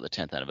 because we got the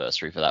 10th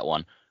anniversary for that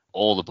one,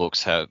 all the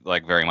books have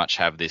very much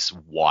have this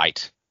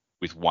white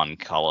with one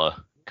color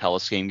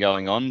scheme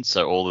going on.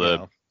 So all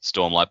the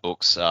Stormlight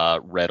books are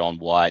red on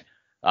white,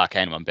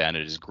 Arcanum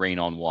Unbounded is green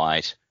on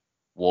white,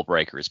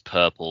 Warbreaker is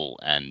purple,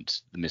 and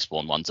the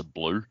Mistborn ones are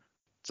blue.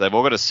 So they've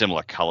all got a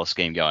similar color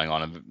scheme going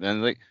on,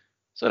 and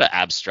sort of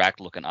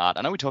abstract looking art.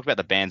 I know we talked about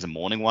the Bands of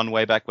Mourning one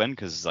way back when,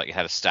 because it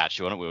had a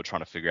statue on it. We were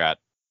trying to figure out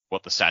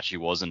what the statue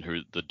was and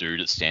who the dude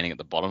that's standing at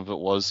the bottom of it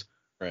was.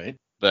 Right.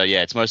 But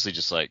yeah, it's mostly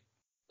just like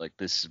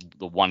this,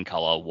 the one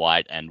color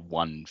white and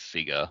one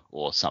figure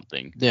or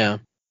something. Yeah.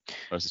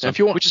 If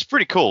you want, which is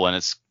pretty cool, and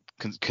it's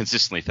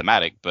consistently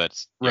thematic.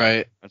 But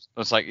right,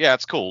 it's like, yeah,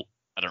 it's cool.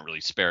 I don't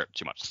really spare it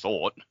too much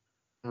thought.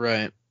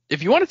 Right.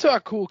 If you want to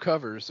talk cool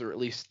covers, or at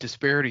least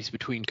disparities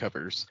between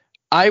covers,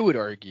 I would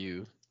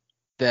argue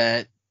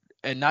that,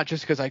 and not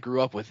just because I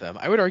grew up with them,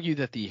 I would argue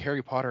that the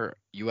Harry Potter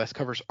US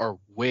covers are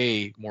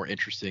way more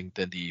interesting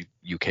than the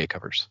UK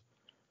covers.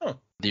 Oh.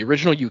 The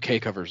original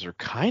UK covers are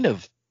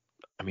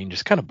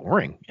just kind of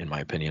boring, in my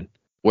opinion.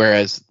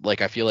 Whereas,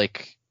 like, I feel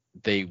like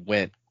they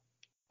went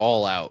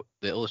all out.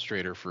 The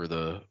illustrator for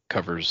the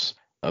covers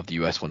of the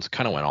US ones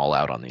kind of went all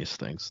out on these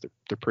things.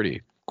 They're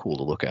pretty cool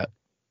to look at.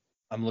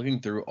 I'm looking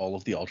through all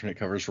of the alternate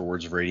covers for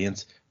Words of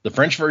Radiance. The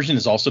French version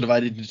is also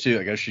divided into two.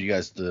 I gotta show you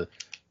guys the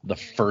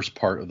first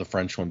part of the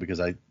French one, because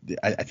I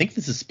think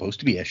this is supposed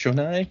to be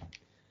Eshonai,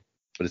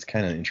 but it's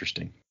kind of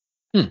interesting.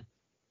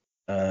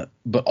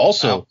 But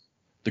also,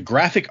 the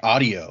graphic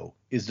audio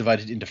is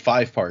divided into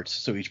 5 parts,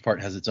 so each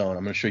part has its own.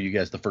 I'm going to show you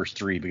guys the first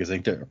 3 because I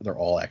think they're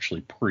all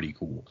actually pretty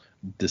cool.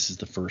 This is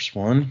the first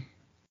one.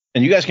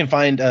 And you guys can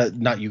find,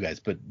 not you guys,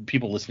 but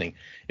people listening,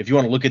 if you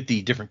want to look at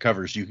the different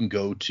covers, you can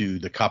go to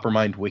the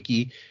Coppermind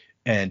wiki,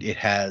 and it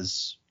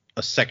has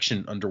a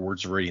section under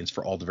Words of Radiance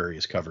for all the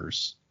various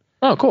covers.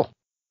 Oh, cool.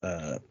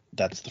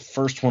 That's the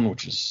first one,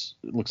 which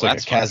looks like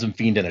a Chasm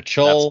Fiend and a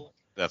Chull.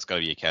 That's got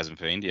to be a Chasm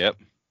Fiend, yep.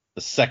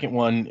 The second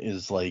one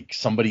is like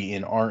somebody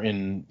in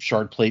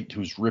Shardplate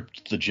who's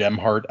ripped the gem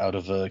heart out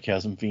of a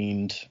Chasm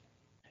Fiend.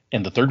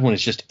 And the third one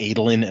is just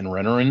Adolin and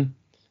Renarin,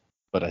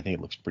 but I think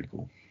it looks pretty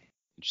cool.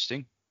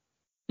 Interesting.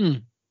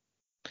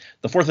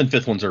 The fourth and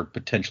fifth ones are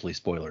potentially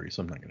spoilery,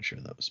 so I'm not going to share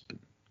those.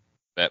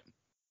 But...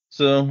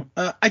 So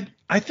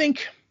I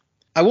think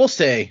I will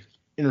say,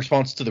 in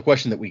response to the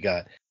question that we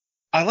got,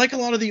 I like a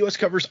lot of the US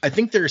covers. I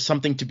think there is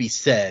something to be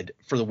said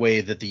for the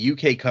way that the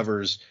UK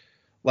covers,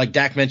 like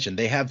Dak mentioned,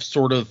 they have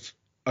sort of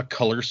a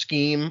color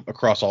scheme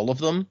across all of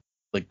them.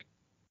 Like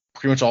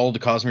pretty much all of the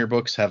Cosmere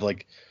books have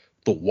like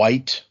the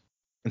white,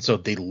 and so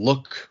they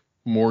look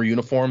more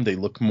uniform. They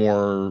look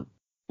more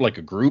like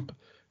a group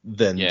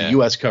than the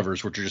US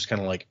covers, which are just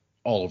kind of like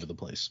all over the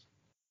place.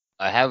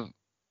 I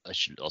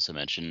should also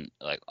mention,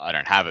 like, I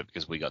don't have it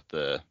because we got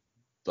the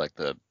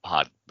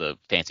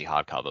fancy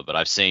hardcover, but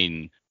I've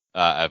seen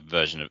a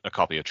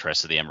copy of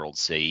Tress of the Emerald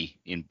Sea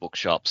in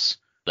bookshops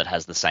that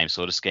has the same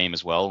sort of scheme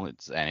as well.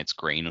 It's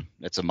green.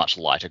 It's a much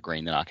lighter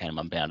green than Arcanum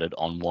Unbounded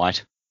on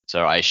white.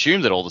 So I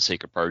assume that all the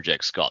secret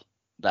projects got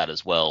that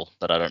as well,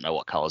 but I don't know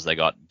what colors they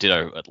got.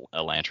 Ditto at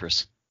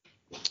Elantris.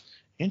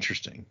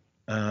 Interesting.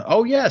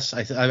 Oh yes,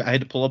 I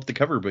had to pull up the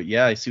cover, but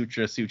yeah, I see what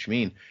you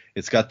mean.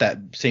 It's got that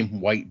same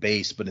white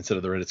base, but instead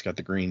of the red, it's got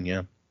the green.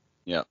 Yeah.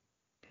 Yeah.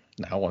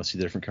 Now I want to see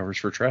the different covers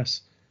for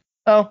Tress.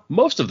 Oh,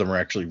 most of them are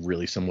actually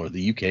really similar.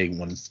 The UK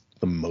one is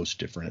the most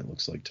different, it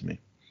looks like to me.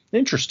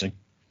 Interesting.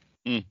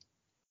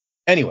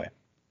 Anyway,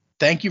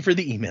 thank you for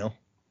the email,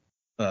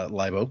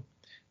 Libo.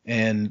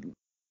 And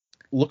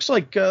looks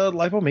like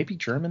Libo may be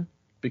German,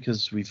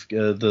 because we've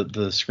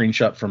the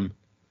screenshot from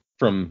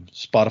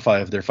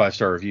Spotify of their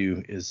 5-star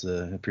review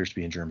appears to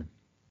be in German.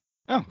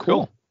 Oh,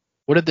 cool.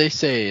 What did they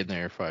say in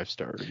their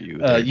 5-star review?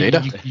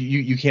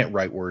 You can't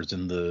write words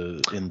in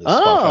the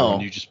Spotify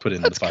one. You just put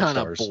in the 5 stars. That's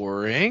kind of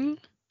boring.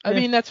 I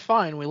mean, that's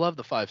fine. We love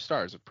the 5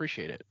 stars.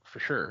 Appreciate it for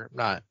sure.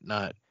 Not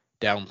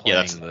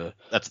downplaying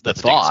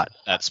that's thought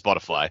at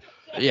Spotify.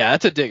 Yeah,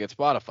 that's a dig at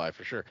Spotify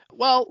for sure.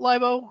 Well,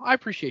 Libo, I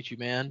appreciate you,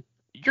 man.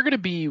 You're gonna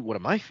be one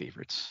of my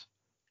favorites,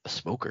 a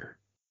smoker.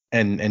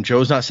 And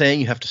Joe's not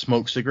saying you have to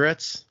smoke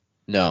cigarettes.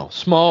 No,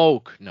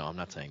 smoke. No, I'm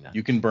not saying that.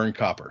 You can burn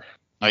copper.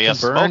 You can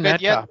burn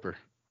that copper.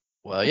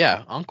 Well,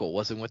 yeah, Uncle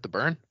wasn't with the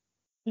burn.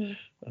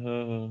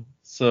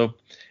 So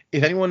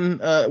if anyone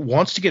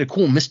wants to get a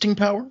cool misting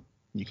power,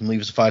 you can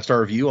leave us a 5-star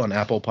review on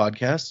Apple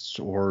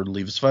Podcasts, or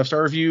leave us a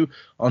 5-star review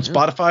on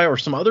Spotify or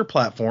some other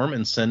platform,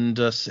 and send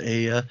us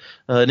an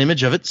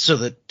image of it so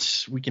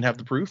that we can have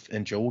the proof,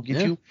 and Joe will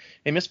give you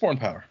a Mistborn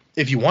power.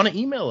 If you want to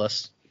email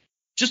us,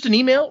 just an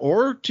email,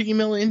 or to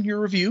email in your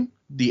review,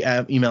 the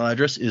email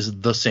address is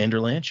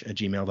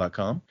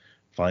thesanderlanche@gmail.com.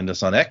 Find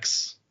us on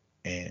X,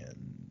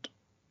 and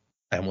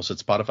I almost said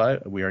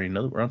Spotify. We already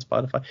know that we're on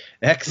Spotify.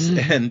 X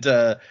and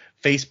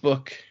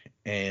Facebook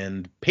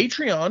and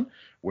Patreon,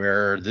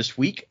 where this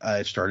week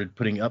I've started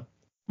putting up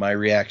my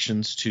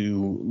reactions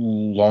to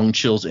Long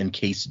Chills and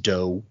Case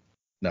Doe.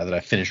 Now that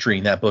I've finished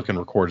reading that book and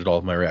recorded all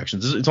of my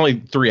reactions. It's only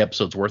 3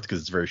 episodes worth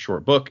because it's a very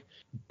short book.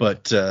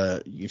 But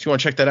if you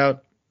want to check that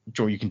out,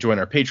 Joe, you can join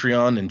our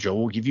Patreon, and Joe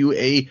will give you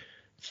a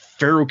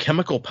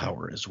ferrochemical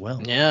power as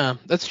well. Yeah,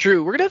 that's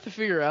true. We're going to have to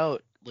figure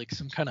out like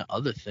some kind of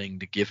other thing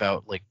to give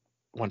out, like,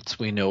 once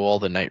we know all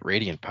the Night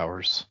Radiant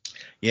powers.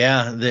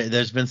 Yeah,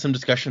 there's been some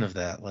discussion of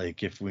that.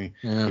 Like if we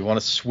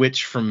want to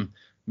switch from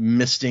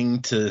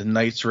misting to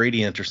Night's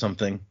Radiant or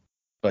something.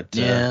 But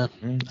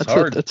it's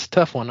hard. That's a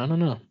tough one. I don't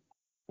know.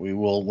 We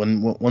will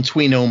once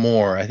we know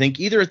more. I think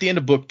either at the end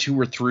of book 2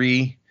 or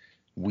 3,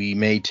 we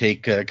may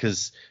take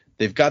because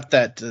They've got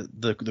that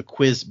the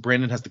quiz.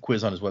 Brandon has the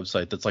quiz on his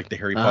website. That's like the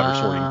Harry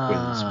Potter sorting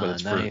quiz, but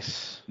it's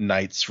nice. for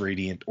Knights,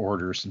 Radiant,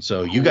 Orders, and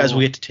so you guys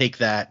will get to take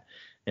that,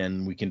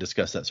 and we can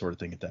discuss that sort of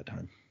thing at that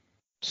time.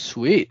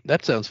 Sweet.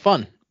 That sounds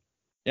fun.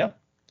 Yeah.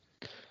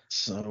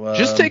 So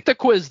just take the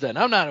quiz then.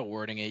 I'm not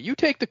awarding it. You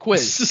take the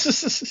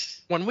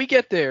quiz. When we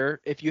get there,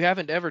 if you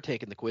haven't ever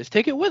taken the quiz,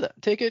 take it with it.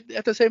 Take it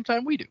at the same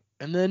time we do,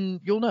 and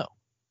then you'll know.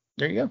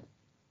 There you go.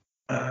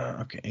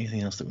 Okay, anything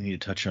else that we need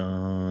to touch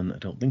on? I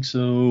don't think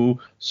so.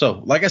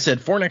 So, like I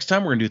said, for next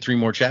time, we're going to do 3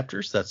 more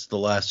chapters. That's the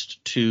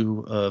last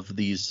 2 of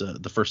these,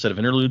 the first set of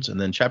interludes, and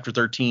then chapter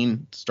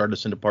 13 start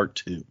us into part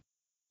 2.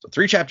 So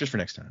 3 chapters for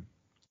next time.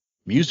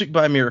 Music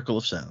by Miracle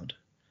of Sound.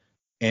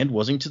 And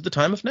wasing to the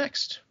time of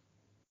next.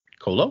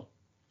 Colo,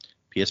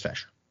 P.S.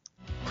 Fasher.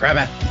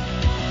 Crab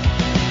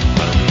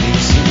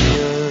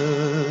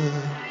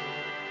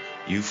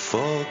You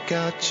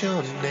forgot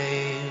your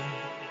name.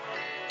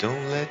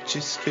 Don't let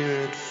your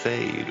spirit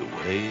fade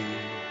away.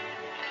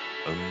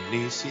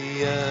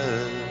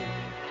 Amnesia,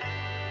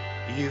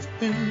 you've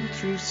been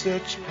through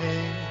such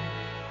pain,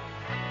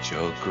 but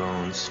you're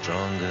growing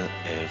stronger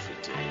every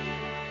day.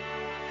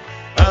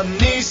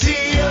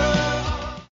 Amnesia.